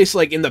takes place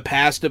in the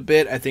past a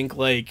bit. I think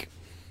the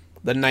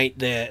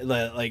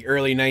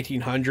early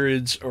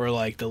 1900s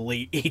or the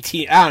late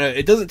 18. I don't know.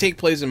 It doesn't take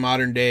place in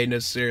modern day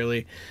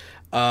necessarily.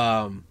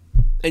 And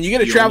you get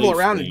to travel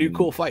around and do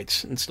cool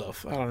fights and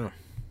stuff. I don't know.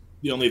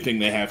 The only thing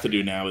they have to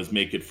do now is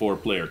make it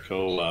 4-player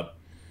co-op.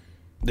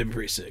 They'd be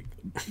pretty sick.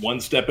 One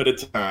step at a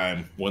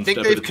time. I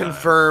think they've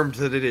confirmed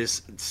that it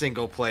is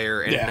single player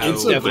and no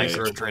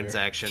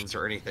microtransactions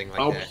or anything like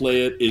that. I'll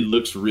play it. It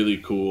looks really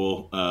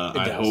cool.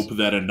 I hope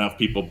that enough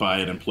people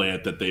buy it and play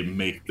it that they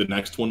make the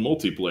next one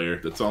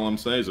multiplayer. That's all I'm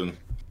saying.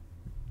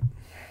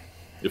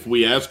 If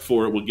we ask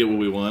for it, we'll get what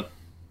we want.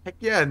 Heck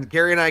yeah, and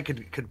Gary and I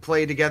could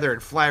play together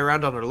and fly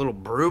around on our little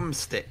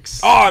broomsticks.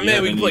 Oh,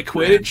 man, we can play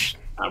Quidditch.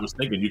 I was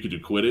thinking you could do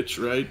Quidditch,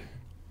 right?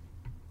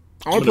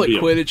 I want to play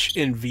Quidditch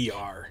in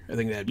VR. I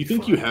think that'd be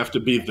fun. You have to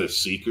be the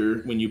seeker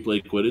when you play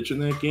Quidditch in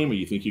that game, or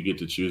you think you get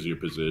to choose your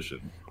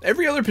position?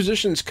 Every other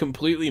position is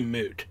completely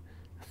moot.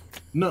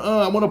 No,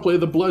 I want to play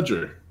the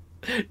bludger.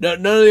 No,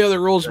 none of the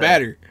other rules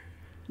matter.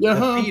 Yeah,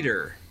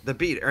 the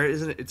beater,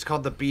 isn't it? It's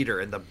called the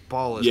beater, and the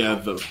ball is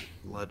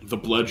the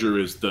bludger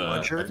is the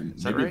bludger.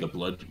 Is that right? The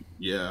bludger.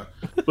 Yeah,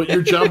 but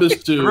your job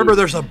is to remember.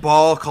 There's a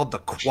ball called the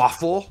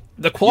quaffle.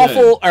 The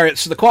quaffle. All right,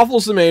 so the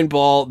quaffle's the main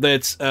ball.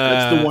 That's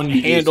the one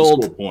you handled.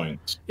 Use to score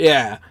points.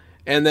 Yeah.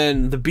 And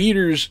then the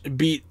beaters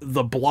beat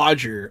the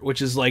blodger,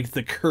 which is like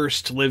the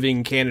cursed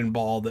living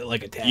cannonball that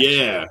like attacks.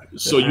 Yeah,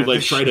 so you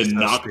like try to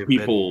knock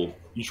people.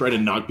 You try to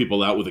knock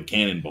people out with a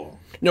cannonball.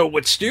 No,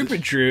 what's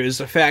stupid, Drew, is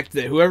the fact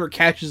that whoever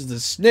catches the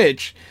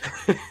snitch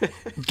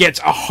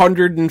gets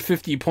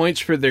 150 points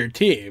for their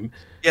team.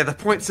 Yeah, the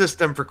point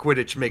system for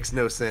Quidditch makes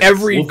no sense.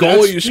 Every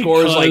goal you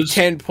score is like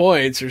 10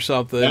 points or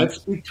something. That's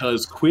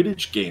because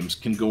Quidditch games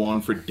can go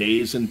on for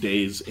days and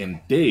days and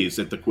days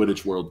at the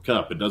Quidditch World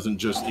Cup. It doesn't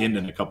just end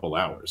in a couple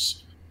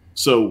hours.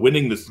 So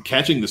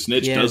catching the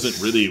snitch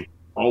doesn't really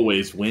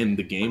always win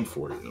the game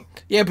for you.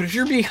 Yeah, but if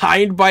you're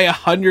behind by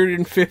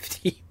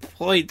 150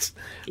 points...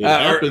 It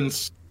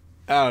happens.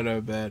 I don't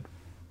know, man.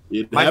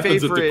 It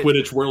happens at the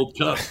Quidditch World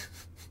Cup.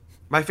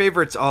 My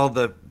favorite's all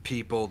the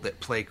people that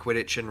play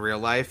Quidditch in real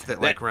life that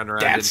like run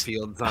around in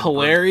fields. On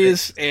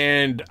hilarious,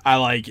 and I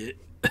like it.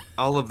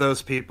 All of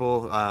those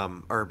people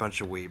are a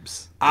bunch of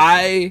weebs.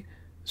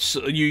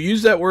 So you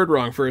use that word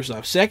wrong, first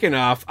off. Second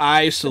off,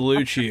 I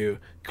salute you,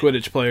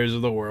 Quidditch players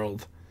of the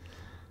world.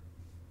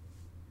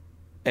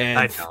 And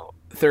I know.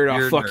 Third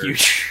off, fuck you.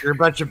 You're a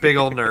bunch of big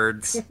old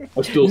nerds.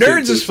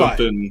 Nerds is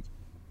fun.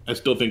 I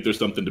still think there's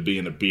something to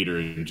being a beater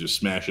and just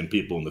smashing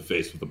people in the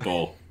face with a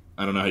ball.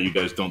 I don't know how you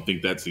guys don't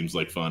think that seems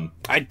like fun.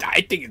 I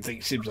think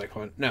it seems like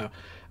fun. No.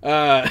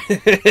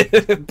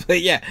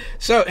 But yeah.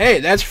 So,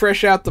 hey, that's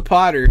fresh out the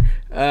Potter.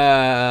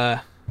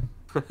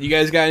 You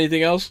guys got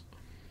anything else?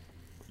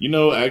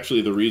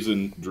 Actually, the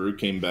reason Drew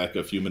came back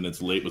a few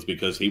minutes late was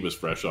because he was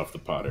fresh off the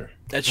Potter.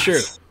 That's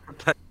true.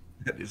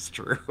 That is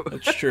true.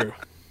 That's true.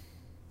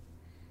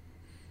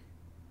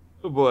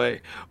 Oh boy.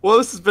 Well,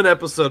 this has been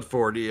episode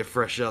 40 of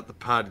Fresh Out the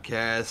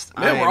Podcast.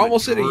 Man, we're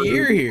almost at a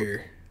year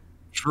here.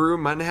 Drew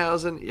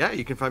Munhausen. Yeah,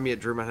 you can find me at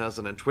Drew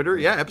Munhausen on Twitter.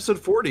 Yeah, episode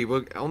 40.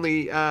 We'll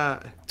only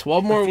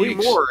 12 more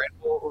weeks. And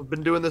we've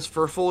been doing this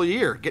for a full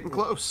year. Getting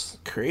close.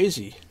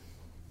 Crazy.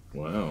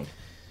 Wow.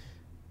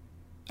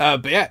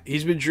 But yeah,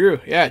 he's been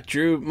Drew. Yeah,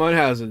 Drew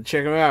Munhausen.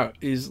 Check him out.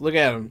 Look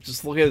at him.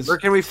 Just look at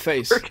his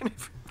face.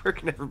 Where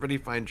can everybody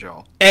find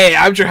y'all? Hey,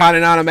 I'm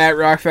Johanan. I'm at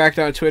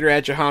RockFact on Twitter,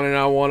 at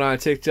Johanan1 on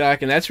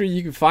TikTok, and that's where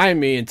you can find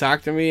me and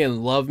talk to me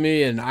and love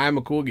me, and I'm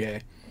a cool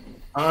guy.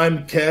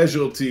 I'm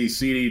Casualty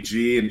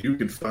CDG, and you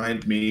can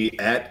find me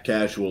at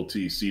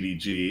Casualty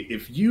CDG.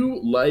 If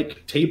you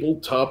like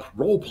tabletop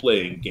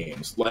role-playing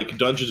games like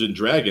Dungeons &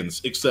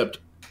 Dragons, except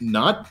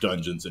not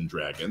Dungeons &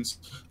 Dragons,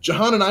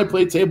 Jahan and I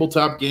play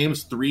tabletop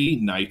games 3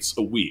 nights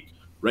a week.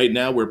 Right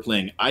now, we're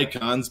playing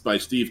Icons by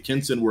Steve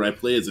Kinson, where I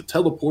play as a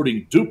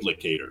teleporting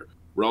duplicator.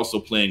 We're also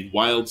playing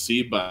Wild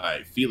Sea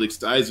by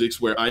Felix Isaacs,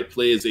 where I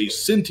play as a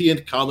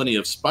sentient colony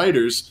of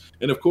spiders.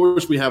 And of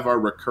course, we have our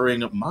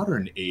recurring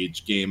Modern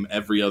Age game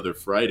every other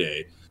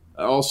Friday.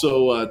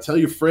 Also, tell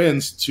your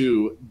friends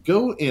to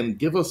go and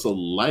give us a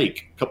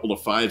like, a couple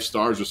of 5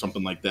 stars or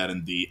something like that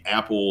in the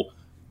Apple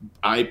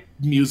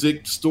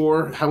iMusic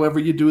store. However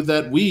you do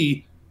that,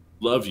 we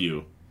love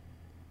you.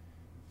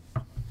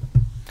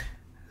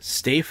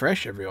 Stay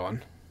fresh,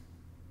 everyone.